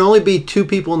 So there can only be 2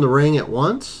 people in the ring at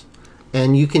once,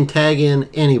 and you can tag in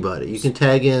anybody. You can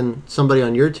tag in somebody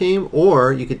on your team,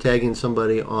 or you could tag in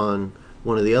somebody on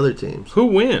one of the other teams. Who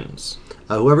wins?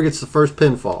 Whoever gets the first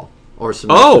pinfall or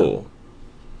submission. Oh,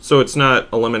 so it's not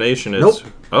elimination. It's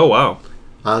Nope. Oh wow.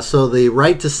 So the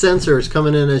right to censor is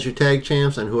coming in as your tag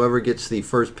champs, and whoever gets the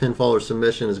first pinfall or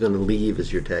submission is going to leave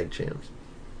as your tag champs.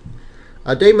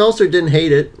 Dave Meltzer didn't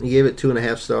hate it. He gave it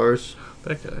 2.5 stars.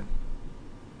 That guy.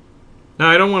 Now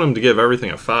I don't want him to give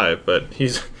everything a 5, but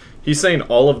he's saying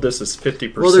all of this is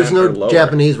 50%. Well, there's or no lower.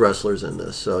 Japanese wrestlers in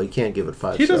this, so you can't give it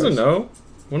 5 He stars. doesn't know.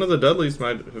 One of the Dudleys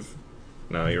might have.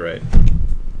 No, you're right.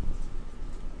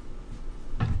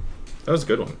 That was a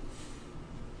good one.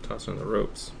 Tossing the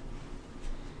ropes.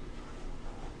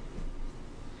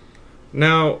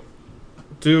 Now,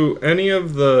 do any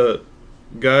of the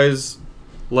guys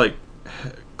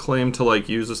claim to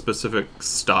use a specific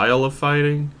style of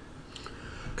fighting?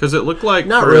 Because it looked like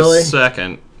Not for really. a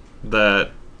second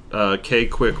that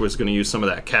K-Quick was going to use some of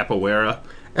that capoeira.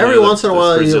 Every once in a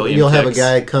while, Brazilian you'll have a kicks.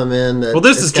 guy come in that Well,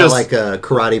 this has is got just- like a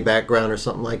karate background or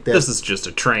something like that. This is just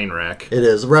a train wreck. It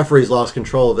is. The referees lost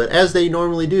control of it, as they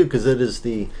normally do, because it is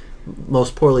the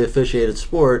most poorly officiated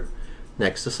sport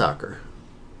next to soccer.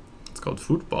 It's called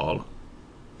football.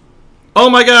 Oh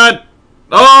my god!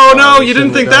 Oh no, you you didn't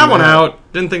shouldn't think have done that one that.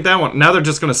 out. Didn't think that one. Now they're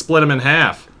just going to split him in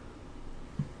half.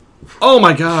 Oh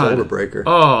my god. Shoulder breaker.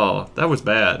 Oh, that was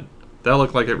bad. That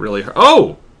looked like it really hurt.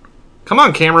 Oh! Come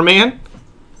on, cameraman.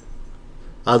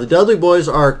 The Dudley Boys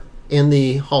are in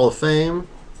the Hall of Fame.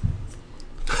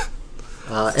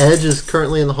 Edge is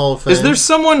currently in the Hall of Fame. Is there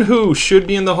someone who should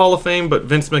be in the Hall of Fame, but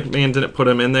Vince McMahon didn't put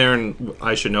him in there and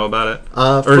I should know about it?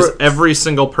 Or is every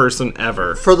single person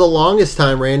ever? For the longest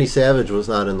time, Randy Savage was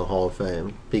not in the Hall of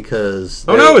Fame because...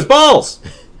 Oh no, his balls!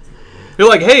 You're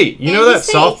like, hey, you know And that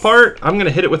his soft face. part? I'm going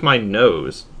to hit it with my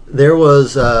nose. There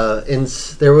was a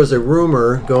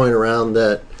rumor going around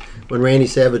that when Randy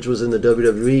Savage was in the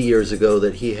WWE years ago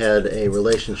that he had a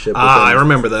relationship with, I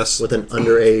remember this. with an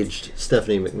underage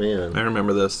Stephanie McMahon. I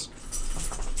remember this.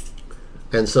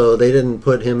 And so they didn't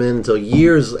put him in until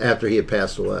years after he had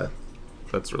passed away.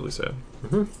 That's really sad.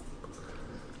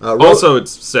 Also, Also,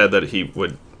 it's sad that he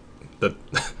was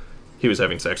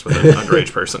having sex with an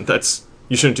underage person.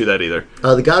 You shouldn't do that either.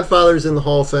 The Godfather's in the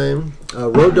Hall of Fame.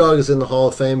 Road Dogg is in the Hall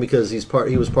of Fame because he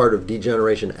was part of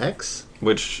D-Generation X.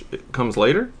 Which comes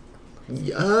later?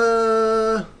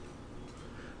 I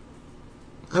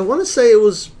want to say it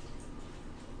was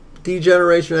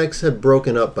D-Generation X had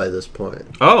broken up by this point,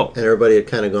 Oh, and everybody had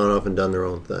kind of gone off and done their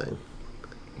own thing.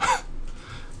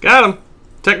 got him.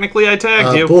 Technically, I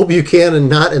tagged you. Bull Buchanan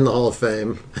not in the Hall of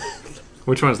Fame.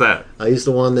 Which one's that? He's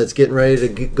the one that's getting ready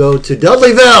to go to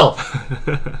Dudleyville.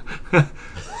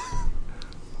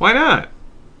 Why not?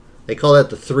 They call that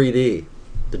the 3D,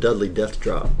 the Dudley Death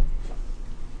Drop.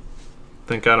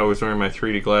 Thank God I was wearing my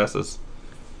 3D glasses.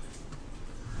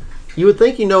 You would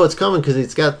think you know it's coming because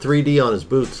he's got 3D on his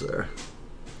boots there.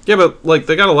 Yeah, but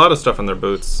they got a lot of stuff on their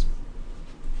boots.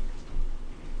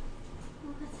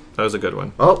 That was a good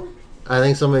one. Oh, I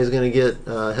think somebody's going to get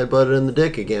headbutted in the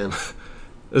dick again.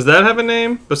 Does that have a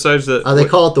name besides the? They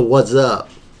call it the What's Up.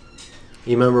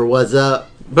 You remember What's Up?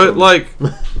 But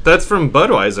that's from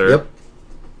Budweiser. Yep.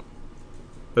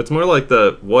 It's more like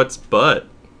the what's butt.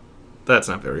 That's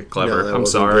not very clever. No, that I'm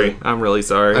wasn't sorry. good. I'm really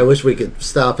sorry. I wish we could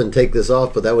stop and take this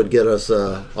off, but that would get us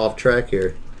off track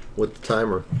here with the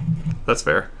timer. That's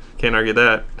fair. Can't argue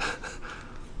that.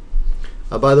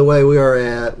 By the way, we are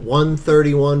at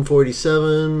 131.47,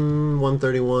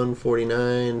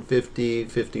 131.49, 50,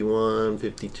 51,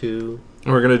 52.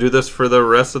 And we're going to do this for the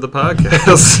rest of the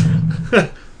podcast.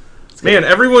 Man,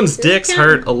 everyone's dicks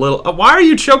hurt a little. Why are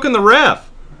you choking the ref?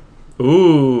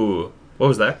 Ooh. What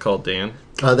was that called, Dan?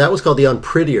 That was called the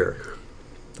Unprettier.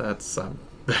 That's a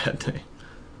bad day.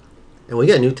 And we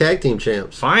got new tag team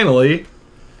champs. Finally.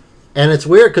 And it's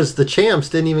weird because the champs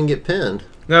didn't even get pinned.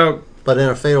 Now, But in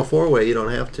a Fatal 4-Way, you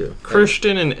don't have to.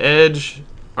 Christian and Edge,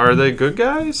 are they good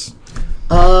guys?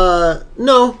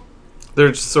 No.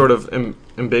 They're just sort of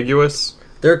ambiguous,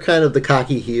 They're kind of the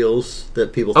cocky heels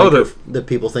that people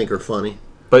think are funny.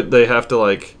 but they have to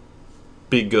like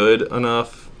be good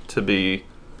enough to be.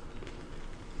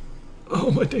 Oh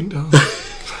my ding dong!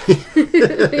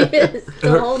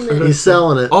 Still holding it. He's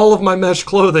selling it. All of my mesh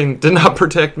clothing did not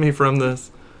protect me from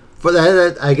this. For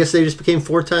that, I guess they just became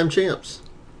 4-time champs.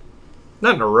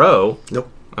 Not in a row. Nope.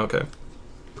 Okay.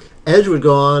 Edge would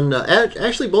go on.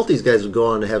 Actually, both these guys would go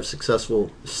on to have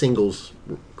successful singles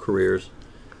careers.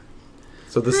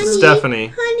 So this is Stephanie.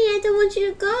 Honey, I don't want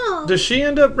you to go. Does she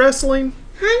end up wrestling?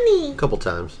 Honey, A couple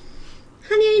times.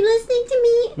 honey, are you listening to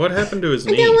me? What happened to his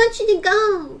I knee? don't want you to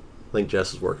go. I think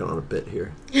Jess is working on a bit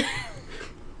here.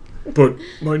 But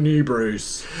my knee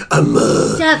brace. I'm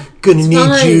Steph, gonna it's need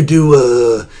fine. you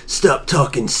to stop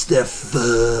talking, Steph,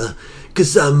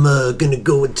 cause I'm gonna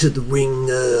go into the ring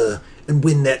and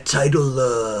win that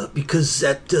title because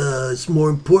that is more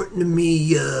important to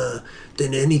me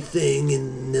than anything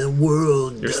in the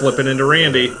world. You're slipping into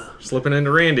Randy. Slipping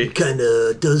into Randy.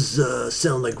 Kinda does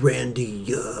sound like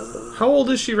Randy. How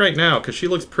old is she right now? Because she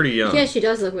looks pretty young. Yeah, she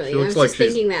does look really She young. I looks was like just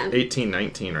she's thinking that. 18,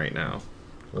 19 right now.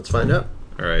 Let's find out.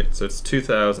 All right, so it's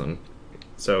 2000.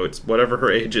 So it's whatever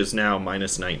her age is now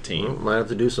minus 19. Might have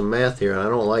to do some math here, and I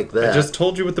don't like that. I just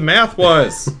told you what the math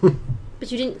was.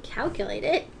 But you didn't calculate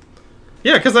it.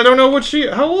 Yeah, because I don't know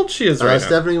how old she is right now.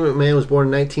 Stephanie McMahon was born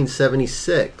in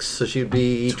 1976, so she'd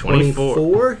be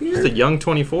 24 She's here. a young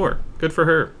 24. Good for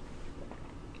her.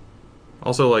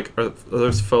 Also, like, are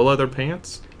those faux leather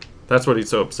pants? That's what he's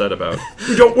so upset about.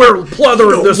 You don't wear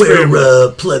pleather in this family.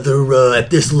 pleather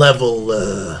at this level.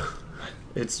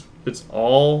 It's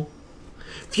all.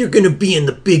 If you're gonna be in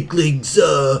the big leagues,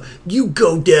 you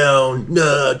go down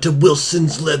to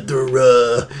Wilson's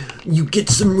Leather. You get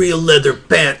some real leather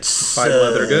pants. Buy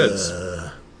leather goods.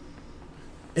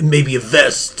 And maybe a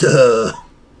vest. Oh,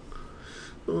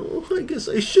 I guess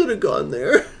I should have gone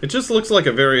there. It just looks like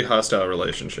a very hostile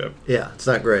relationship. Yeah, it's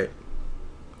not great.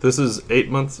 This is 10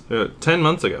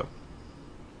 months ago.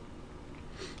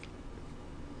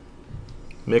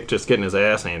 Mick just getting his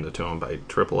ass handed to him by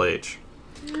Triple H.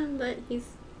 Yeah, but he's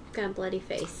got a bloody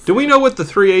face. Do we know what the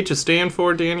 3 H's stand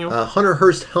for, Daniel? Hunter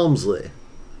Hearst Helmsley.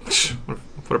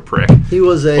 What a prick. He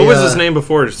was a. What was his name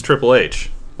before just Triple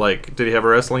H? Like, did he have a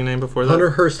wrestling name before that?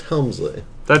 Hunter Hearst Helmsley.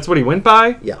 That's what he went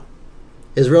by? Yeah.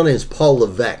 His real name is Paul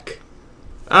Levesque.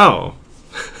 Oh.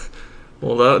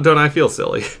 Well, don't I feel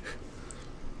silly?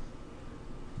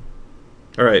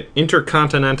 All right,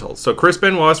 Intercontinental. So Chris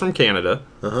Benoit's from Canada.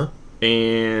 Uh-huh.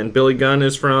 And Billy Gunn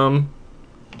is from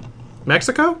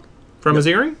Mexico? From his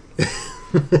earring?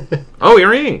 Oh,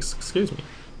 earrings. Excuse me.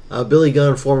 Billy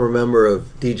Gunn, former member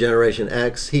of D-Generation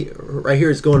X. He right here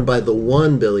is going by the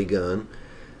one Billy Gunn.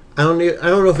 I don't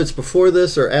know if it's before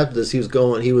this or after this. He was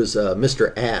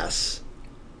Mr. Ass,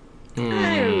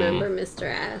 I remember Mr.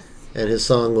 Ass. and his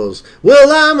song was,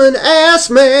 "Well, I'm an ass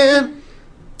man.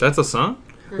 That's a song?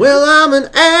 Well, I'm an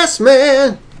ass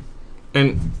man."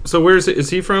 And so is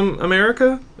he from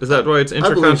America? Is that why it's I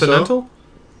believe so. Intercontinental?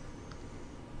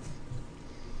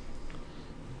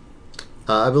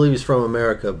 I believe he's from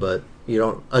America, but you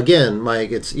don't. Again,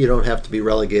 Mike, you don't have to be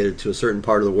relegated to a certain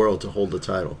part of the world to hold the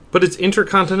title. But it's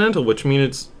Intercontinental, which means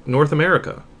it's North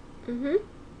America. Mm-hmm.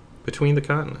 Between the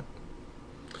continent.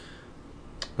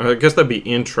 I guess that'd be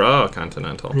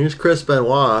intra-continental. Here's Chris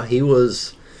Benoit. He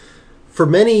was, for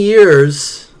many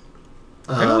years,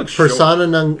 Kinda looks persona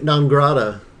non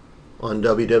grata on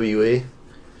WWE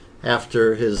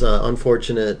after his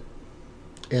unfortunate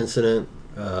incident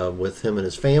with him and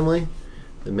his family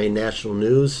that made national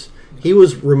news. He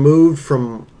was removed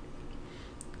from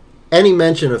any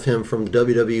mention of him from the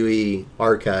WWE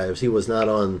archives. He was not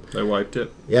on. They wiped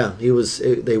it. Yeah, he was.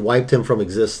 They wiped him from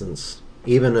existence.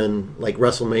 Even in like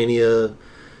WrestleMania,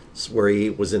 where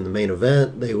he was in the main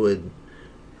event, they would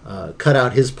cut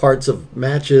out his parts of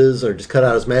matches, or just cut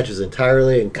out his matches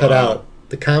entirely, and cut out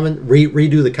the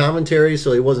redo the commentary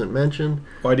so he wasn't mentioned.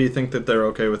 Why do you think that they're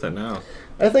okay with it now?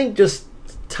 I think just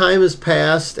time has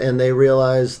passed, and they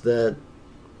realized that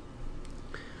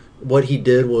what he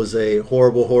did was a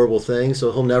horrible, horrible thing.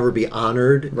 So he'll never be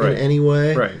honored in any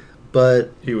way. Right.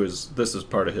 But This is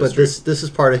part of history. But this is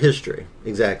part of history.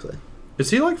 Exactly. Is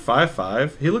he like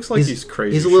 5'5"? He looks like he's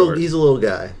crazy He's a little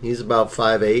guy. He's about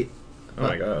 5'8". Oh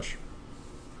my gosh.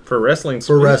 For wrestling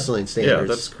standards. Yeah,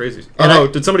 that's crazy.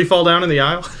 And did somebody fall down in the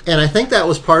aisle? And I think that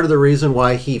was part of the reason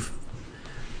why he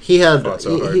had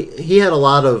he had a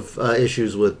lot of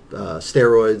issues with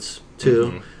steroids too.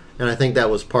 Mm-hmm. And I think that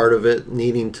was part of it,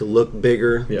 needing to look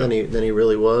bigger than he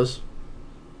really was.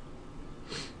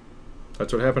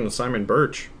 That's what happened to Simon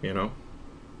Birch, you know.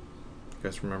 You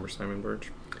guys remember Simon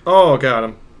Birch? Oh, got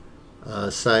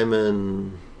him.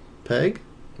 Simon Pegg.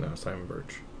 No, Simon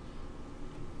Birch.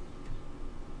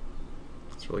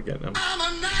 It's really getting him. I'm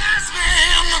a nice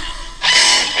man.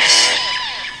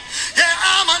 Yeah,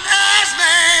 I'm a nice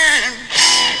man.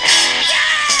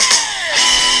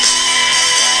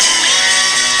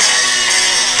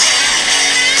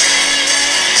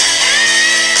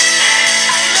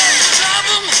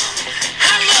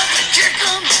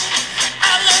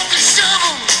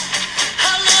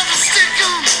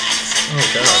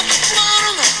 Oh,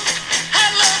 God.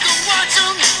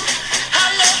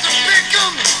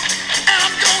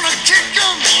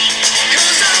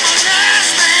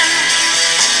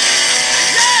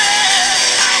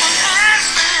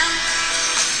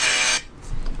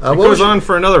 It What goes was your, on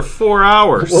for another 4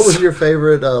 hours. what was your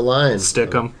favorite line?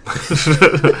 Stick 'em.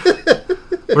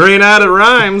 We ran out of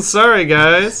rhymes. Sorry,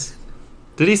 guys.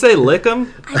 Did he say lick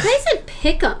 'em? I thought he said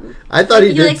pick 'em. I thought he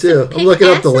He did likes to too. I'm pick looking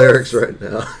up the asses? lyrics right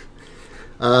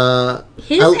now.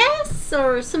 His I- ass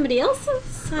or somebody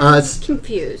else's? I'm it's-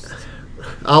 confused.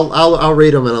 I'll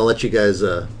read them and I'll let you guys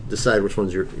decide which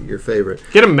one's your favorite.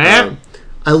 Get him, Matt.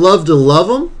 I love to love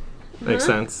them. Makes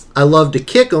sense. I love to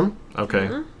kick them. Okay.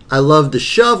 I love to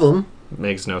shove them.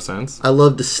 Makes no sense. I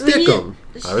love to stick them.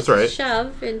 I was right.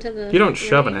 Shove into the. You don't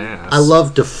shove an ring. ass. I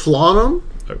love to flaunt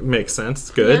them. Makes sense.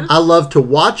 Good. Yeah. I love to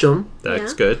watch them.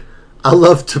 That's Yeah. good. I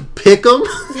love to pick them.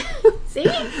 See?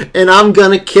 And I'm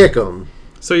gonna kick them.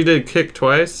 So you did kick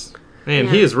twice? Man,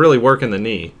 Yeah. he is really working the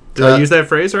knee. Did Uh, I use that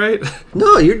phrase right?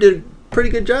 No, you did a pretty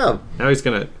good job. Now he's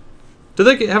going to... Do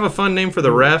they have a fun name for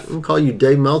the ref? I'm gonna call you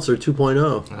Dave Meltzer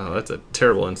 2.0. Oh, that's a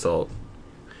terrible insult.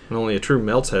 And only a true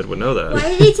Melts head would know that. Why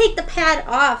did he take the pad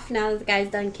off now that the guy's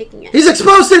done kicking it? He's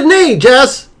exposed to the knee,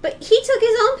 Jess. But he took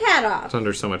his own pad off. He's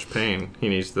under so much pain. He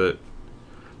needs the...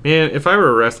 Man, if I were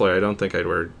a wrestler, I don't think I'd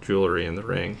wear jewelry in the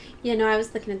ring. Yeah, no, I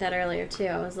was looking at that earlier too.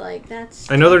 I was like,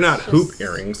 that's. I know they're not that's hoop just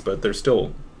earrings, but they're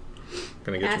still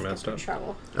going to get you asking messed for up.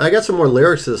 trouble. I got some more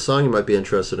lyrics to the song you might be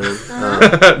interested in.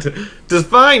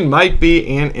 Define might be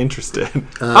and interested.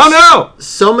 Oh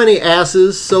So many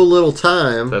asses, so little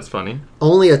time. no! That's funny.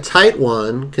 Only a tight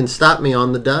one can stop me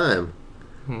on the dime.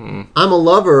 I'm a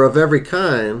lover of every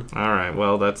kind. All right,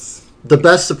 well, that's... The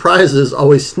best surprises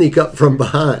always sneak up from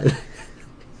behind.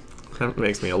 That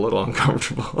makes me a little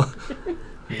uncomfortable.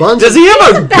 Buns Does he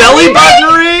have a belly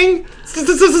button ring?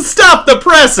 Stop the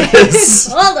presses!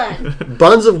 Hold on.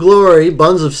 Buns of glory,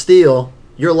 buns of steel.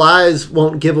 Your lies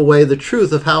won't give away the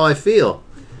truth of how I feel.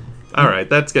 All right,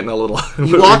 that's getting a little...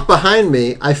 You walk behind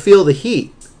me, I feel the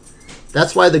heat.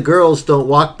 That's why the girls don't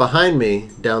walk behind me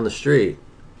down the street.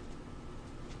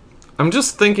 I'm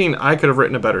just thinking I could have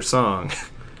written a better song.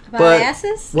 About But-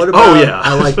 asses? What about yeah.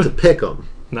 I like to pick them?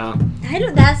 No. I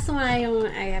don't. That's the one I don't.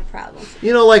 I have problems.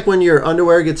 You know, like when your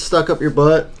underwear gets stuck up your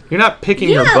butt? You're not picking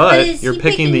Yeah, your but butt, is you're he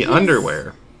picking the picking his-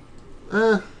 underwear.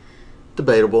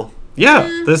 Debatable.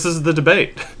 Yeah, this is the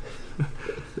debate.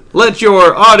 Let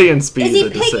your audience be Is he the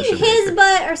decision picking his maker.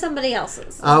 butt or somebody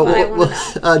else's? That's what I want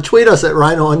to know. Tweet us at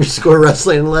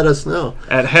Rhino_Wrestling and let us know.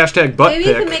 At hashtag Maybe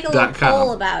you can make a little poll buttpick.com.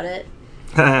 about it.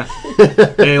 Yeah,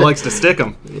 he likes to stick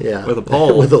them Yeah. with a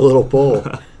pole. With a little pole.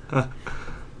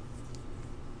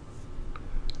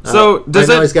 So, does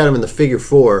I know it... he's got him in the figure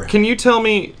 4. Can you tell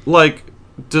me, like,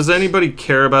 does anybody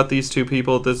care about these two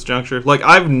people at this juncture? Like,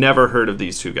 I've never heard of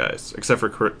these two guys, except for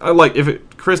Chris. Like,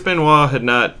 if Chris Benoit had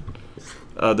not,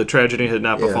 the tragedy had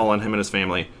not Yeah. befallen him and his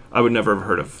family, I would never have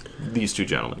heard of these two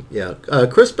gentlemen. Yeah.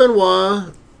 Chris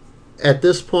Benoit, at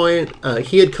this point,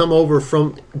 he had come over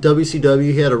from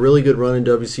WCW. He had a really good run in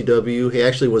WCW. He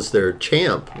actually was their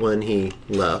champ when he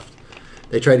left.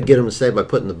 They tried to get him to stay by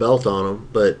putting the belt on him,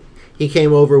 but he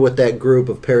came over with that group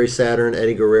of Perry Saturn,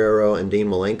 Eddie Guerrero, and Dean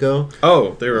Malenko.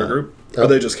 Oh, they were a group? Or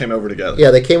they just came over together?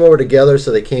 Yeah, they came over together,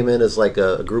 so they came in as like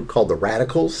a group called the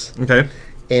Radicals. Okay.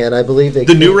 And I believe they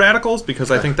The New Radicals?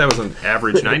 Because I think that was an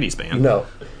average 90s band. No.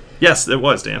 Yes, it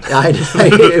was, Dan.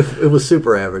 It was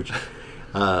super average.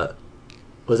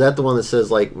 Was that the one that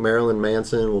says like Marilyn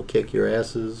Manson will kick your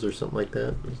asses or something like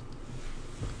that?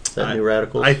 Is that New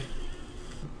Radicals?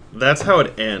 That's how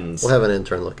it ends. We'll have an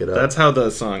intern look it up. That's how the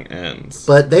song ends.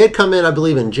 But they had come in, I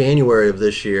believe, in January of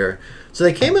this year. So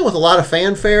they came in with a lot of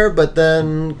fanfare, but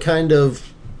then kind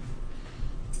of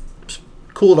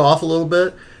cooled off a little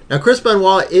bit. Now, Chris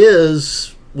Benoit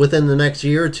is, within the next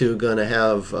year or two, going to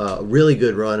have a really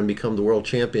good run and become the world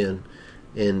champion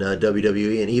in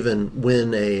WWE and even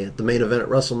win the main event at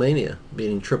WrestleMania,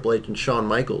 beating Triple H and Shawn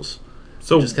Michaels,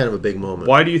 So, which is kind of a big moment.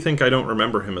 why do you think I don't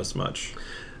remember him as much?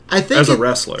 I think as a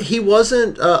wrestler? he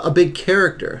wasn't a big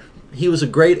character. He was a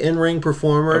great in-ring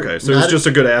performer. Okay, so he's just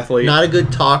a good athlete. not a good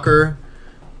talker.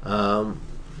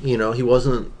 You know, he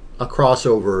wasn't a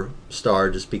crossover star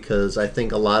just because I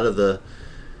think a lot of the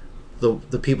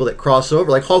people that cross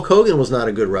over, like Hulk Hogan was not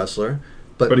a good wrestler,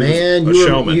 but he man, was a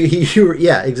showman. you were,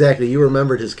 yeah, exactly. You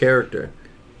remembered his character.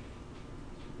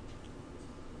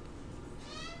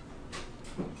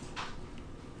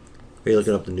 Are you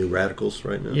looking up the New Radicals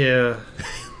right now? Yeah.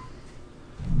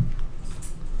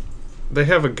 They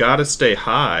have a Gotta Stay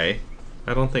High.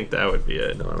 I don't think that would be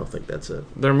it. No, I don't think that's it.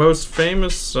 Their most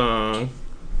famous song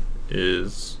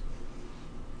is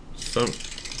some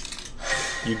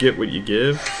You Get What You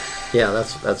Give. Yeah,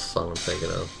 that's the song I'm thinking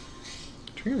of.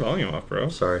 Turn your volume off, bro.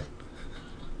 Sorry.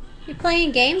 You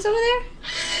playing games over there?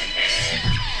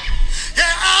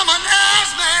 Yeah, I'm an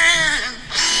ass man.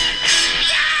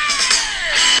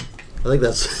 I think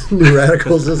that's New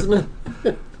Radicals, isn't it?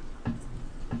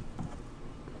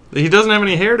 He doesn't have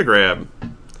any hair to grab.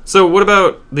 So what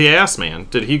about the Ass Man?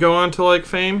 Did he go on to like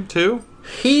fame too?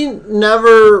 He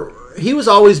was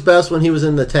always best when he was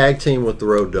in the tag team with the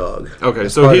Road Dogg. Okay,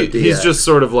 as so part of he's DX. just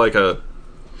sort of like a.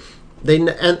 And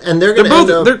they're going to end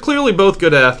up. They're clearly both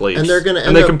good athletes, And they're gonna and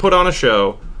end they up- can put on a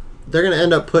show. They're going to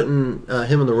end up putting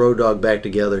him and the Road Dogg back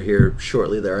together here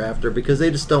shortly thereafter because they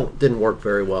just didn't work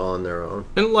very well on their own.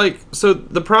 And like, so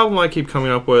the problem I keep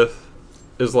coming up with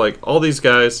is like all these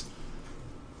guys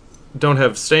don't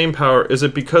have staying power. Is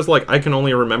it because like I can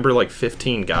only remember like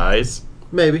 15 guys?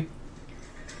 Maybe.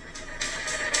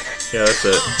 Yeah, that's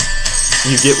it.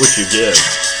 You Get What You Give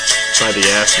by the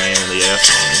Ass Man and the Ass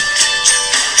Man.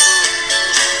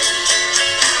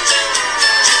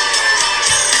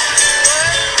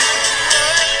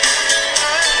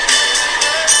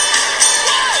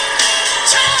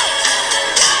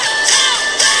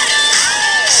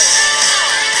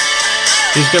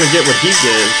 He's gonna get what he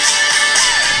gives.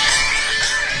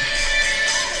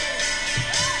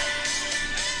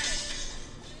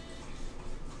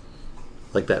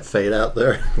 Like that fade out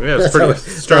there. Yeah, it's pretty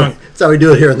strong. That's how we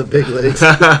do it here in the big leagues.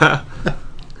 Trying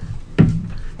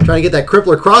to get that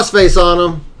crippler crossface on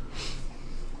him.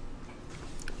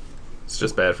 It's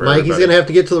just bad for Mike, everybody. he's going to have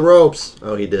to get to the ropes.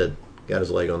 Oh, he did. Got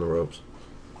his leg on the ropes.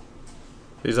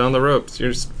 He's on the ropes.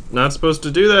 You're not supposed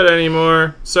to do that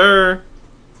anymore, sir.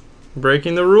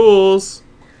 Breaking the rules.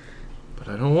 But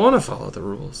I don't want to follow the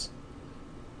rules.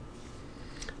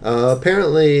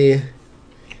 Apparently,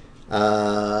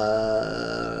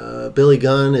 Billy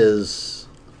Gunn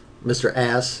Mr.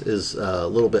 Ass is a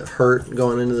little bit hurt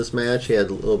going into this match. He had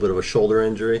a little bit of a shoulder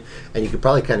injury, and you could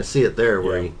probably kind of see it there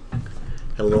where he had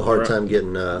a little hard time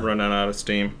getting Running out of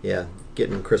steam.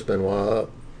 getting Chris Benoit up.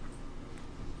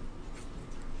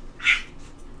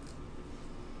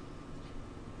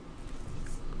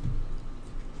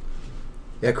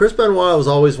 Yeah, Chris Benoit was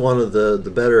always one of the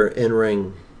better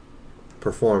in-ring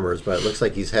performers, but it looks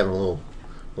like he's having a little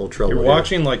trouble. You're here.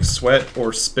 watching like sweat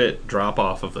or spit drop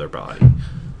off of their body.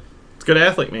 It's a good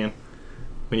athlete, man.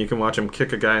 When you can watch him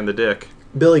kick a guy in the dick.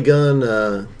 Billy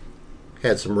Gunn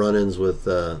had some run-ins with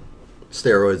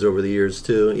steroids over the years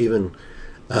too.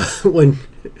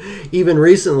 Even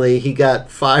recently, he got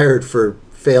fired for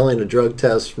failing a drug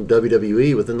test from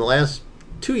WWE within the last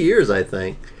 2 years, I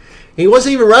think. He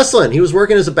wasn't even wrestling. He was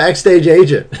working as a backstage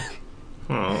agent.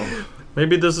 Oh,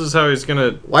 maybe this is how he's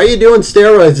gonna. Why are you doing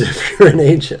steroids if you're an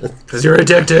agent? Because you're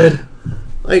addicted.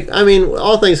 Like, I mean,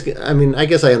 all things. I mean, I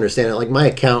guess I understand it. Like my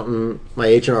accountant, my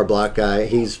H&R Block guy,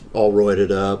 he's all roided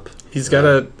up. He's got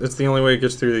to. It's the only way he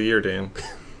gets through the year, Dan.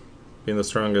 Being the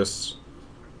strongest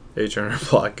H&R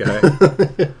Block guy.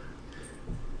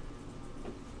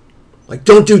 Like,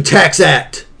 don't do Tax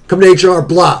Act. Come to H&R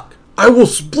Block. I will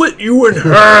split you in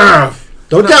half.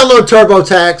 Don't download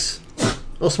TurboTax.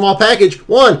 A small package.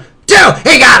 1, 2.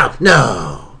 He got him.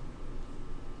 No,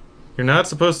 You're not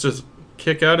supposed to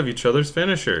kick out of each other's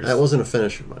finishers. that wasn't a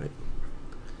finisher, Mike.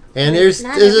 And there's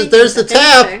Not there's everything's the a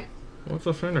tap. finisher. What's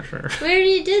a finisher? Where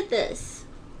you did this?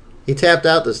 He tapped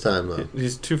out this time though.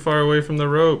 He's too far away from the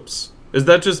ropes. Does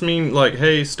that just mean like,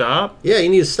 hey, stop? Yeah, you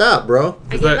need to stop, bro.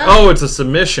 I Is give that, up. oh, it's a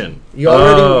submission. You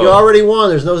already won.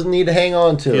 There's no need to hang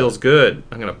on to Feels it. good.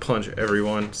 I'm gonna punch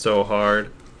everyone so hard.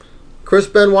 Chris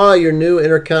Benoit, your new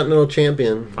Intercontinental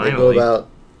Champion. They go Finally. about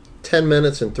 10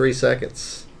 minutes and 3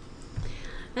 seconds.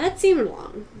 That seemed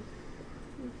long.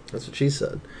 That's what she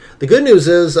said. The good news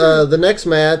is the next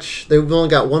match, they've only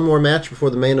got one more match before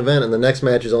the main event, and the next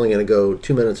match is only going to go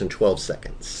 2 minutes and 12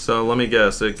 seconds. So let me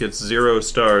guess, it gets 0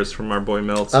 stars from our boy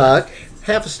Meltzer.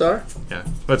 Half a star. Yeah,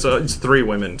 it's 3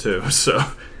 women too, so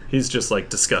he's just like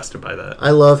disgusted by that.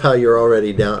 I love how you're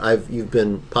already down. You've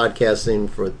been podcasting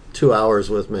for 2 hours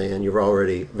with me, and you're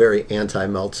already very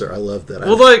anti-Meltzer. I love that.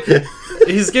 Well, like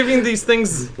he's giving these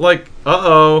things like,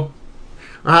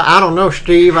 I don't know,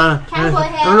 Steve. I Cowboy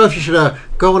don't know if you should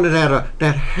go into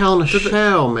that Hell in a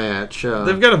Cell match.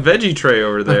 They've got a veggie tray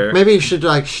over there. Maybe you should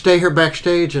like stay here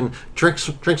backstage and drink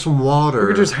some water.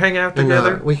 We could just hang out and,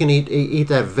 together. we can eat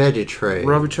that veggie tray.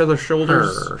 Rub each other's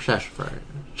shoulders. Sassafras.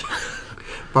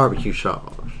 Barbecue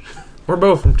sauce. We're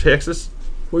both from Texas.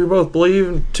 We both believe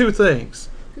in two things: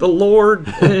 the Lord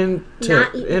and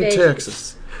Not eat veggies.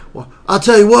 Texas. Well, I'll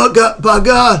tell you what, by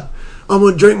God, I'm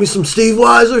gonna drink me some Steve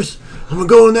Weisers. I'm gonna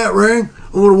go in that ring.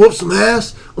 I'm gonna whoop some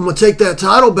ass. I'm gonna take that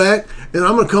title back, and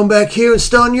I'm gonna come back here and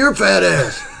stun your fat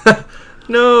ass.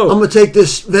 No. I'm gonna take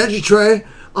this veggie tray.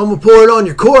 I'm gonna pour it on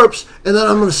your corpse, and then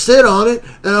I'm gonna sit on it,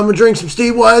 and I'm gonna drink some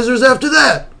Steve Weisers after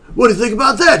that. What do you think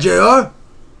about that, JR?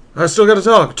 I still got to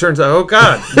talk. Turns out, oh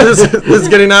God, this is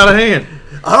getting out of hand.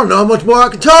 I don't know how much more I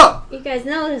can talk. You guys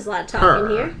know there's a lot of talking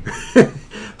here.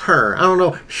 I don't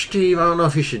know, Steve. I don't know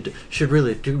if you should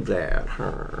really do that.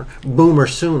 Boomer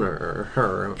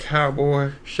sooner.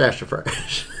 Cowboy,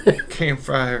 Sassafras.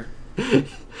 campfire. You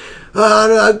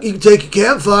can take your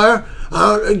campfire.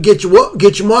 Get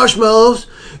your marshmallows.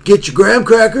 Get your graham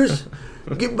crackers.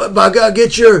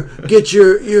 Get your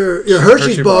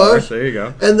Hershey's bars. There you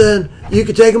go. And then you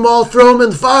can take them all, throw them in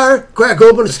the fire, crack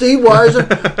open a Steve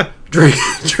Weiser, drink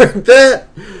that,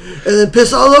 and then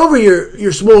piss all over your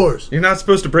s'mores. You're not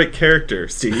supposed to break character,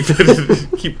 Steve.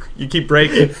 you keep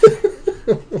breaking.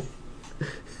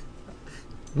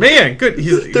 Man, good.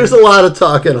 There's a lot of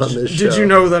talking on this show. Did you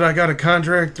know that I got a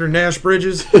contract through Nash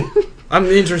Bridges? I'm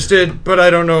interested, but I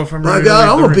don't know if I'm ready. My God,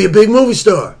 I'm going to be a big movie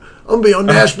star. I'm going to be on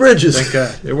Nash Bridges. Thank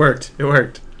God. It worked.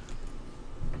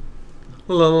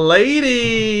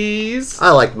 Ladies.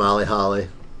 I liked Molly Holly.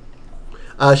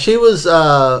 She was,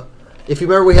 if you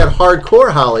remember, we had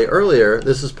Hardcore Holly earlier.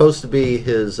 This is supposed to be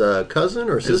his cousin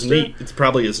or sister. It's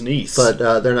probably his niece.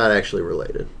 But they're not actually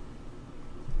related.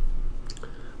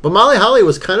 But Molly Holly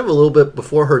was kind of a little bit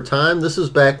before her time. This is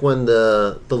back when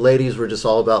the ladies were just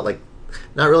all about, like,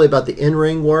 not really about the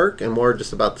in-ring work and more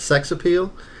just about the sex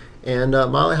appeal. And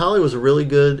Molly Holly was a really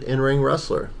good in-ring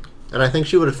wrestler. And I think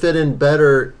she would have fit in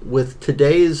better with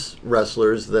today's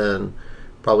wrestlers than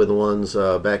probably the ones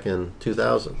back in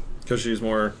 2000. Because she's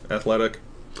more athletic?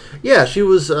 Yeah, she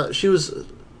was...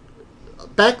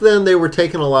 Back then, they were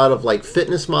taking a lot of, like,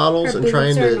 fitness models Her and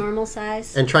trying boobs are to... normal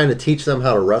size. And trying to teach them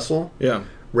how to wrestle. Yeah.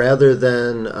 Rather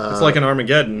than... it's like an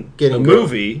Armageddon, a getting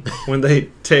movie, when they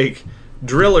take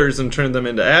drillers and turn them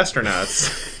into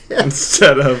astronauts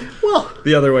instead of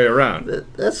the other way around.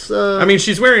 That's... I mean,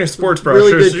 she's wearing a sports bra.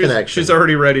 Really good connection. She's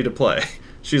already ready to play.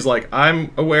 She's like,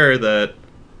 I'm aware that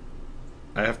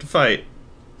I have to fight.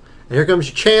 And here comes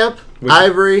your champ,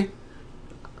 Ivory,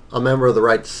 a member of the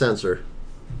Right to Censor.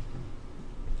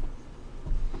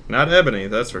 Not Ebony,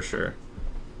 that's for sure.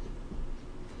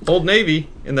 Old Navy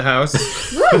in the house.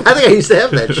 I think I used to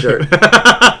have that shirt.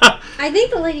 I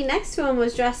think the lady next to him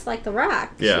was dressed like The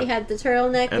Rock. Yeah. She had the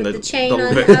turtleneck And with the the chain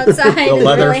on the the outside. the and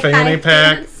leather really fanny high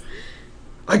pack. pants.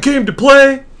 I came to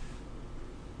play.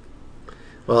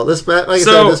 Well, this match, like I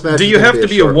So, said, this match do is you gonna have to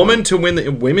be a short woman one. to win the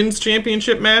women's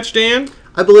championship match, Dan?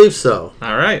 I believe so.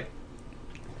 All right.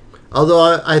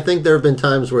 Although I think there have been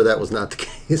times where that was not the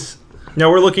case. Now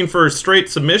we're looking for a straight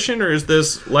submission, or is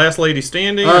this last lady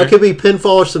standing? It could be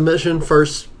pinfall or submission.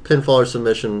 First pinfall or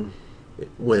submission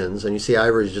wins, and you see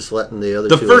Ivory's just letting the other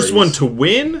the two first one ladies- to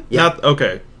win? Yeah. Not,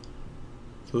 okay.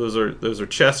 So those are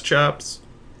chest chops.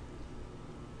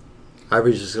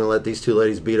 Ivory's just going to let these two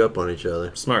ladies beat up on each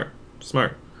other. Smart.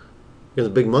 Here's a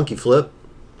big monkey flip.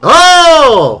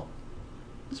 Oh!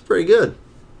 That's pretty good.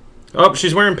 Oh,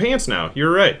 she's wearing pants now.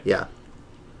 You're right. Yeah.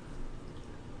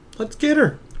 Let's get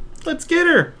her.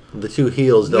 The two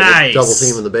heels Nice. double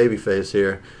teaming the babyface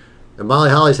here. And Molly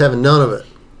Holly's having none of it.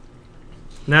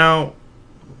 Now,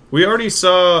 we already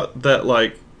saw that,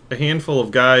 like, a handful of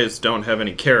guys don't have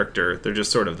any character. They're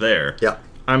just sort of there. Yeah.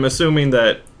 I'm assuming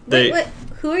that they... Wait,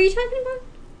 who are you talking about?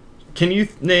 Can you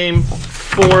name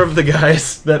 4 of the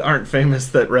guys that aren't famous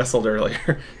that wrestled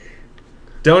earlier?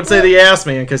 Don't say the ass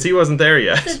man, because he wasn't there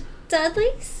yet. The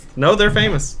Dudleys? No, they're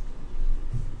famous.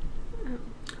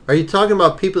 Are you talking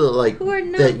about people that Who are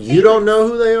not that you don't know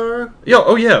who they are?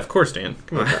 Oh yeah, of course, Dan.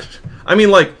 Come on. I mean,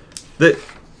 like,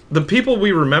 the people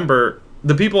we remember,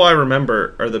 the people I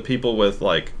remember are the people with,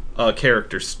 like, a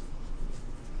character's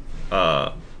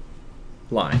line.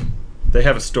 They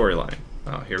have a storyline.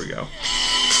 Oh, here we go.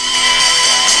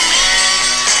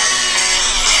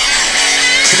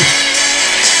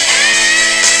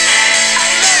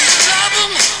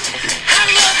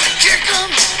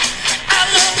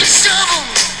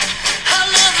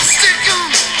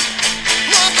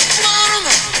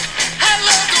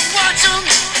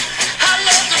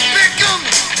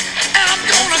 I'm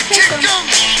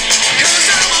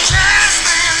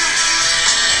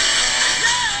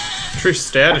Trish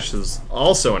Stratus is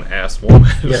also an ass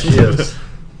woman. Yes, she is.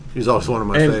 She's also one of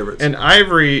my favorites. And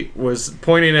Ivory was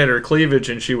pointing at her cleavage,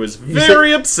 and she was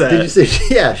very upset. Did you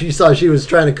see? Yeah, she saw she was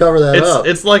trying to cover that up.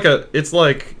 It's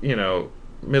like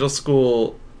middle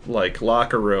school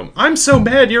locker room. I'm so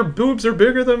mad your boobs are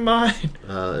bigger than mine.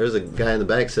 There's a guy in the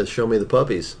back that says, "Show me the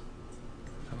puppies."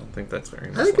 I don't think that's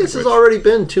very nice. I think this has already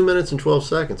been 2 minutes and 12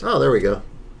 seconds. Oh, there we go.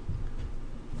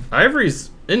 Ivory's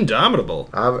indomitable.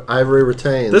 Ivory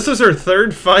retains. This is her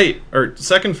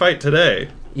second fight today.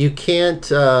 You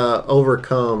can't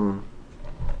overcome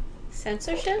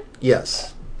Censorship?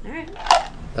 Yes. All right.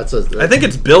 I think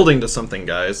it's building to something,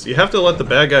 guys. You have to let the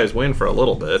bad guys win for a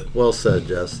little bit. Well said,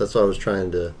 Jess. That's what I was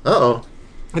trying to... Uh-oh.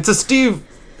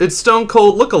 It's Stone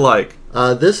Cold lookalike.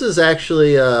 This is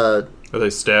actually... Are they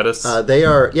Status? They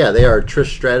are Trish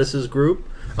Stratus's group.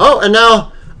 Oh, and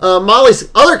now Molly's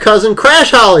other cousin,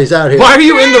 Crash Holly's out here. Why are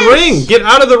you in the ring? Get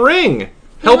out of the ring.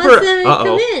 Help her.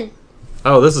 Come in.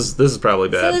 Oh, this is probably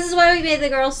bad. So this is why we made the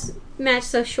girls match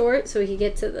so short, so we could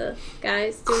get to the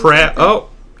guys. Crap! Oh,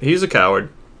 he's a coward.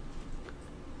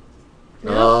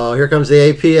 No. Oh, here comes the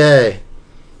APA.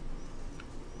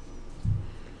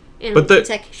 Animal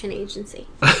Protection Agency.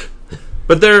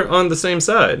 But they're on the same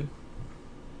side.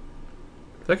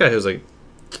 That guy has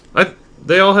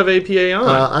they all have APA on.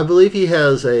 I believe he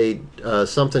has a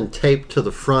something taped to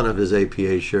the front of his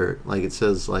APA shirt, like it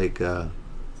says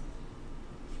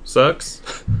Sucks.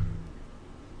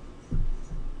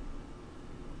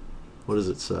 What does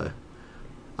it say?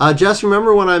 Jess,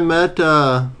 remember when I met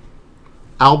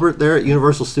Albert there at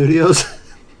Universal Studios?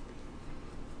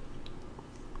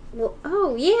 Well,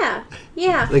 oh yeah.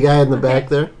 The guy in the back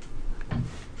there.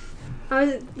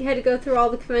 You had to go through all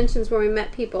the conventions where we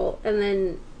met people, and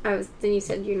then you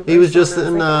said Universal. He was just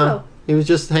he was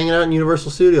just hanging out in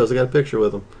Universal Studios. I got a picture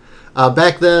with him.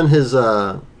 Back then, his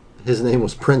name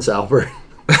was Prince Albert.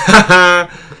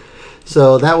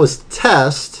 So that was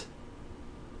Test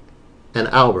and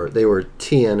Albert. They were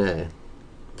TNA.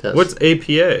 Test. What's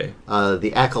APA?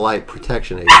 The Acolyte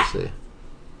Protection Agency.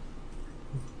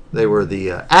 They were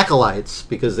the Acolytes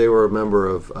because they were a member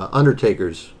of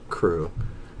Undertaker's crew.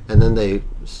 And then they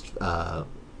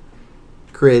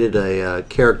created a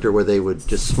character where they would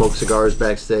just smoke cigars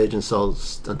backstage and sell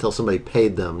until somebody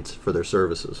paid them for their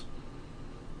services.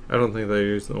 I don't think they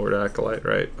used the word acolyte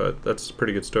right, but that's a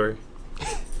pretty good story.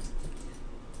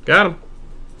 Got him.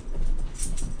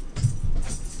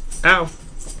 Ow.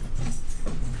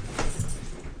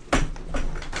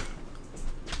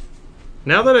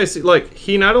 Now that I see,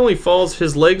 he not only falls,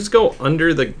 his legs go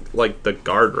under the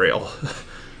guardrail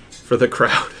for the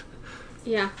crowd.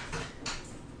 Yeah.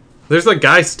 There's a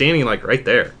guy standing right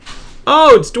there.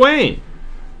 Oh, it's Dwayne.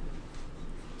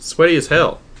 Sweaty as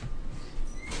hell.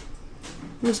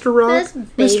 Mr. Rock. That's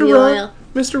baby oil.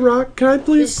 Mr. Rock, can I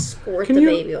please? Just squirt the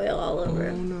baby oil all over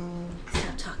him. No.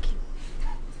 Stop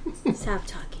talking. Stop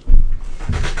talking.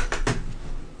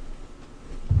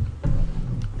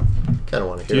 Kind of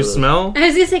want to hear. Do you this. smell? I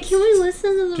was gonna say, can we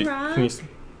listen to The Rock? Can you? To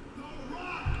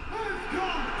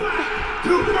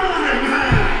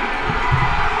Birmingham!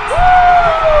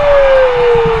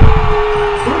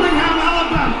 Birmingham,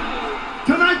 Alabama.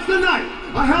 Tonight's the night.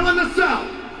 A Hell in a Cell.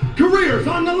 Careers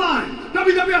on the line.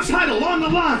 WWF title on the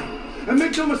line. And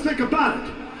make no mistake about it.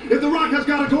 If The Rock has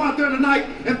got to go out there tonight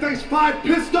and face 5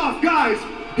 pissed off guys,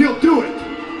 he'll do it.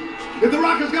 If The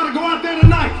Rock has got to go out there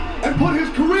tonight and put his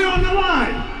career on the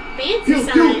line, he'll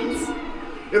do it.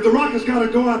 If The Rock has got to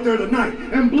go out there tonight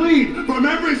and bleed from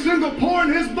every single pore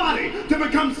in his body to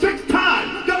become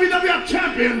 6-time WWF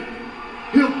champion,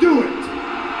 he'll do it.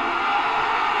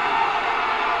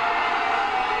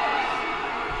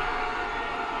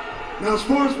 Now, as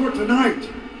far as for tonight,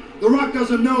 The Rock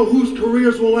doesn't know whose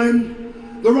careers will end.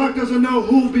 The Rock doesn't know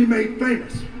who will be made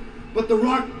famous. But The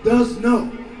Rock does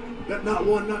know that not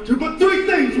 1, not 2, but 3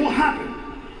 things will happen.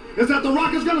 Is that The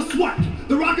Rock is going to sweat.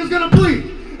 The Rock is going to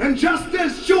bleed. And just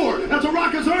as sure as The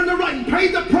Rock has earned the right and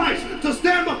paid the price to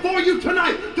stand before you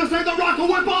tonight to say The Rock will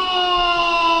whip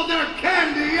all their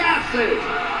candy asses.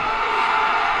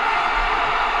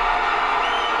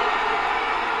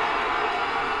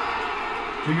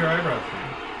 Do your eyebrow thing.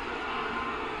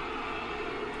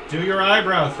 Do your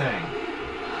eyebrow thing.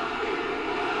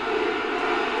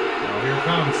 Oh, here it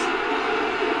comes.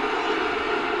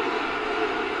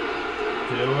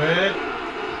 Do it.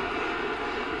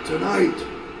 Tonight,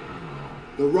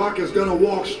 The Rock is gonna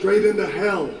walk straight into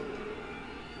hell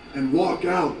and walk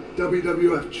out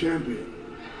WWF champion.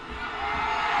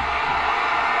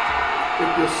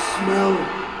 If you smell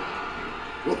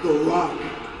what The Rock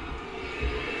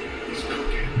is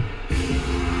cooking.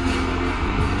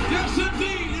 Yes,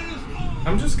 indeed, it is on.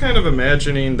 I'm just kind of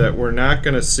imagining that we're not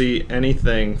going to see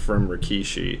anything from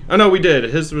Rikishi. Oh, no, we did.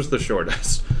 His was the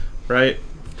shortest, right?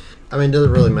 I mean, does it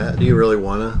really matter? Do you really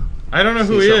want to? I don't know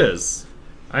who See he something. is.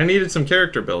 I needed some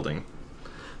character building.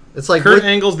 It's like Kurt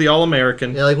Angle's the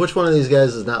All-American. yeah, like which one of these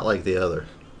guys is not like the other?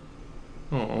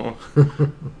 Aw.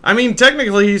 I mean,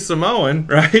 technically he's Samoan,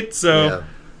 right? So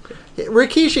Yeah.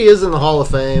 Rikishi is in the Hall of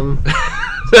Fame.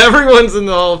 everyone's in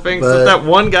the Hall of Fame But- except that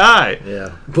one guy.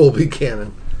 Yeah, Bull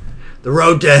Buchanan. The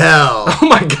Road to Hell. Oh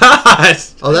my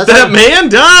gosh! Oh, that's that when- man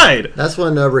died. That's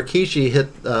when Rikishi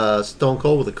hit Stone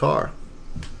Cold with a car.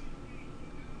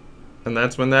 And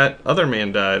that's when that other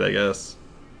man died, I guess.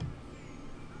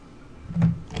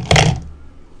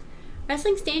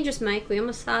 Wrestling's dangerous, Mike. We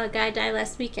almost saw a guy die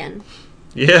last weekend.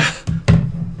 Yeah.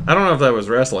 I don't know if that was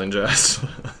wrestling, Jess.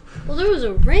 Well, there was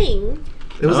a ring.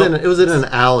 It was No. in an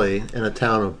alley in a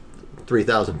town of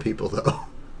 3,000 people, though.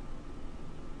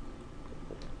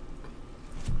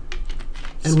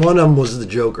 And one of them was the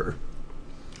Joker.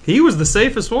 He was the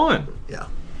safest one. Yeah.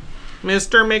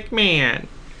 Mr. McMahon,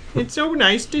 it's so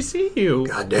nice to see you.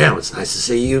 God damn, it's nice to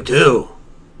see you too.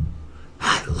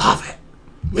 I love it.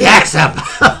 The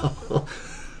XFL.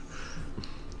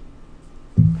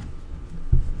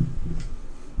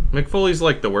 McFoley's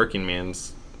like the working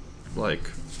man's, like,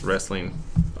 wrestling.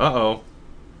 Uh-oh.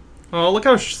 Oh, look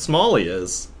how small he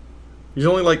is. He's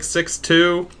only like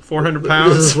 6'2", 400 This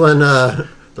pounds. is when The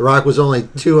Rock was only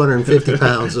 250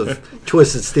 pounds of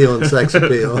twisted steel and sex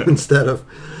appeal instead of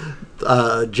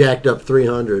jacked up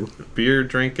 300. Beer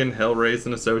drinking, hell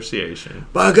raising association.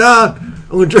 By God, I'm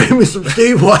going to drink me some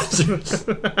Steve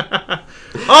Weisers.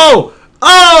 Oh!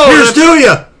 Here's to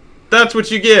you. That's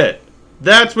what you get.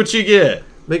 That's what you get.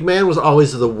 McMahon was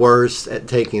always the worst at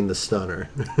taking the stunner.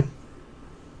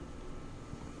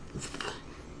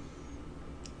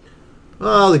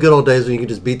 Oh, the good old days when you could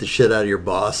just beat the shit out of your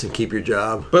boss and keep your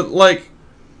job. But, like,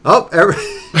 Oh,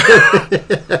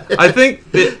 I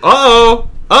think the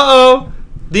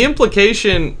the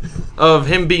implication of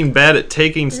him being bad at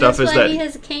taking Is stuff this is why that he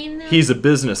has a cane now? he's a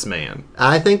businessman.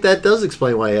 I think that does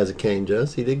explain why he has a cane,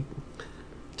 Jess. He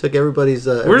took everybody's.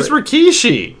 Where's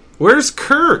Rikishi? Where's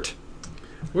Kurt?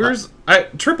 Where's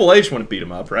Triple H wouldn't beat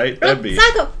him up, right? That'd be.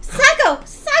 Sacco!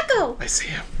 I see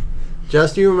him.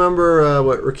 Jess, do you remember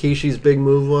what Rikishi's big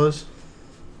move was?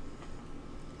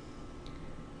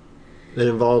 It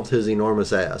involved his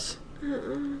enormous ass.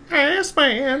 Ass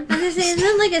man. I was gonna say, isn't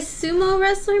that like a sumo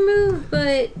wrestler move?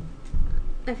 But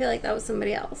I feel like that was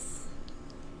somebody else.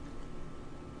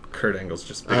 Kurt Angle's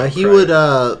just. Big He cry.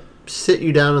 would sit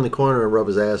you down in the corner and rub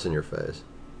his ass in your face.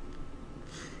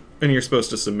 And you're supposed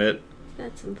to submit.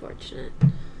 That's unfortunate.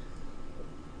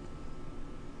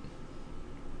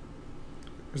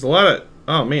 There's a lot of.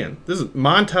 Oh man, this is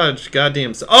Montage.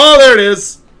 Goddamn. Oh, there it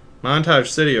is. Montage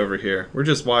City over here. We're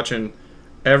just watching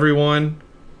everyone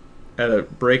at a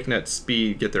breakneck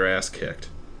speed get their ass kicked.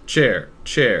 Chair.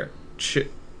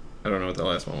 I don't know what the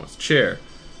last one was. Chair.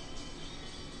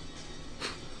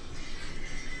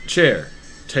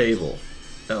 Table.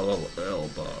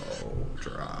 Elbow.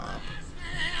 Drop.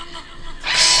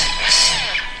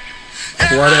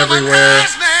 Blood everywhere.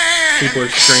 People are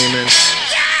screaming.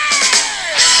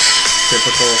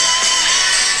 Typical.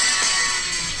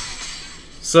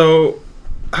 So,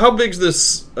 how big's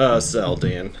this cell,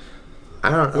 Dan? I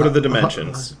don't. What are the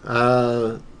dimensions?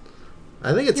 I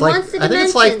think it's He like wants the I think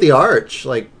it's like the arch,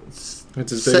 like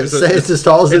It's as say, big as say it's as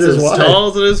tall as it it's is as wide. tall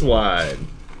as it is wide.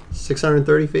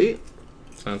 630 feet.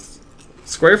 Sounds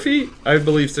square feet. I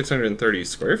believe 630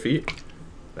 square feet.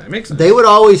 That makes sense. They would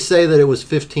always say that it was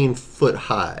 15 foot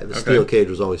high. The Okay. steel cage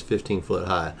was always 15 foot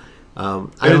high. I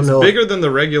And don't it's know. bigger than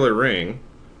the regular ring.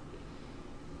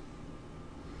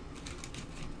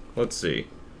 Let's see.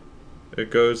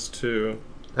 It goes to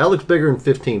That looks bigger than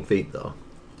 15 feet, though.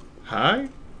 high.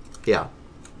 Yeah.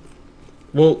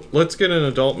 Well, let's get an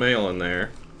adult male in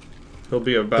there. He'll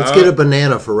be about. Let's get a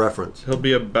banana for reference. He'll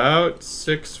be about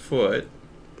 6 foot.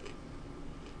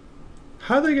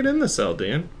 How'd they get in the cell,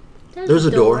 Dan? There's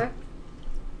a door.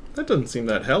 That doesn't seem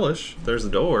that hellish. There's a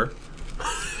door.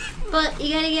 But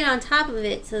you gotta get on top of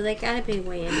it, so they gotta be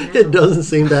way in now. It doesn't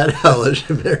seem that hellish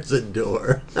if there's a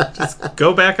door.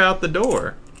 Go back out the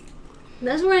door.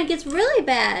 That's when it gets really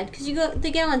bad, because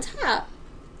they get on top.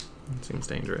 That seems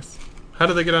dangerous. How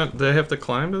do they get on? Do they have to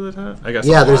climb to the top? I guess.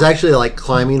 Yeah, a there's lot. actually like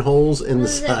climbing holes in the What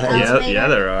is it, side. Yeah, Elevator? yeah,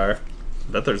 there are.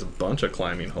 I bet there's a bunch of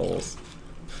climbing holes.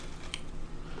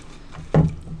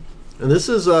 And this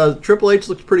is Triple H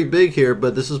looks pretty big here,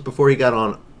 but this is before he got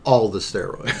on all the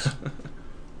steroids.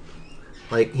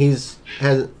 Like there's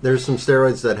some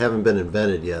steroids that haven't been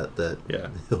invented yet that Yeah.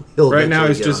 he'll Right now eventually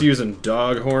he's get just on. using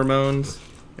dog hormones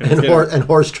And, and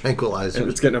horse and tranquilizers.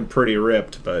 it's getting him pretty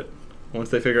ripped, but once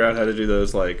they figure out how to do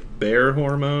those like bear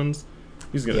hormones,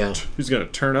 he's gonna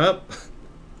turn up.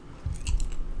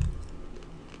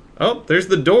 Oh, there's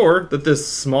the door that this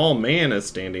small man is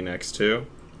standing next to.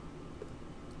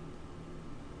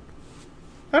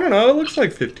 I don't know, it looks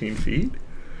like 15 feet.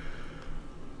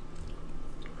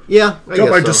 Yeah, I Got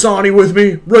my guess so. Dasani with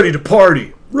me, ready to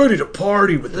party. Ready to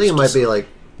party with I think it might be like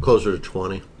closer to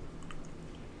 20.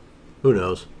 Who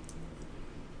knows?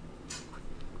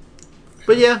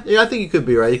 But yeah, I think you could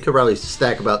be right. You could probably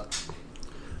stack about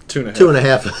 2.5.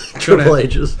 2.5 Triple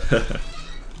H's.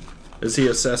 Is he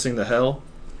assessing the hell?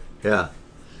 Yeah.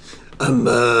 I'm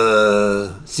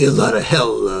see a lot of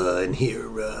hell in here.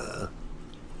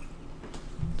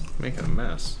 Making a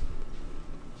mess.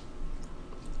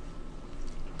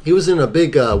 He was in a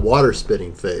big water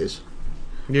spitting phase.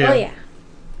 Yeah. Oh, yeah.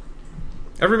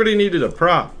 Everybody needed a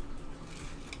prop.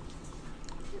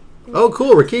 Oh,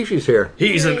 cool! Rikishi's here.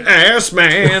 He's an ass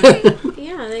man.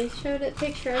 Yeah, they showed a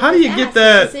picture of How do his you get ass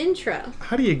that- in his intro.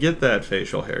 How do you get that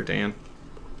facial hair, Dan?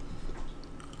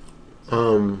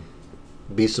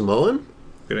 Be Samoan?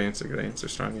 Good answer,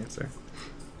 strong answer.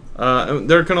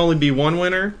 There can only be one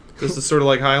winner. This is sort of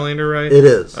like Highlander, right? It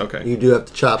is. Okay. You do have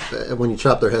to chop. When you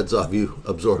chop their heads off, you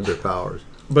absorb their powers.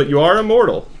 But you are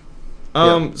immortal.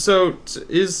 Yeah. So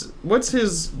what's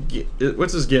his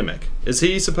gimmick? Is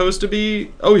he supposed to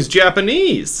be? Oh, he's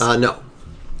Japanese. No.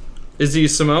 Is he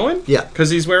Samoan? Yeah. Because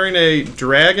he's wearing a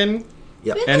dragon.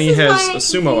 Yep. But And this he is has why I a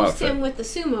sumo confused outfit. him with the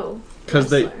sumo.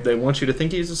 Because wrestler. they want you to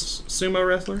think he's a sumo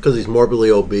wrestler Because he's morbidly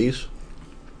obese.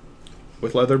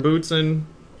 with leather boots and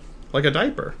like a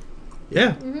diaper.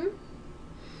 Yeah. You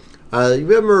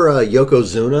remember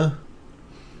Yokozuna,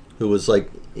 who was like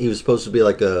he was supposed to be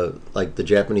like the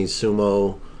Japanese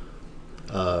sumo.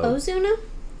 Ozuna?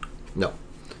 No,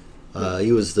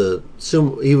 he was the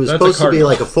sumo. He was That's supposed a to be cardinal.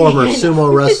 like a former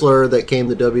sumo wrestler that came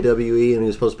to WWE, and he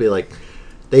was supposed to be like.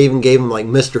 They even gave him like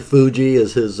Mr. Fuji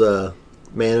as his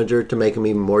manager to make him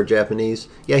even more Japanese.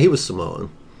 Yeah, he was Samoan.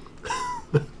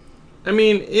 I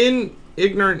mean, in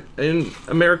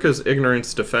America's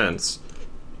ignorance defense,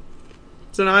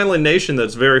 it's an island nation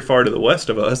that's very far to the west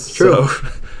of us. True. So,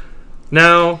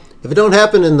 now If it don't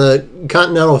happen in the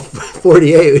continental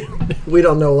 48, we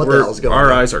don't know what the hell's going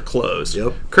our on. eyes are closed.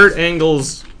 Yep. Kurt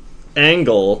Angle's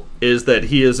angle is that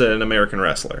he is an American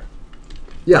wrestler.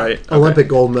 Yeah, Right, okay. Olympic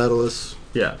gold medalist.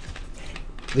 Yeah.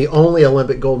 The only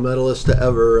Olympic gold medalist to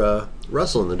ever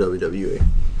wrestle in the WWE.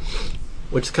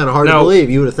 Which is kind of hard to Now- believe.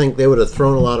 You would have think they would have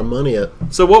thrown a lot of money at.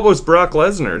 So what was Brock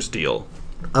Lesnar's deal?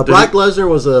 Brock Lesnar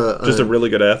was Just a really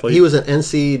good athlete? He was an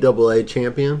NCAA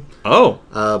champion. Oh.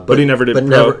 But he never did But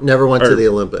pro- never went or- to the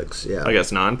Olympics. Yeah, I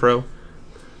guess non-pro?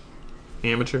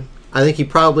 Amateur? I think he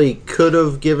probably could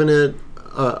have given it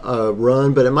a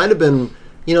run, but it might have been.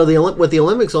 You know, with the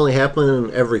Olympics only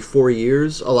happening every 4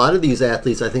 years, a lot of these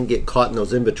athletes, I think, get caught in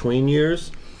those in-between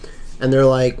years. And they're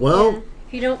like, well,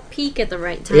 If you don't peak at the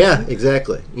right time. yeah,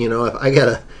 exactly. You know, if I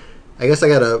guess I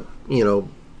gotta,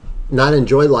 not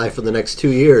enjoy life for the next 2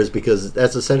 years because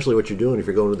that's essentially what you're doing if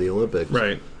you're going to the Olympics.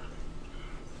 Right.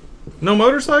 No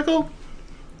motorcycle?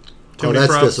 Too Oh, many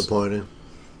that's props. disappointing.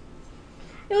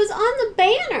 It was on the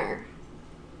banner.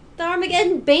 The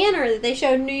Armageddon banner that they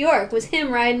showed in New York was him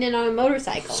riding in on a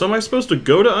motorcycle. So am I supposed to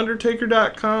go to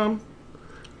Undertaker.com?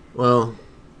 Well,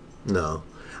 no.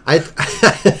 I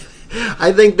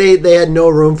think they had no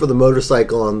room for the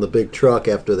motorcycle on the big truck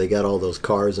after they got all those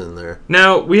cars in there.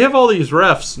 Now, we have all these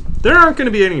refs. There aren't going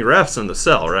to be any refs in the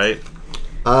cell, right?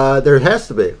 There has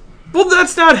to be. Well,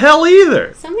 that's not hell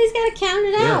either. Somebody's got to count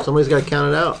it Yeah, out. somebody's got to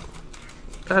count it out.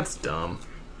 That's dumb.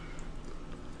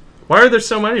 Why are there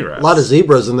so many refs? A lot of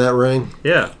zebras in that ring.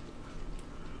 Yeah.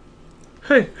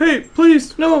 Hey,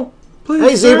 please, no. Please,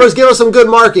 Hey, sir. zebras, give us some good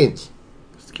markings.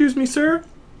 Excuse me, sir.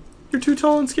 You're too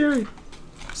tall and scary.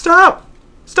 Stop.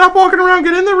 Stop walking around.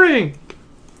 Get in the ring.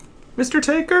 Mr.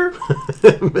 Taker?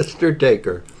 Mr.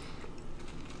 Taker.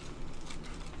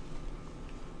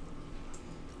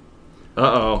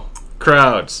 Uh-oh.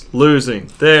 Crowds losing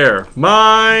their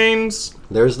minds.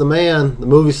 There's the man, the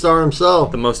movie star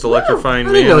himself. The most electrifying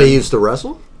I didn't man. know he used to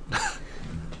wrestle.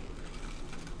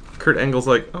 Kurt Angle's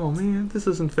like, oh man, this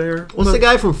isn't fair. What's the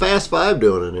guy from Fast Five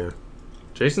doing in here?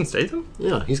 Jason Statham?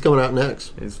 Yeah, he's coming out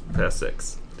next. He's past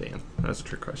 6. Dan, that's a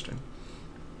trick question.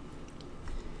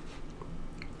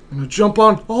 I'm gonna jump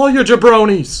on all you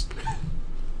jabronis.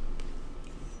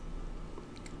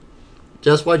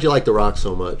 Jess, why'd you like The Rock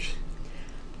so much?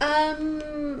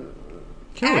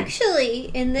 Actually,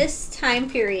 in this time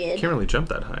period, Can't really jump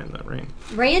that high in that ring.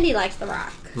 Randy likes The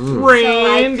Rock. Hmm.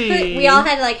 Randy. So we all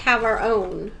had to have our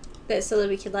own, so that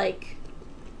we could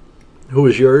Who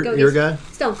was your Go guy?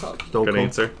 Stone Cold. Stone Good Cold.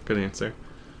 answer. Good answer.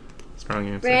 Strong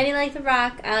answer. Randy liked The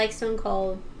Rock. I like Stone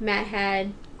Cold. Matt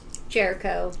had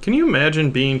Jericho. Can you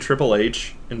imagine being Triple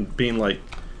H and being like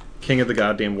king of the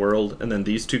goddamn world, and then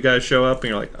these two guys show up, and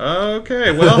you're like,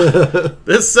 okay, well,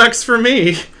 this sucks for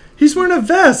me. He's wearing a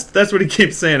vest. That's what he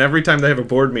keeps saying every time they have a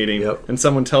board meeting, Yep. and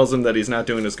someone tells him that he's not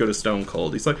doing as good as Stone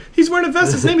Cold. He's like, he's wearing a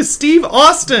vest. His name is Steve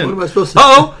Austin. What am I supposed to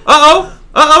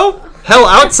Uh-oh. Hell,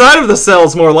 outside of the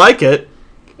cell's more like it.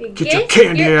 Get your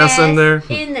candy ass in there.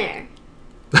 In there.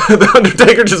 The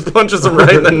Undertaker just punches him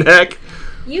right in the neck.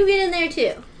 You get in there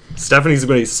too. Stephanie's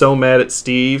going to be so mad at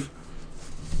Steve.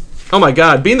 Oh my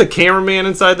god, being the cameraman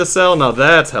inside the cell? Now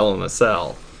that's hell in a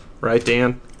cell. Right,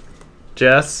 Dan?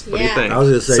 Jess? What do you Yeah. think? I was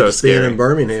going to say so just being scary. in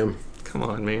Birmingham. Come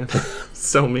on, man.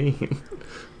 So mean.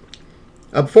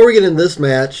 Before we get into this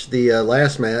match, the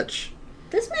last match.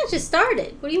 This match has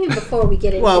started. What do you mean before we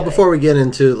get into Well, it? before we get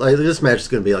into this match is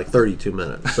going to be like 32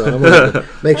 minutes, so I'm going to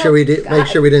make sure we God. make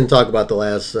sure we didn't talk about the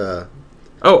last.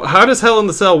 Oh, how does Hell in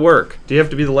the Cell work? Do you have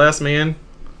to be the last man?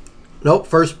 Nope,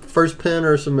 first pin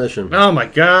or submission. Oh my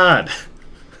god.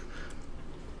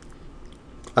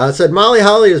 It said Molly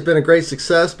Holly has been a great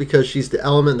success because she's the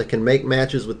element that can make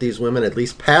matches with these women at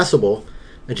least passable,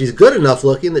 and she's good enough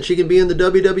looking that she can be in the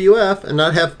WWF and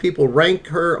not have people rank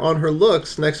her on her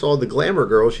looks next to all the glamour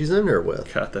girls she's in there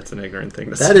with. God, that's an ignorant thing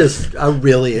to say. That is a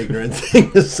really ignorant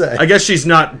thing to say. I guess she's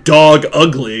not dog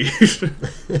ugly.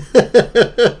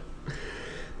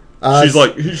 She's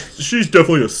like, she's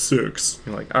definitely a 6.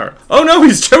 You're like, all right. Oh no,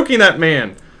 he's choking that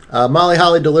man. Molly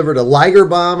Holly delivered a Liger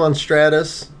bomb on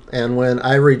Stratus, and when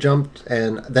Ivory jumped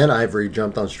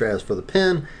on Stratus for the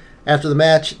pin. After the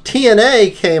match,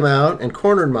 TNA came out and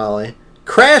cornered Molly.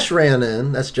 Crash ran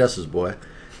in, that's Jess's boy,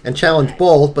 and challenged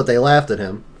both, but they laughed at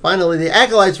him. Finally, the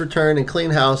Acolytes returned and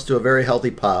cleaned house to a very healthy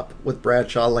pop, with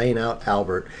Bradshaw laying out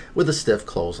Albert with a stiff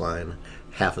clothesline.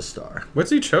 Half a star.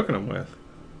 What's he choking him with?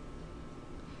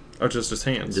 Oh, just his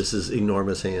hands. Just his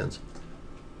enormous hands.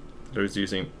 That he's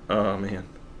using. Oh man.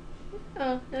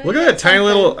 Oh, no, Look you at got that tiny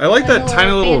something. little. I like that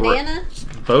tiny little bandana.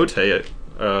 bow tie,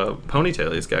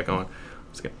 ponytail he's got going.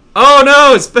 Oh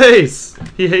no, his face!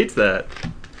 He hates that.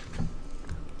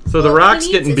 So The Well, Rock's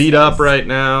he needs getting his beat up face. right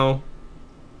now.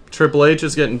 Triple H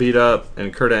is getting beat up,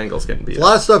 and Kurt Angle's getting beat A lot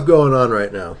up. of stuff going on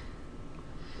right now.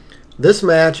 This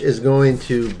match is going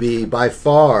to be by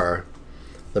far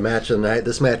the match of the night.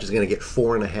 This match is going to get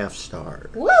 4.5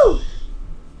 stars. Woo!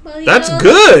 Well, you That's got all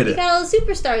good. You got all the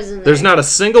superstars in there. There's not a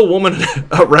single woman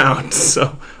around,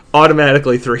 so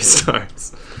automatically 3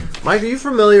 stars. Mike, are you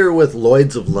familiar with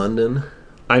Lloyd's of London?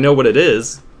 I know what it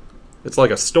is. It's like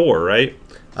a store, right?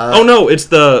 Oh no, it's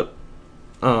the.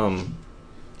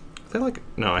 They like.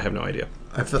 No, I have no idea.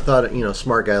 I thought,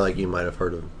 smart guy like you might have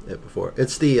heard of it before.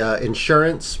 It's the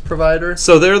insurance provider,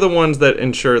 So they're the ones that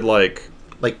insured like.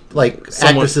 like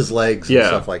Someone- actresses' legs and Yeah.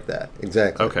 stuff like that.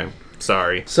 Exactly. Okay,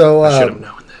 sorry. So, I should have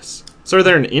known this. So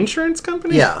they're an insurance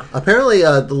company? yeah, apparently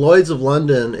the Lloyd's of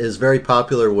London is very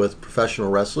popular with professional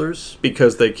wrestlers.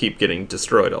 Because they keep getting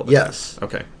destroyed all the Yes. time.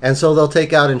 Okay. And so they'll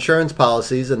take out insurance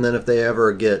policies, and then if they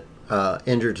ever get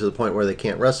injured to the point where they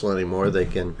can't wrestle anymore, they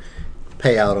can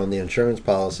pay out on the insurance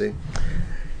policy.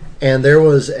 And there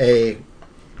was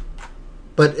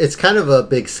but it's kind of a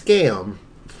big scam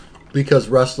because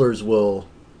wrestlers will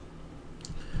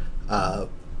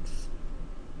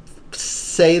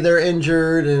say they're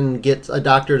injured and get a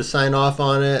doctor to sign off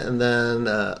on it, and then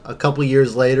a couple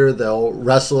years later they'll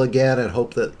wrestle again and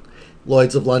hope that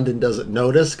Lloyd's of London doesn't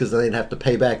notice because then they'd have to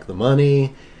pay back the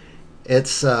money.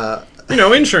 It's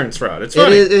Insurance fraud. It's it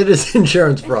funny. is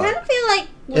insurance I fraud. kind of feel like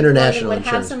International would have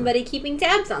insurance. somebody keeping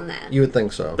tabs on that. You would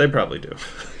think so. They probably do.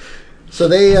 So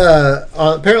they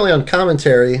apparently on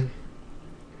commentary,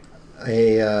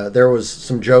 there was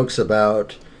some jokes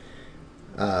about.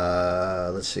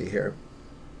 Let's see here.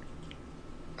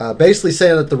 Basically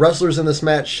saying that the wrestlers in this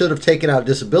match should have taken out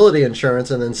disability insurance,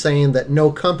 and then saying that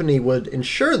no company would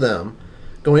insure them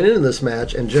going into this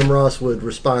match, and Jim Ross would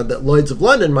respond that Lloyd's of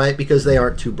London might because they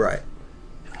aren't too bright.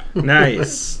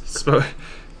 Nice.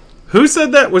 Who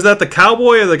said that? Was that the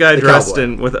cowboy or the guy The dressed cowboy.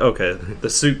 in with the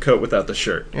suit coat without the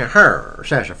shirt? Yeah, her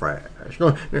sassafras.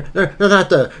 No, they're not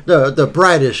the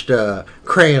brightest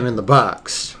crayon in the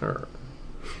box. Her.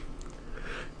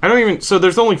 I don't even. So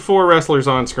there's only 4 wrestlers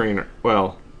on screen.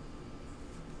 Well,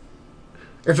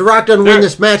 If The Rock doesn't win There-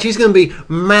 this match, he's going to be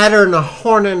madder than a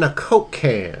hornet in a Coke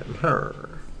can. Her.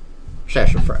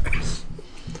 Sassafras.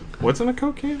 what's in a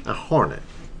Coke can? A hornet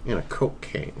in a Coke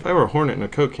can. If I were a hornet in a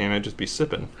Coke can, I'd just be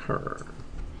sipping. Her.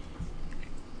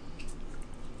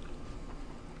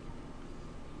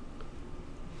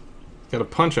 You gotta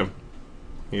punch him.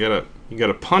 You You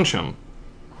gotta punch him.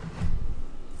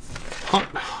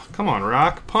 Come on,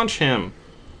 Rock. Punch him.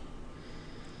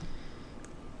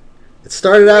 It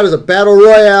started out as a battle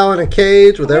royale in a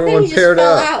cage with everyone He just paired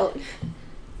fell up. out.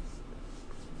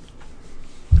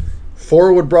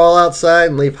 4 would brawl outside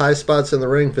and leave high spots in the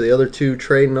ring for the other 2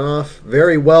 trading off.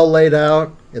 Very well laid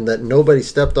out in that nobody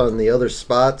stepped on the other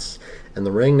spots, and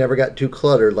the ring never got too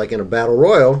cluttered like in a battle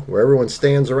royal where everyone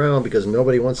stands around because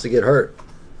nobody wants to get hurt.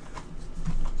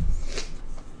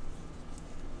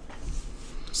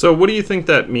 So what do you think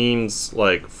that means,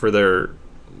 like, for their,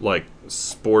 like,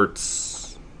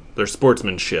 their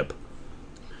sportsmanship?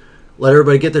 Let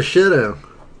everybody get their shit in.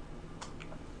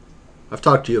 I've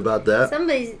talked to you about that.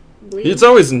 Somebody's bleeding. It's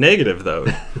always negative, though.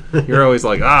 You're always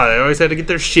like, they always had to get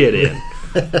their shit in.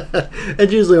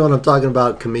 It's usually when I'm talking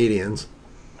about comedians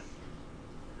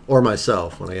or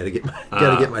myself when I gotta get my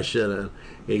shit in.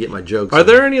 Gotta get my jokes. Are in.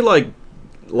 there any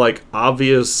like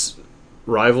obvious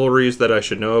rivalries that I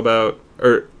should know about?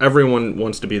 Or everyone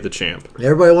wants to be the champ?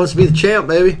 Everybody wants to be the champ,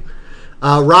 baby.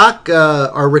 Rock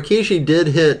or Rikishi did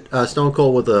hit Stone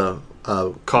Cold with a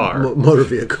Car. motor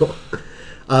vehicle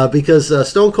because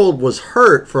Stone Cold was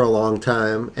hurt for a long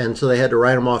time, and so they had to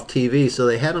write him off TV. So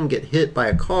they had him get hit by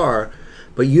a car,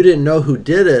 but you didn't know who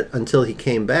did it until he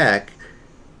came back,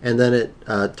 and then it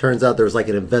turns out there was like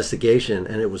an investigation,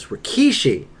 and it was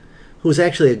Rikishi, who was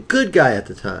actually a good guy at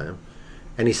the time,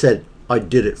 and he said, "I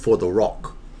did it for The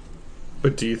Rock."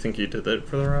 But do you think he did that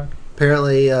for The Rock?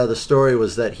 Apparently, the story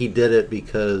was that he did it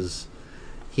because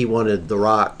he wanted The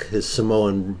Rock, his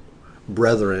Samoan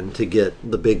brethren, to get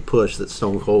the big push that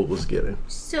Stone Cold was getting.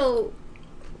 So,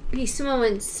 he's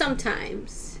Samoan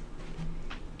sometimes,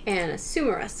 and a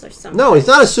sumo wrestler sometimes. No, he's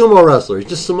not a sumo wrestler. He's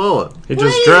just Samoan. He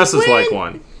just dresses like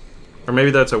one. Or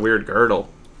maybe that's a weird girdle.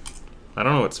 I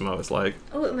don't know what Samoa's like.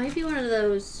 Oh, it might be one of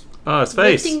those Oh, his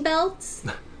face. lifting belts.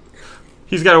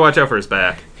 He's got to watch out for his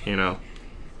back, you know.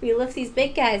 You lift these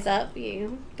big guys up,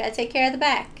 you gotta take care of the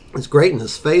back. It's grating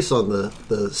his face on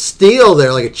the steel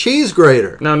there like a cheese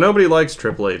grater. Now, nobody likes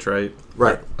Triple H, right?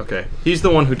 Right. Okay. He's the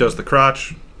one who does the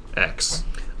crotch X.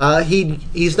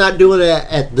 He's not doing it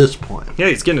at this point. Yeah,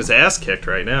 he's getting his ass kicked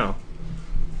right now.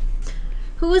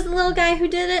 Who was the little guy who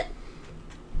did it?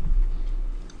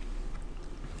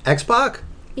 X-Pac?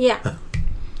 Yeah.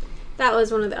 That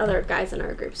was one of the other guys in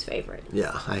our group's favorite.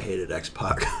 Yeah, I hated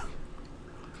X-Pac.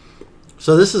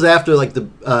 So this is after like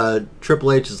the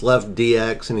Triple H has left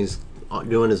DX and he's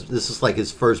doing this is like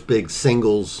his first big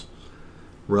singles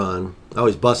run. Oh,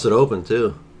 he's busted open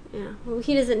too. Yeah. Well,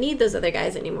 he doesn't need those other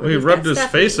guys anymore. Well, he He's rubbed got his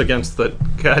Stephanie. face against the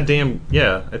goddamn...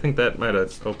 Yeah, I think that might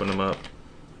have opened him up.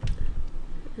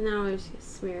 And now we're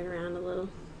just smearing around a little.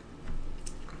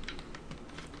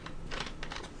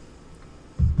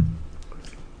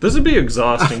 This would be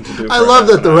exhausting to do. I for love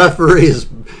half that the an hour. referee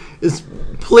is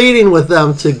pleading with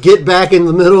them to get back in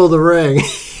the middle of the ring.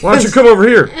 Why don't you come over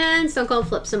here? And Stone Cold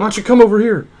flips him Why off. don't you come over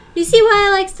here? You see why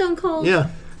I like Stone Cold? Yeah,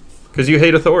 Because you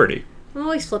hate authority. I'm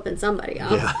always flipping somebody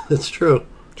off. yeah, that's true.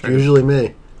 It's Trying to- usually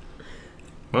me.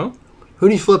 Well, Who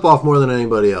do you flip off more than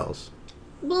anybody else?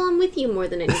 Well, I'm with you more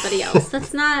than anybody else.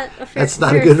 That's not a fair That's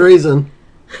not a good comparison.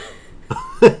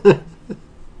 reason.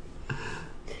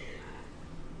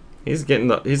 he's getting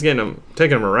him,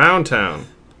 taking him around town.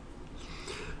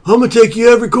 I'm gonna take you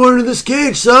every corner of this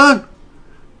cage, son.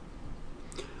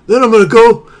 Then I'm gonna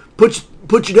go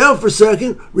put you down for a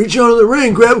second, reach onto the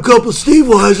ring, grab a couple of Steve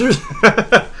Weisers.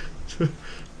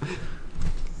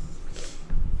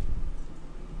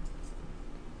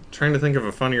 Trying to think of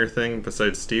a funnier thing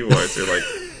besides Steve Weiser,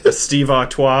 like a Steve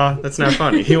Artois. That's not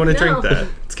funny. You want to drink No. that?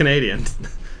 It's Canadian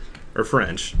or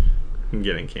French. I'm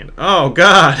getting Canada. Oh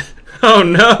God! Oh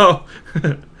no!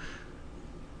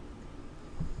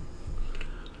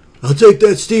 I'll take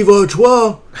that Steve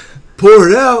Artois, pour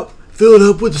it out, fill it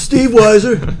up with the Steve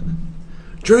Weiser,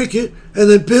 drink it, and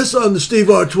then piss on the Steve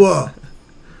Artois.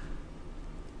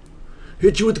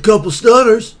 Hit you with a couple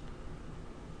stunners.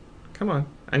 Come on!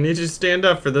 I need you to stand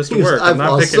up for this to work. I've I'm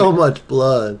not lost picking. so much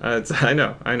blood. I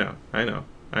know.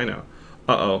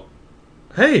 Uh-oh.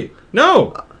 Hey,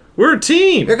 no! We're a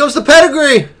team! Here comes the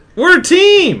pedigree. We're a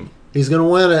team! He's gonna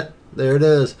win it. There it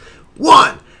is.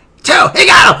 1, 2, he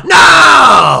got him!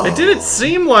 No! It didn't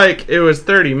seem like it was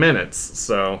 30 minutes,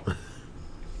 so...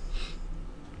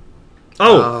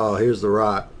 Oh! Oh, here's the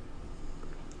Rock.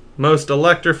 Most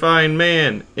electrifying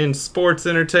man in sports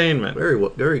entertainment.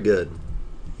 Very good.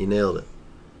 He nailed it.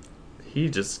 He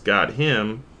just got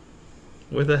him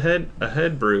with a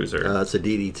head bruiser. It's a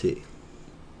DDT.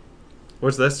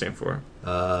 What's that stand for?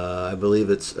 I believe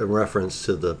it's a reference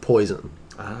to the poison.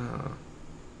 Ah.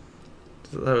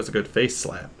 So that was a good face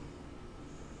slap.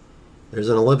 There's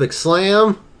an Olympic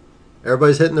slam.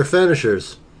 Everybody's hitting their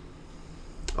finishers.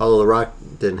 Although The Rock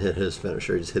didn't hit his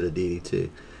finisher, he just hit a DDT.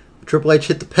 Triple H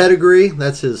hit the pedigree.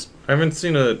 That's his. I haven't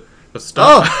seen a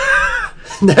stunt. Oh!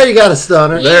 Now you got a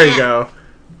stunner. There you go.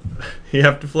 You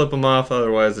have to flip them off,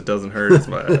 otherwise it doesn't hurt as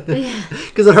much.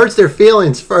 Because it hurts their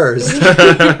feelings first.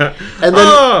 And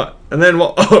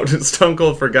then Stone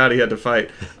Cold forgot he had to fight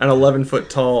an 11-foot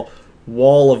tall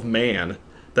wall of man.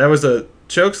 That was a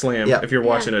choke slam. Yeah. If you're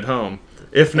watching at home.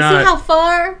 If See how not,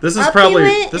 far this is up probably he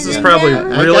went this and is then probably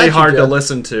down? I really got you, hard to Jeff.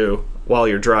 listen to while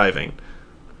you're driving.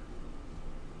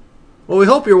 Well, we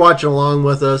hope you're watching along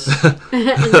with us.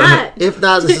 Not. If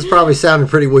not, this is probably sounding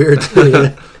pretty weird to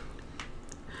you.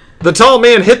 The tall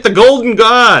man hit the golden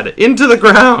god into the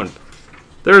ground.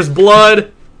 There's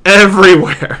blood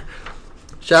everywhere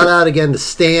Shout out again to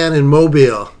Stan in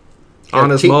Mobile. on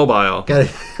his mobile. Got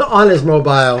it on his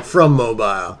mobile from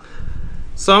Mobile.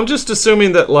 So I'm just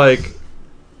assuming that like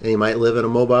And he might live in a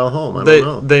mobile home. I don't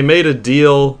know. they made a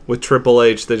deal with Triple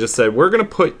H. They just said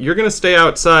you're gonna stay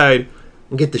outside,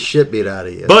 And get the shit beat out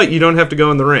of you. but you don't have to go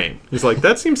in the ring. He's like,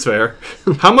 that seems fair.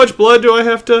 How much blood do I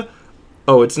have to?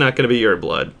 Oh, it's not gonna be your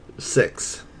blood.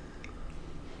 6.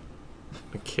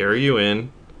 I carry you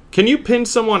in. Can you pin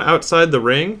someone outside the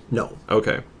ring? No.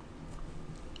 Okay.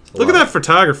 Look at that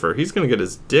photographer. He's gonna get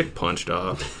his dick punched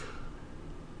off.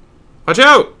 Watch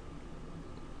out!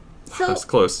 So That's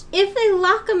close. if they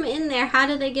lock them in there, how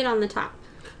do they get on the top?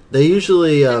 They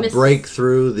usually missed break this.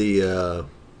 through the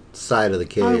side of the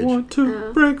cage. I want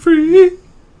to break free.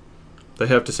 They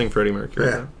have to sing Freddie Mercury.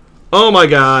 Yeah. Oh my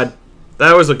god.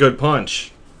 That was a good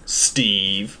punch.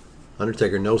 Steve.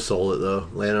 Undertaker no sold it though.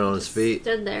 Landed on his feet.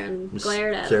 Stood there and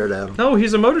glared at Stared them. at him. No,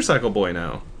 he's a motorcycle boy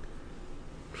now.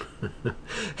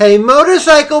 Hey,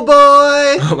 motorcycle boy!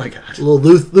 Oh my god. Little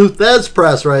Luthez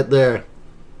press right there.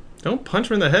 Don't punch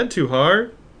him in the head too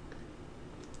hard.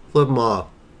 Flip him off.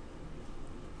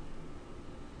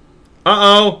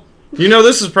 Uh-oh. You know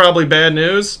this is probably bad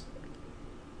news.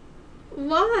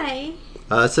 Why?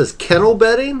 It says kennel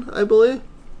betting, I believe.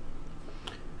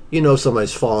 You know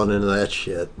somebody's falling into that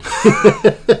shit.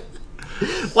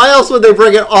 Why else would they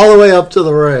bring it all the way up to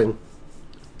the ring?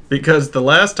 Because the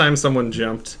last time someone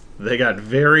jumped, they got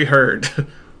very hurt.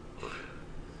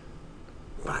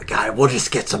 My God, we'll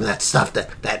just get some of that stuff,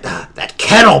 that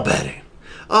kennel betting.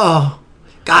 Oh,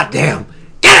 goddamn.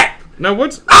 Get it! Now Open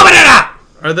it up!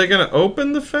 are they going to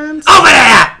open the fence? Open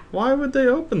it up! Why would they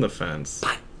open the fence?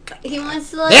 He wants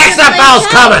to let The XFL's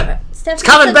coming! It's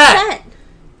coming back!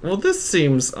 Well, this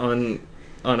seems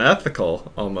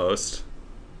unethical, almost.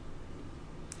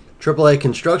 AAA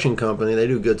Construction Company, they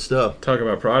do good stuff. Talk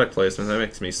about product placement, that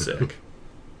makes me sick.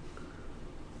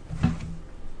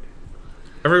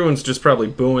 Everyone's just probably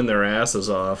booing their asses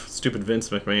off. Stupid Vince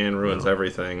McMahon ruins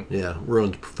everything. Yeah,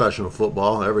 ruins professional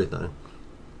football, everything.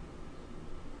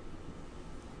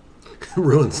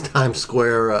 Ruins Times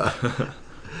Square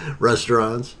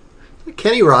restaurants.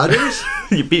 Kenny Rogers?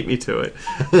 You beat me to it.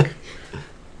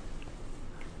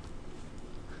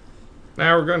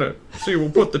 Now we're gonna see. We'll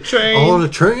put the chain. On a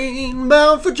train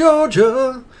bound for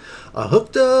Georgia, I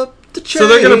hooked up the chain. So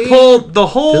they're gonna pull the to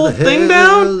whole the thing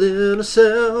hell down. in a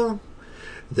cell.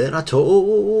 Then I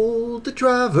told the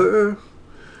driver,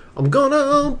 I'm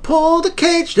gonna pull the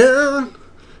cage down.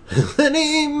 And then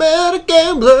he met a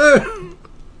gambler.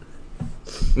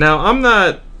 Now I'm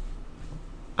not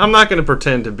gonna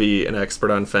pretend to be an expert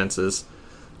on fences,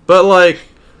 but like,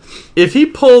 if he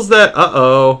pulls that,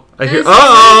 I hear,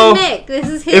 Nick, this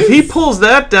is his. if he pulls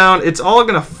that down, it's all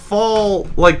gonna fall.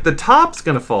 Like the top's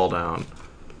gonna fall down.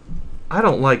 I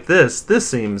don't like this. This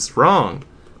seems wrong.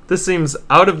 This seems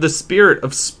out of the spirit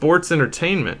of sports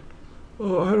entertainment.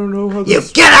 Oh, I don't know how You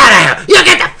this. get out of here! You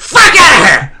get the fuck out of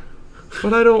here!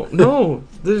 But I don't know.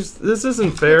 This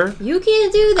isn't fair. You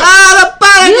can't do this. Out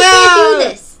of You can't do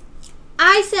this.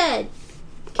 I said.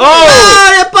 Oh!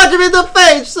 Oh, you punched him in the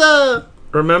face, son!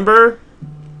 Remember?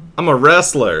 I'm a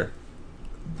wrestler.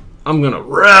 I'm gonna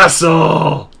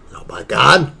wrestle. Oh my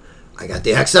God. I got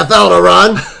the XFL to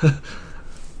run.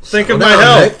 Think Slow of my down,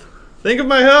 health. Nick. Think of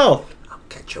my health. I'll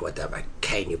catch you with that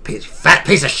cane, you fat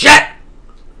piece of shit!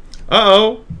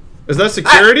 Uh-oh. Is that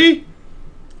security?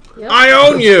 Yep. I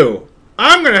own you.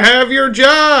 I'm gonna have your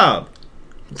job.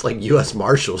 It's like U.S.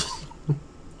 Marshals.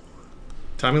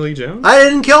 Tommy Lee Jones? I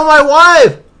didn't kill my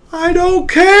wife! I don't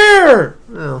care.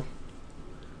 Oh.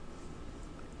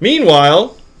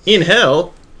 Meanwhile, in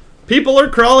hell, people are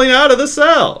crawling out of the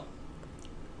cell.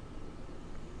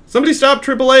 Somebody stop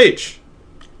Triple H.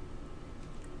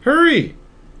 Hurry.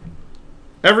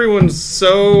 Everyone's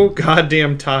so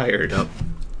goddamn tired. Yep.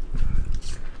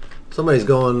 Somebody's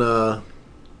going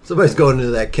Somebody's going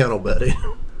into that kennel betting.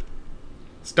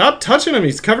 Stop touching him.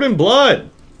 He's covered in blood.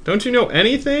 Don't you know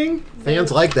anything?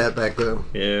 Fans like that back then.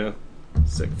 Yeah.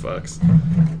 Sick fucks.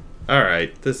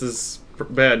 Alright, this is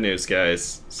bad news,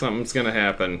 guys. Something's gonna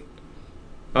happen.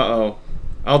 Uh-oh.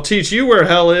 I'll teach you where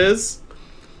hell is.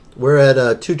 We're at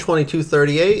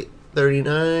 2:22:38,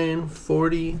 39,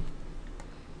 40.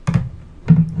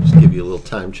 Just give you a little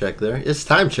time check there. It's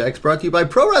Time Checks brought to you by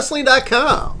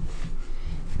ProWrestling.com.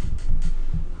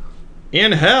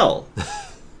 In hell.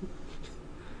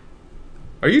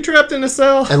 Are you trapped in a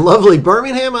cell? And lovely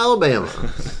Birmingham, Alabama.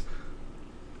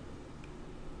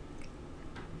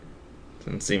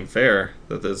 Doesn't seem fair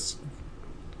that this...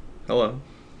 Hello.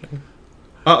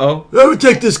 Uh-oh. Ever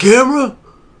take this camera?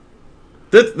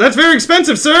 That's very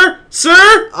expensive, sir!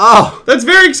 Sir! Oh. That's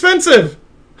very expensive!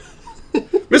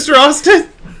 Mr. Austin?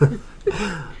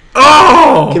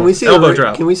 Oh! Can we see elbow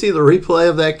drop? Can we see the replay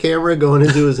of that camera going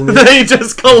into his knee? They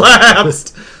just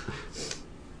collapsed!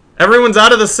 Everyone's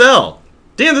out of the cell.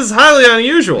 Dan, this is highly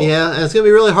unusual. Yeah, and it's gonna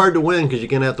be really hard to win because you're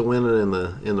gonna have to win it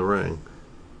in the ring.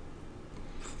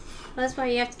 That's why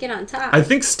you have to get on top. I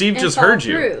think Steve and just fall heard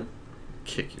you. through.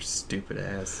 Kick your stupid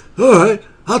ass. All right,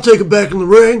 I'll take it back in the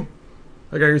ring.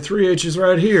 I got your 3 H's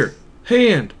right here.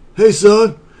 Hand. Hey,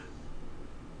 son.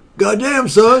 Goddamn,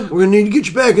 son. We're gonna need to get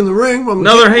you back in the ring.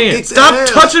 Another hand. Stop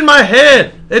touching my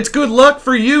head. It's good luck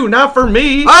for you, not for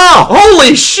me. Oh!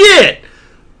 Holy shit!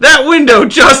 That window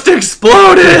just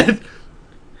exploded!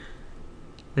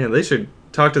 Man, they should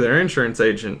talk to their insurance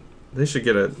agent. They should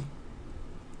get a...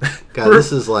 God,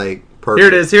 this is like perfect. Here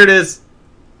it is. Here it is.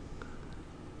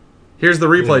 Here's the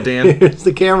replay, Dan. Here's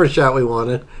the camera shot we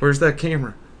wanted. Where's that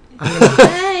camera?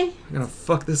 Hey. I'm gonna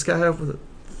fuck this guy up with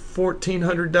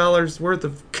 $1,400 worth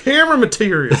of camera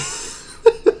material.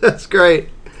 That's great.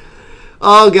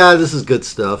 Oh, God, this is good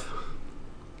stuff.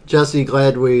 Jesse,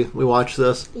 glad we watched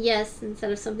this? Yes,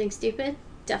 instead of something stupid.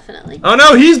 Definitely. Oh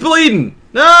no, he's bleeding!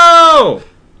 No!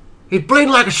 He's bleeding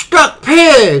like a stuck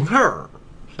pig. Her.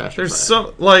 There's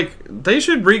so, like, they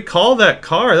should recall that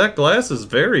car. That glass is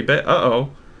very bad.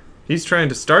 Uh-oh. He's trying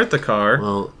to start the car.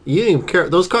 Well, you didn't even care.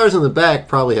 Those cars in the back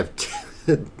probably have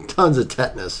tons of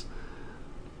tetanus.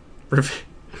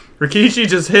 Rikishi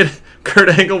just hit Kurt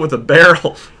Angle with a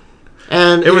barrel.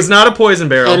 And it was not a poison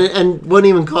barrel. And wasn't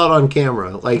even caught on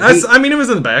camera. Like I mean, it was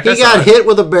in the back. He got hit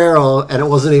with a barrel, and it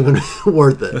wasn't even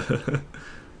worth it.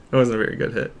 It wasn't a very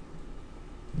good hit.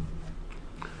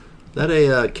 That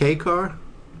a K car?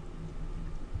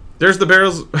 There's the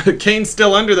barrels. Kane's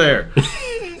still under there.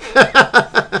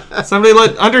 Somebody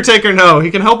let Undertaker know.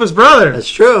 He can help his brother. That's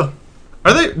true.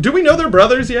 Are they? Do we know they're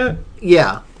brothers yet?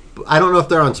 Yeah. I don't know if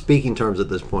they're on speaking terms at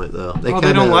this point, though. They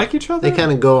don't like each other? They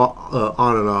kind of go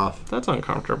on and off. That's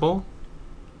uncomfortable.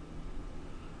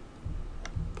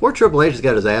 Poor Triple H has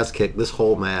got his ass kicked this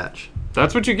whole match.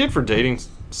 That's what you get for dating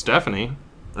Stephanie.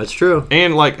 That's true.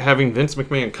 And, like, having Vince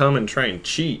McMahon come and try and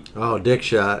cheat. Oh, dick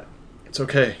shot. It's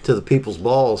okay. To the people's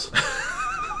balls.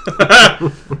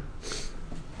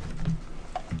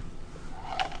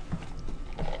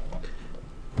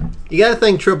 You got to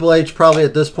think Triple H probably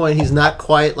at this point, he's not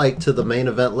quite like to the main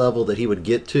event level that he would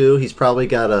get to. He's probably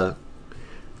got to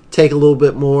take a little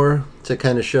bit more to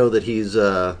kind of show that he's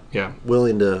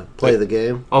willing to play the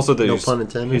game. Also, that no pun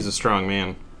intended. He's a strong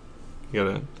man. You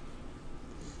got to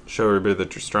show everybody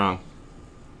that you're strong.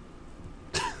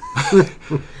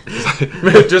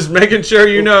 Just making sure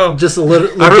you know. Just a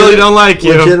little. I really don't like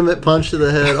you. Legitimate punch to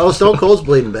the head. Oh, Stone Cold's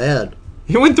bleeding bad.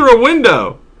 He went through a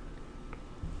window.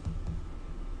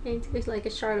 He took like a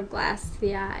shard of glass to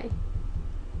the eye.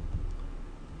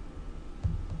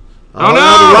 Oh no!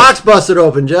 The rock's busted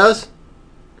open, Jess.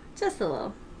 Just a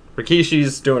little.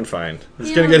 Rikishi's doing fine. He's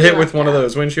Yeah, going to get hit with one of out.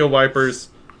 those windshield wipers.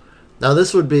 Now,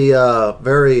 this would be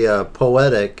very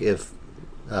poetic if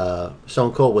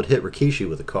Stone Cold would hit Rikishi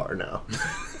with a car now.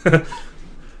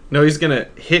 No, he's going to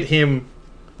hit him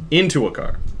into a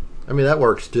car. I mean, that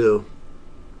works too.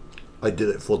 I did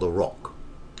it for The Rock.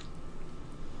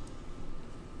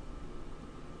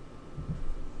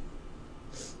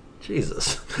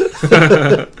 Jesus.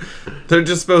 They're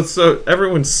just both so...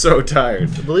 Everyone's so tired.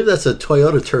 I believe that's a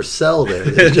Toyota Tercel there.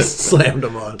 They just slammed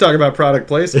them on. Talk about product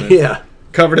placement. Yeah.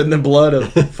 Covered in the blood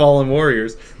of fallen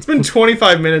warriors. It's been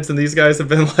 25 minutes and these guys have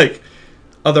been like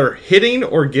either hitting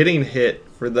or getting hit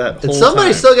for that whole And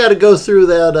somebody time. still got to go through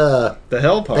that The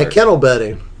hell part. that kennel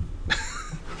betting.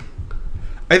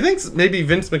 I think maybe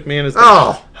Vince McMahon is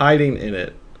hiding in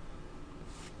it.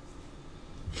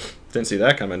 Didn't see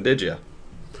that coming, did you?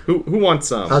 Who wants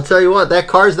some? I'll tell you what, that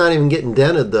car's not even getting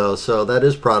dented though, so that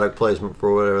is product placement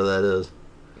for whatever that is.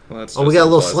 Well, that's Oh, we just got a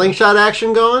little unpleasant. slingshot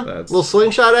action going? That's- little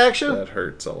slingshot action? That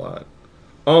hurts a lot.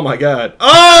 Oh my god.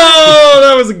 Oh,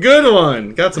 that was a good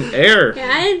one. Got some air. Yeah,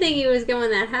 I didn't think he was going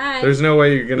that high. There's no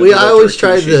way you're gonna. Do I that always to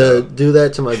tried Rikishi, to though. do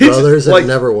that to my He just, brothers, and like, it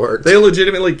never worked. They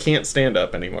legitimately can't stand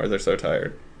up anymore. They're so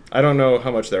tired. I don't know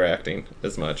how much they're acting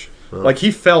as much. Like,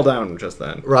 he fell down just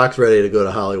then. Rock's ready to go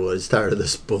to Hollywood. He's tired of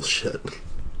this bullshit.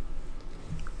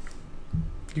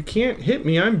 You can't hit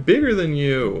me. I'm bigger than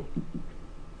you.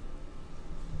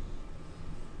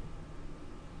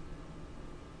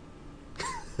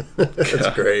 That's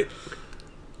great.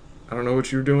 I don't know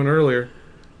what you were doing earlier.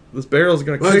 This barrel's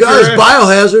gonna My kick guy's your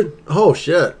ass. biohazard. Oh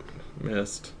shit!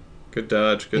 Missed. Good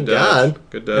dodge. Good Thank dodge. God.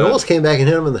 Good It almost dodge. came back and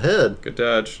hit him in the head. Good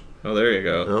dodge. Oh, there you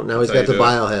go. Oh, now he's That's got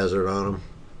how the you do it. biohazard on him.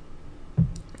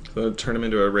 So turn him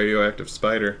into a radioactive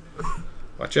spider.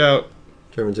 Watch out.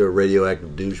 Turn him into a radioactive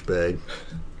douchebag.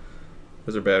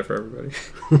 Those are bad for everybody.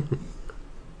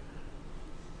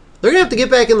 They're gonna have to get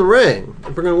back in the ring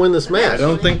if we're gonna win this match. I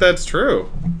don't think that's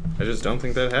true. I just don't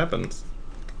think that happens.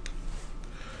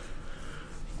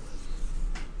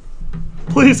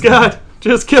 Please, God,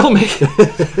 just kill me.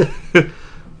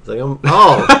 It's like,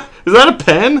 oh, Is that a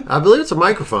pen? I believe it's a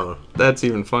microphone. That's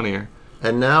even funnier.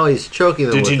 And now he's choking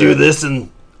them. Did with you do it, this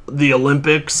in the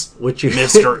Olympics, Which you,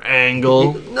 Mr.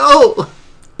 Angle? No.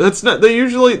 That's not. They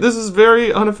usually. This is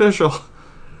very unofficial.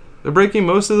 They're breaking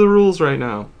most of the rules right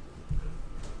now.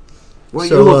 What are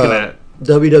So, you looking at?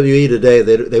 WWE today,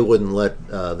 they wouldn't let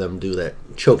them do that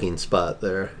choking spot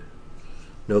there.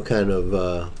 No kind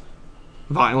of.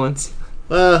 Violence.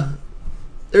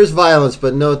 There's violence,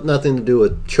 but nothing to do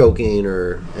with choking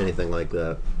or anything like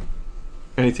that.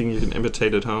 Anything you can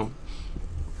imitate at home.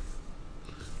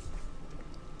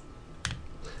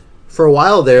 For a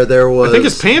while there was. I think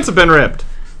his pants have been ripped.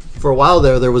 For a while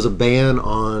there was a ban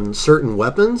on certain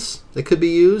weapons that could be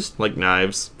used. Like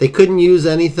knives. They couldn't use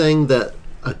anything that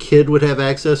a kid would have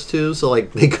access to. So,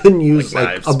 like, they couldn't use Like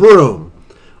like knives. a broom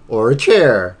or a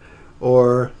chair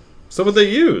or So what they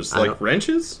use? I Like don't-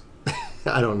 wrenches?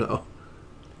 I don't know.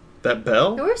 That There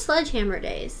bell? were sledgehammer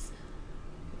days.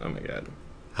 Oh my god.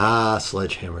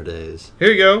 Sledgehammer days.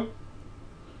 Here you go.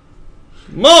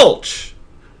 Mulch!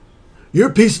 You're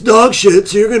a piece of dog shit,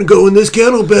 so you're gonna go in this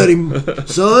kennel betting,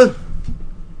 son.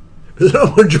 Because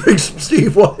I'm gonna drink some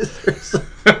Steve Weiser.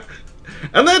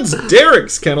 And that's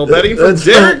Derek's Kennel Betting from That's-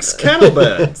 Derek's Kennel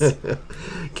Beds.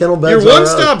 Kennel bets. Your are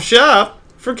one-stop shop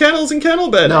for kennels and kennel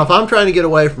betting. Now, if I'm trying to get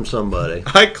away from somebody,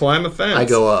 I climb a fence. I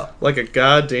go up. Like a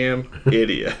goddamn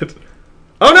idiot.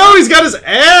 Oh no, he's got his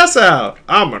ass out.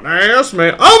 I'm an ass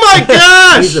man. Oh my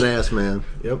gosh! He's an ass man.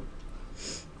 Yep.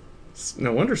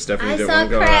 No wonder Stephanie I didn't saw want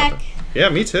to go crack. out. Yeah,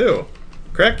 me too.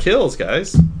 Crack kills,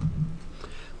 guys.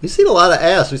 We've seen a lot of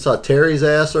ass. We saw Terry's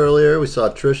ass earlier. We saw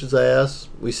Trish's ass.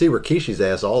 We see Rikishi's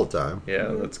ass all the time. Yeah,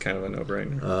 that's kind of a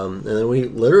no-brainer. And then we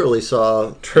literally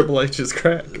saw Triple H's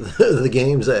crack. the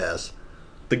game's ass.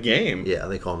 The game? Yeah,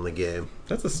 they call him the game.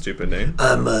 That's a stupid name.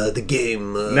 I'm the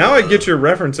game. Now I get your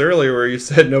reference earlier where you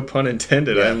said no pun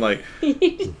intended. Yeah. I'm like,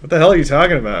 what the hell are you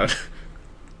talking about?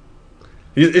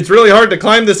 It's really hard to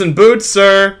climb this in boots,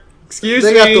 sir. Excuse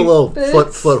They me. got the little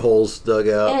Boots. footholes dug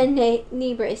out. And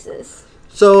knee braces.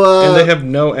 So and they have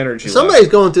no energy somebody's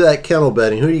left. going through that kennel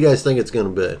betting. Who do you guys think it's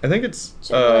going to be? I think it's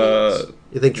Triple H.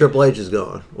 You think Triple H is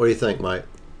going? What do you think, Mike?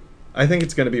 I think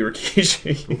it's gonna be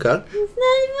Rikishi. Okay. He's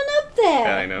not even up there.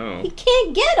 Yeah, I know. He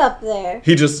can't get up there.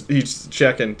 He's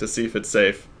checking to see if it's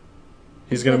safe.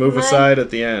 He's gonna move Am I- aside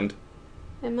at the end.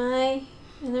 Am I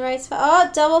in the right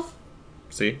spot? Oh,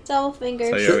 See? double fingers.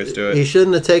 That's how you always do it. He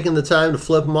shouldn't have taken the time to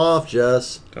flip him off,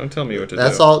 Jess. Don't tell me what to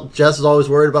That's do. all. Jess is always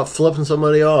worried about flipping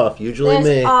somebody off. Usually There's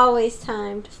me. always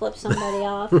time to flip somebody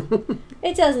off.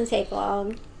 It doesn't take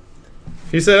long.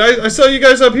 He said, I saw you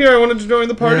guys up here. I wanted to join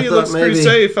the party. Yeah, I It thought looks pretty maybe-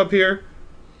 safe up here.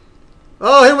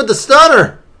 Oh, hit him with the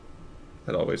stunner.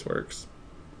 That always works.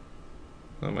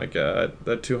 Oh my god.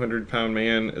 That 200-pound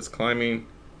man is climbing.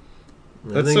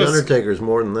 I That's think so Undertaker's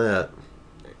more than that.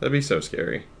 That'd be so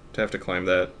scary to have to climb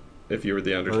that if you were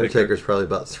the Undertaker. Undertaker's probably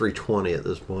about 320 at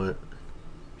this point.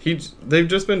 They've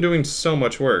just been doing so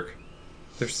much work.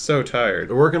 They're so tired.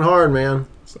 They're working hard, man.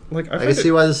 Like I can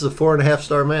see why this is a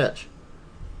 4.5-star match.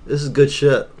 This is good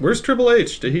shit. Where's Triple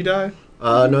H? Did he die?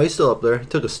 No, he's still up there. He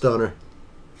took a stunner.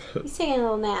 He's taking a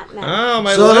little nap now. Oh,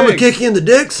 my Son, I'm legs. gonna kick you in the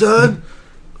dick, son.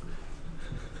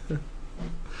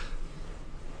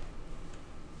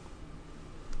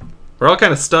 We're all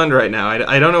kind of stunned right now.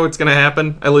 I don't know what's going to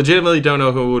happen. I legitimately don't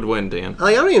know who would win, Dan.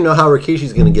 Like, I don't even know how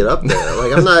Rikishi's gonna get up there.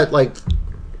 Like, I'm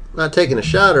not taking a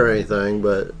shot or anything,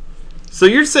 but So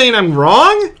you're saying I'm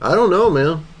wrong? I don't know,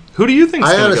 man. Who do you think's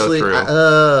I going to go honestly,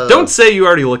 through? Don't say you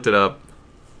already looked it up.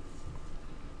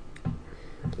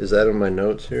 Is that in my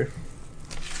notes here?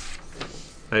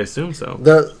 I assume so.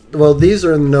 Well, these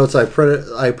are in the notes I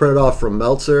printed off from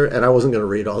Meltzer, and I wasn't going to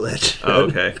read all that shit. Oh,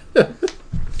 okay.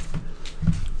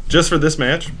 Just for this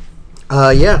match?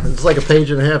 Yeah, it's like a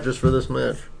page and a half just for this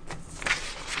match.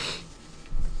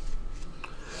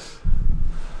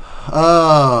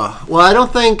 Well,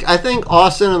 I think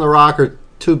Austin and The Rock are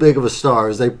too big of a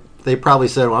stars. They probably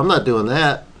said, well, I'm not doing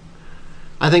that.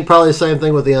 I think probably the same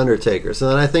thing with The Undertaker. So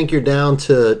then I think you're down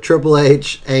to Triple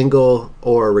H, Angle,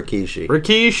 or Rikishi.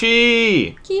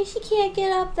 Rikishi! Rikishi can't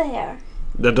get up there.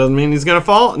 That doesn't mean he's going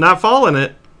to not fall in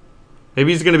it.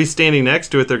 Maybe he's going to be standing next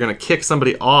to it. They're going to kick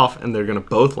somebody off, and they're going to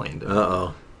both land it.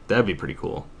 Uh-oh. That'd be pretty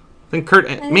cool. I think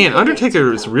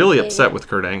Undertaker is really upset with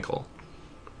Kurt Angle.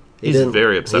 He's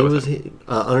very upset with him.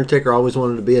 Undertaker always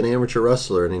wanted to be an amateur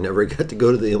wrestler, and he never got to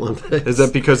go to the Olympics. Is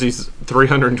that because he's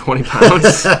 320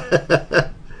 pounds?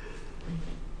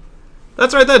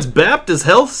 That's right, that's Baptist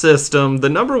Health System, the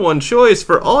 #1 choice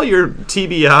for all your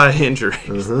TBI injuries.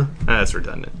 Mm-hmm. That's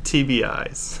redundant.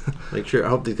 TBIs. Make sure, I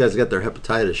hope these guys got their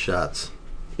hepatitis shots.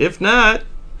 If not,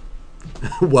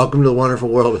 welcome to the wonderful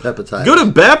world of hepatitis. Go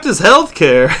to Baptist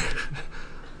Healthcare.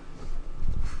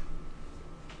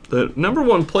 The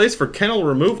 #1 place for kennel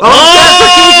removal.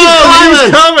 Oh,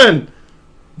 he's coming!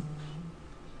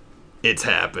 It's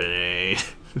happening.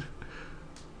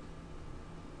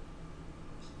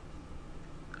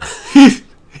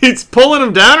 He's pulling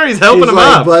him down or he's helping him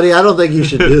up? Buddy, I don't think you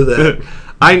should do that.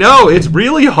 I know, it's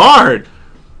really hard.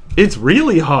 It's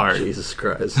really hard. Jesus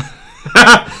Christ.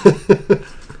 I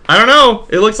don't know.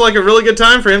 It looks like a really good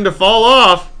time for him to fall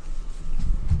off.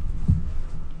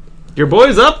 Your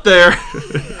boy's up there.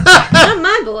 Not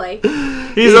my boy.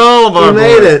 He's all of our boys. He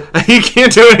made it. He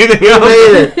can't do anything else. He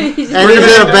made it. And he's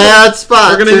in a bad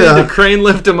spot. We're going to need to crane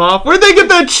lift him off. Where'd they get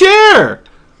that chair?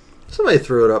 Somebody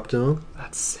threw it up to him.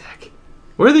 That's sick.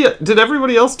 Did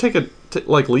everybody else take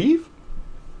leave?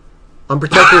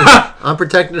 Unprotected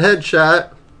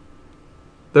headshot.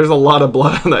 There's a lot of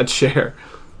blood on that chair.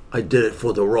 I did it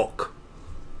for The Rock.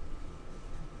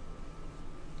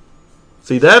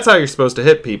 See, that's how you're supposed to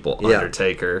hit people, Yeah.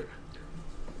 Undertaker.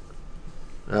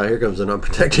 Here comes an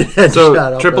unprotected headshot.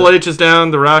 So Triple H is down,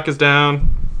 The Rock is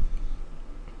down.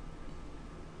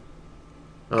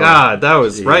 Oh, God, that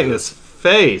was right in his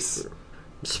face.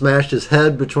 Smashed his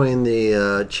head between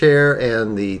the chair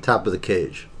and the top of the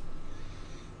cage.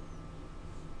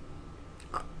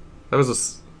 That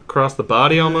was across the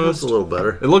body almost. That's a little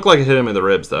better. It looked like it hit him in the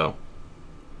ribs, though.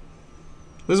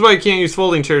 This is why you can't use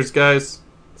folding chairs, guys.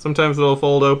 Sometimes it'll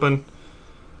fold open.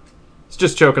 It's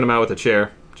just choking him out with a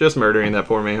chair. Just murdering that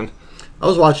poor man. I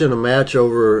was watching a match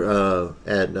over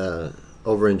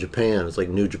over in Japan. It's like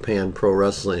New Japan Pro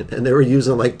Wrestling, and they were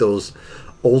using like those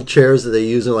old chairs that they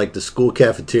use in like the school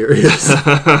cafeterias.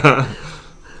 I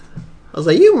was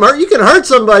like, you can hurt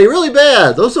somebody really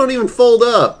bad. Those don't even fold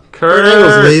up. Kurt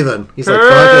Angle's leaving. He's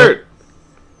like,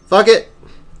 fuck it.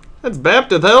 That's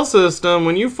Baptist Health System.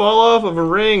 When you fall off of a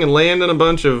ring and land in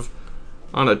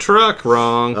on a truck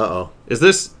wrong. Uh-oh.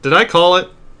 Did I call it?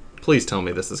 Please tell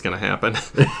me this is going to happen.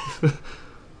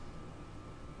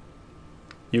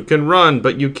 You can run,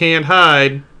 but you can't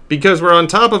hide because we're on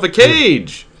top of a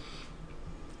cage.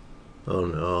 Oh,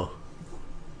 no.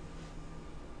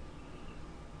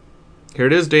 Here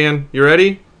it is, Dan. You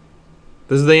ready?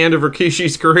 This is the end of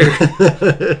Rikishi's career.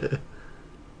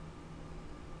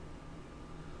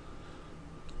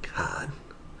 God.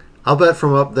 I'll bet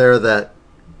from up there that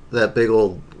big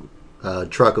old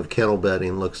truck of kennel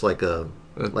bedding looks like a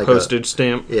postage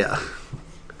stamp. Yeah.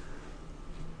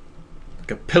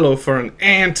 Like a pillow for an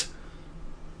ant.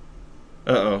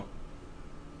 Uh-oh.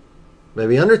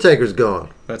 Maybe Undertaker's gone.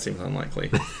 That seems unlikely.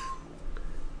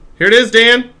 Here it is,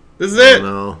 Dan. This is it. Oh,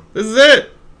 no. This is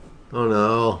it. Oh,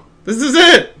 no. This is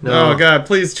it. No. Oh, God.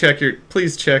 Please check.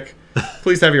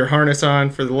 Please have your harness on,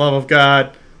 for the love of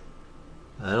God.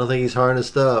 I don't think he's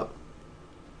harnessed up.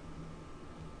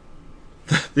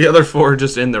 The other four are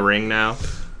just in the ring now.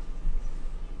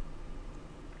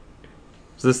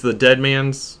 Is this the dead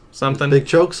man's something? Big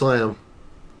choke slam.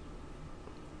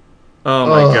 Oh,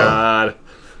 my God.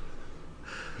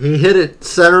 He hit it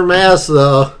center mass,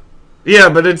 though. Yeah,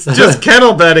 but it's just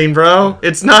kennel bedding, bro.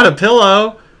 It's not a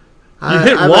pillow. You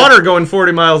hit water going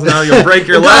 40 miles an hour, you'll break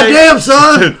your leg. Goddamn,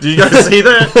 son! Did you guys see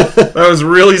that? That was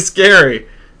really scary.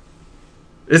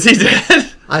 Is he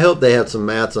dead? I hope they had some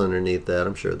mats underneath that.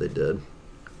 I'm sure they did.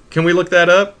 Can we look that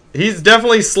up? He's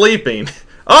definitely sleeping.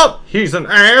 Oh, he's an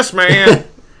ass man.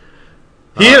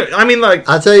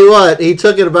 I'll tell you what, he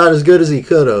took it about as good as he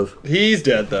could have. He's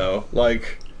dead, though.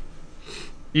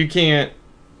 You can't.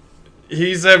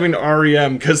 He's having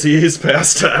REM because he is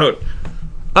passed out.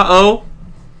 Uh-oh.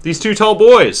 These two tall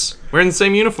boys wearing the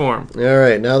same uniform. All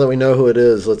right, now that we know who it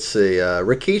is, let's see.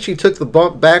 Rikishi took the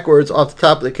bump backwards off the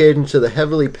top of the cage into the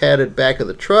heavily padded back of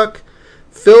the truck,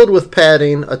 filled with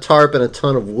padding, a tarp, and a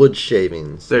ton of wood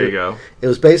shavings. There you go. It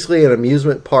was basically an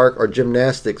amusement park or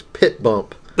gymnastics pit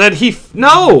bump. That he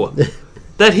fell,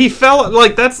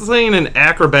 like, that's saying an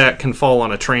acrobat can fall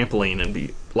on a trampoline and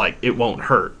be, like, it won't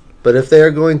hurt. But if they are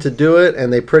going to do it,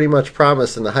 and they pretty much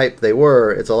promised in the hype they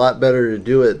were, it's a lot better to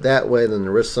do it that way than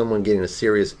to risk someone getting a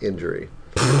serious injury.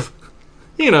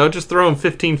 You know, just throw him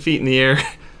 15 feet in the air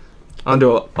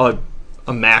onto a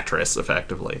mattress,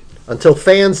 effectively. Until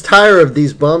fans tire of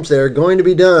these bumps, they are going to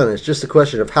be done. It's just a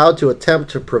question of how to attempt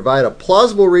to provide a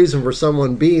plausible reason for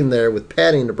someone being there with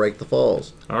padding to break the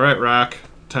falls. All right, Rock.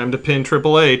 Time to pin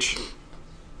Triple H.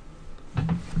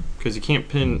 Because you can't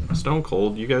pin Stone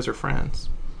Cold. You guys are friends.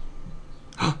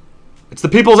 It's the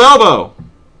People's Elbow.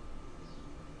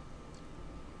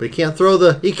 But he can't throw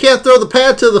the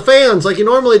pad to the fans like he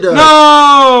normally does.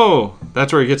 No!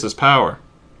 That's where he gets his power.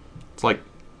 It's like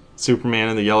Superman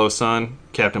and the Yellow Sun,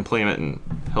 Captain Planet and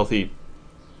Healthy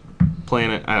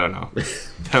Planet. I don't know.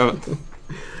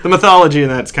 The mythology in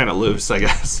that's kind of loose, I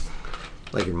guess.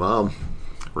 Like your mom.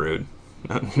 Rude.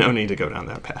 No need to go down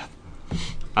that path.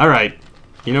 All right.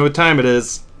 You know what time it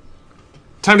is.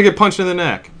 Time to get punched in the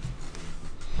neck.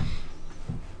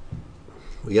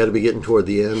 We got to be getting toward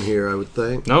the end here, I would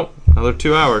think. Nope. Another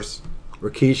 2 hours.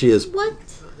 Rikishi is What?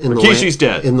 Rikishi's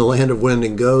dead. In the land of wind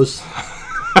and ghosts.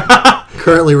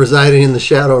 Currently residing in the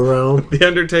Shadow Realm. The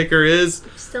Undertaker is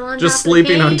Still on just top of the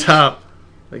sleeping on cage? top.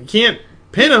 Like, you can't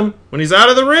pin him when he's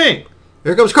out of the ring.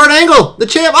 Here comes Kurt Angle, the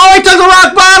champ. Oh, he took a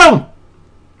rock bottom.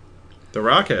 The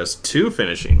Rock has 2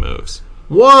 finishing moves.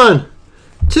 1,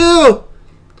 2. Oh,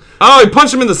 he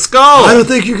punched him in the skull. I don't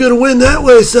think you're going to win that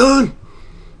way, son.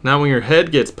 Now when your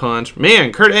head gets punched,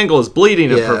 man, Kurt Angle is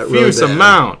bleeding a profuse really bad.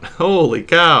 amount. Holy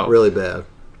cow. Really bad.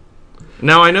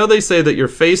 Now, I know they say that your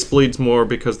face bleeds more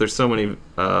because there's so many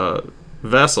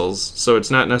vessels, so it's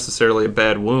not necessarily a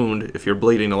bad wound if you're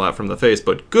bleeding a lot from the face,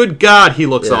 but good God, he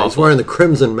looks Yeah, he's awful. wearing the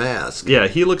crimson mask. Yeah,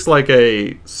 he looks like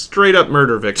a straight-up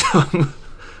murder victim.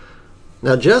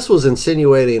 Now, Jess was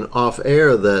insinuating off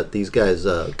air that these guys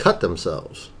cut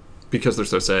themselves. Because they're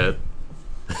so sad.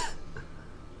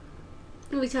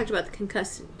 We talked about the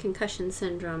concussion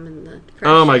syndrome and the depression.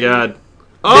 Oh, my God. The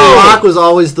Oh! Rock was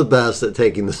always the best at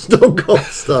taking the Stone Cold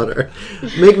Stunner.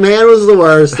 McMahon was the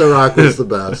worst. The Rock was the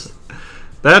best.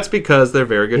 That's because they're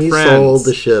very good He friends. sold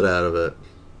the shit out of it.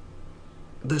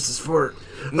 This is for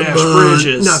Nash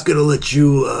Bridges. Not gonna let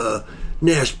you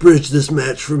Nash Bridge this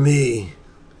match for me.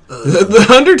 The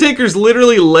Undertaker's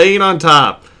literally laying on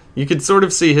top. You can sort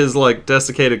of see his, like,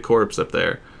 desiccated corpse up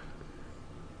there.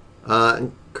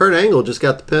 And Kurt Angle just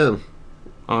got the pin.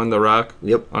 On the Rock?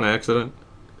 Yep. On accident?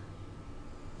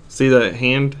 See that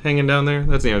hand hanging down there?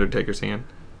 That's the Undertaker's hand.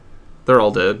 They're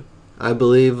all dead. I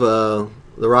believe The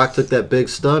Rock took that big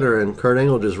stunner and Kurt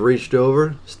Angle just reached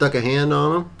over, stuck a hand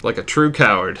on him. Like a true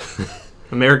coward.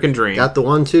 American dream. Got the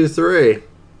 1, 2, 3.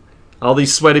 All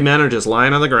these sweaty men are just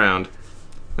lying on the ground.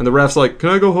 And the ref's like, can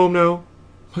I go home now?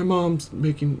 My mom's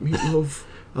making meatloaf.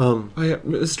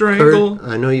 Mr. Angle? Kurt,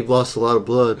 I know you've lost a lot of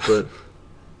blood, but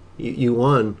you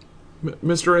won.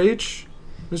 Mr. H?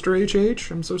 Mr. HH?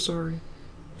 I'm so sorry.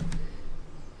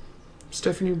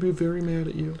 Stephanie would be very mad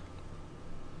at you.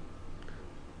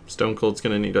 Stone Cold's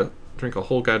gonna need to drink a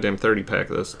whole goddamn 30-pack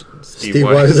of this Steve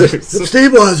Weiser.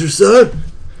 Steve Weiser, son.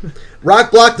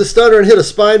 Rock blocked the stunner and hit a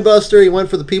spine buster. He went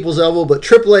for the people's elbow, but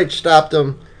Triple H stopped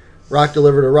him. Rock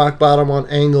delivered a rock bottom on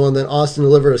Angle, and then Austin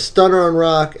delivered a stunner on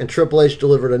Rock, and Triple H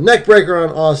delivered a neck breaker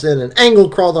on Austin, and Angle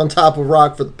crawled on top of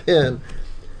Rock for the pin.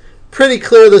 Pretty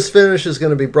clear this finish is going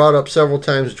to be brought up several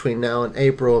times between now and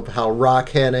April of how Rock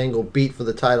had Angle beat for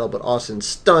the title, but Austin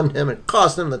stunned him and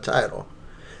cost him the title.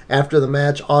 After the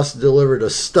match, Austin delivered a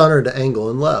stunner to Angle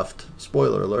and left.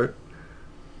 Spoiler alert.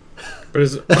 But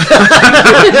is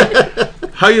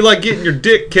how you like getting your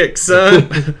dick kicked,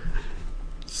 son?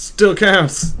 Still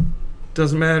counts.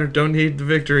 Doesn't matter. Don't need the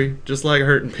victory. Just like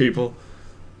hurting people.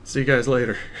 See you guys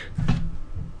later.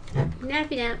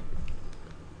 Nappy nap.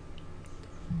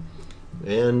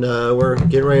 And we're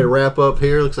getting ready to wrap up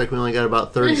here. Looks like we only got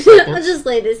about 30 seconds. I'll just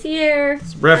lay this here.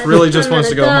 Ref really just I'm wants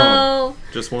to gonna go home.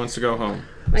 Just wants to go home.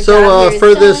 My So job here for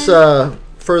is this, done.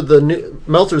 for the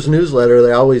Meltzer's newsletter,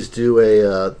 they always do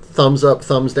a thumbs up,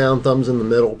 thumbs down, thumbs in the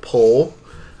middle poll.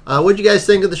 What did you guys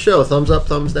think of the show? Thumbs up,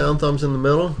 thumbs down, thumbs in the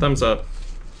middle? Thumbs up.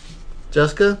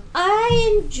 Jessica?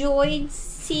 I enjoyed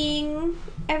seeing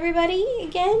everybody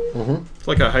again. It's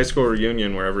like a high school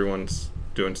reunion where everyone's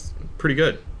doing pretty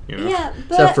good. You know? Yeah,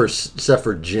 but Except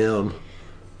for Jim.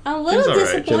 I'm a He little was all right.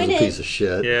 Jim's a disappointed. piece of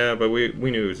shit. Yeah, but we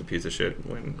knew he was a piece of shit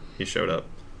when he showed up.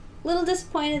 Little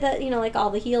disappointed that, like, all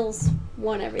the heels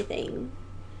won everything.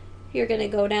 If you're gonna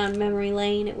go down memory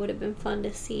lane, it would have been fun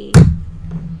to see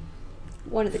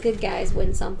one of the good guys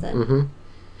win something. Mm-hmm.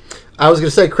 I was going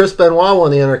to say Chris Benoit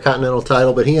won the Intercontinental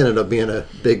title, but he ended up being a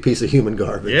big piece of human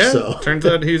garbage. Yeah, So. turns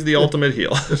out he's the ultimate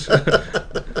heel.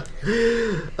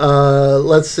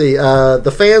 Let's see.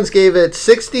 The fans gave it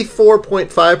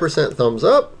 64.5% thumbs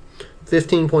up,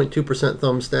 15.2%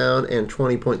 thumbs down, and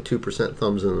 20.2%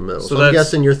 thumbs in the middle. So I'm that's-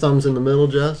 guessing your thumbs in the middle,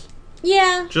 Jess?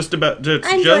 Yeah, just about.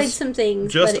 I enjoyed some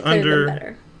things, just but it could have under- been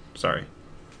better. Sorry.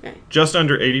 Okay. Just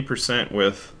under 80%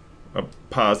 with a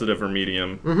positive or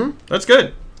medium. Mm-hmm. That's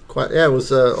good. Yeah, it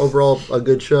was overall a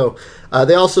good show.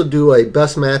 They also do a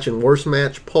best match and worst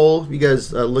match poll. You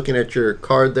guys looking at your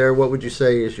card there, what would you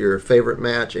say is your favorite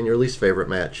match and your least favorite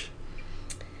match?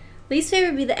 Least favorite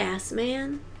would be the Ass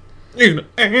Man. Man.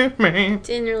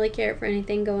 Didn't really care for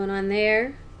anything going on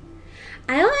there.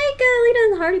 I like Lita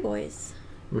and the Hardy Boys.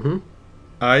 Mm-hmm.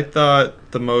 I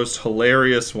thought the most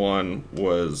hilarious one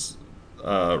was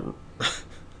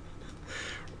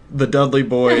the Dudley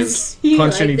boys You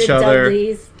punching like each the other.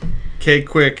 Dudleys.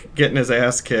 K-Quick getting his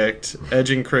ass kicked.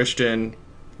 Edge and Christian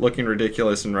looking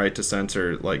ridiculous and Right to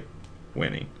Censor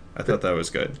winning. I thought that was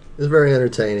good. It was very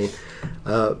entertaining.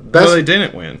 No, they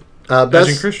didn't win. Edge Best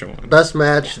and Christian won. Best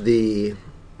match,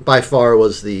 by far,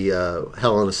 was the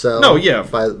Hell in a Cell. No, yeah.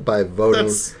 By voting.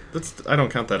 That's I don't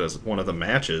count that as one of the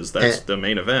matches. That's the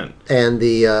main event. And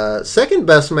the second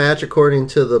best match, according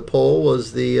to the poll,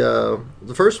 was the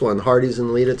first one, Hardys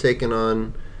and Lita taking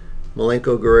on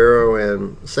Malenko, Guerrero,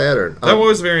 and Saturn. That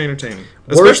was very entertaining,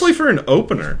 especially for an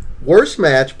opener. Worst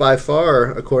match by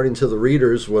far, according to the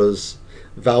readers, was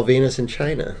Val Venus and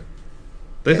Chyna.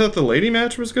 They thought the lady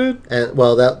match was good? And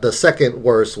the second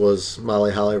worst was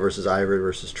Molly Holly versus Ivory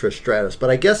versus Trish Stratus. But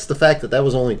I guess the fact that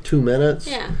was only 2 minutes.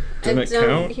 Yeah. Didn't it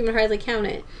count? You can hardly count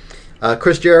it.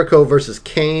 Chris Jericho versus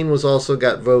Kane was also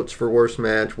got votes for worst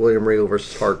match. William Regal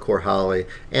versus Hardcore Holly.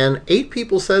 And 8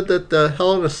 people said that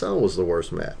Hell in a Cell was the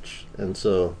worst match. And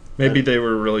so... Maybe they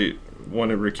were really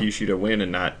wanted Rikishi to win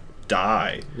and not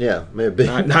die. Yeah, maybe.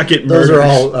 Not get Those murdered. are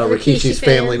all Rikishi Rikishi's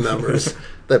family fans. members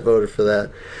that voted for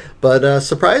that. But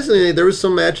surprisingly, there was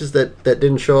some matches that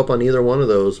didn't show up on either one of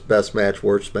those best match,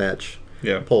 worst match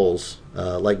polls,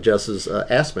 like Jess's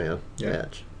Ass Man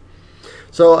match.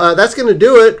 So that's going to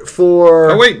do it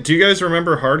for... Oh, wait. Do you guys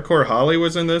remember Hardcore Holly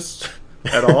was in this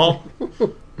at all?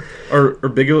 or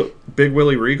Big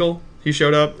Willie Regal? He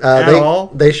showed up at all?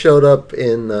 They showed up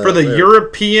in... for the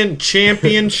European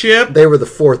Championship? They were the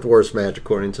 4th worst match,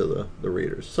 according to the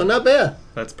readers. So not bad.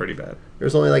 That's pretty bad.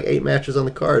 There's only like 8 matches on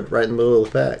the card, right in the middle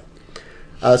of the pack.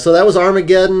 So that was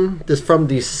Armageddon. This from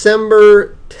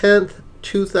December 10th,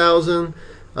 2000,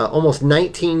 almost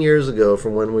 19 years ago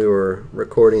from when we were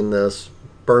recording this.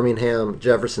 Birmingham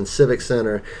Jefferson Civic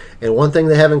Center. And one thing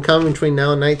they have in common between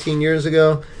now and 19 years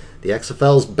ago, the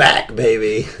XFL's back,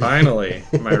 baby. Finally.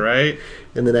 Am I right?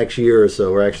 In the next year or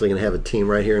so, we're actually going to have a team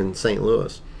right here in St.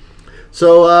 Louis.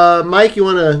 So, Mike, you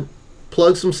want to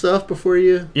plug some stuff before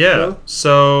you go?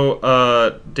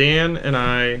 So Dan and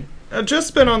I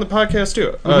just been on the podcast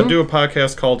too. Do a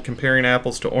podcast called Comparing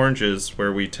Apples to Oranges,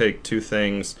 where we take 2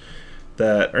 things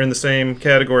that are in the same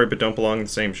category but don't belong in the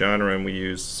same genre, and we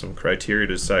use some criteria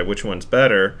to decide which one's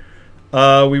better.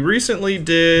 We recently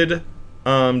did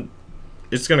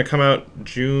it's going to come out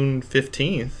June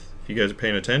 15th, if you guys are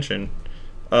paying attention.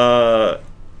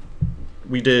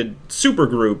 We did super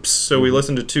groups, so we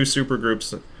listened to 2 super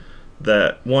groups.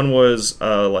 That one was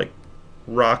like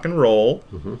rock and roll,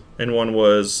 and one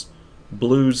was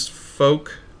blues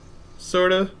folk,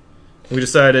 sort of. We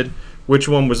decided which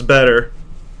one was better.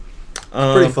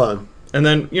 Pretty fun. And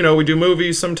then, we do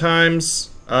movies sometimes,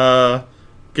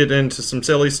 get into some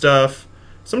silly stuff.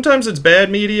 Sometimes it's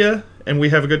bad media, and we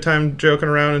have a good time joking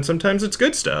around, and sometimes it's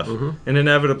good stuff. And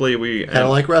inevitably we... Kind of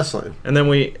like wrestling. And then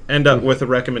we end up with a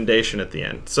recommendation at the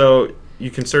end. So you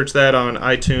can search that on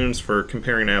iTunes for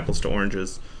Comparing Apples to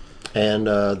Oranges. And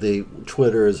the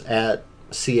Twitter is at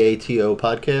CATO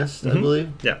Podcast, I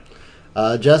believe. Yeah.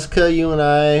 Jessica, you and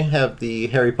I have the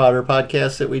Harry Potter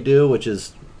podcast that we do, which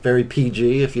is very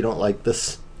PG if you don't like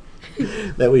this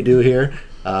that we do here.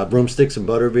 Broomsticks and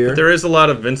Butterbeer. But there is a lot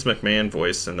of Vince McMahon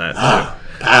voice in that,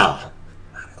 too. Pow!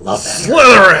 I love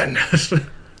that. Slytherin!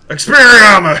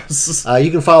 Expelliarmus!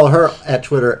 You can follow her at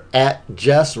Twitter at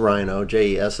Jess Rhino,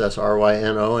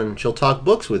 JESSRYNO, and she'll talk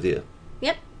books with you.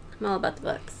 Yep. I'm all about the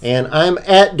books. And I'm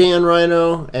at Dan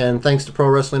Rhino, and thanks to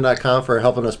ProWrestling.com for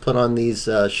helping us put on these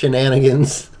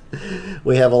shenanigans.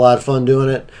 We have a lot of fun doing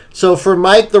it. So for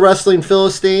Mike, the Wrestling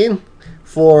Philistine,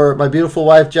 For my beautiful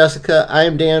wife, Jessica, I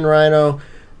am Dan Rhino.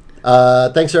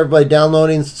 Thanks, everybody,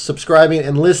 downloading, subscribing,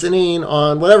 and listening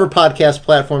on whatever podcast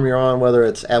platform you're on, whether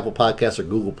it's Apple Podcasts or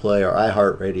Google Play or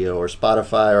iHeartRadio or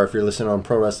Spotify, or if you're listening on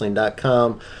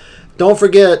ProWrestling.com. Don't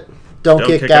forget, don't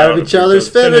kick out of each other's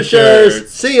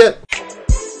finishers. See ya.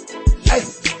 Hey,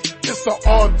 it's the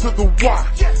R to the Y,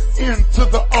 N to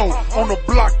the O. On the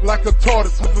block like a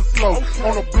tortoise moving slow.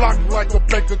 On the block like a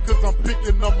baker, cause I'm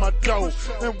picking up my dough.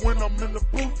 And when I'm in the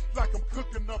booth, like I'm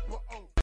cooking up a O.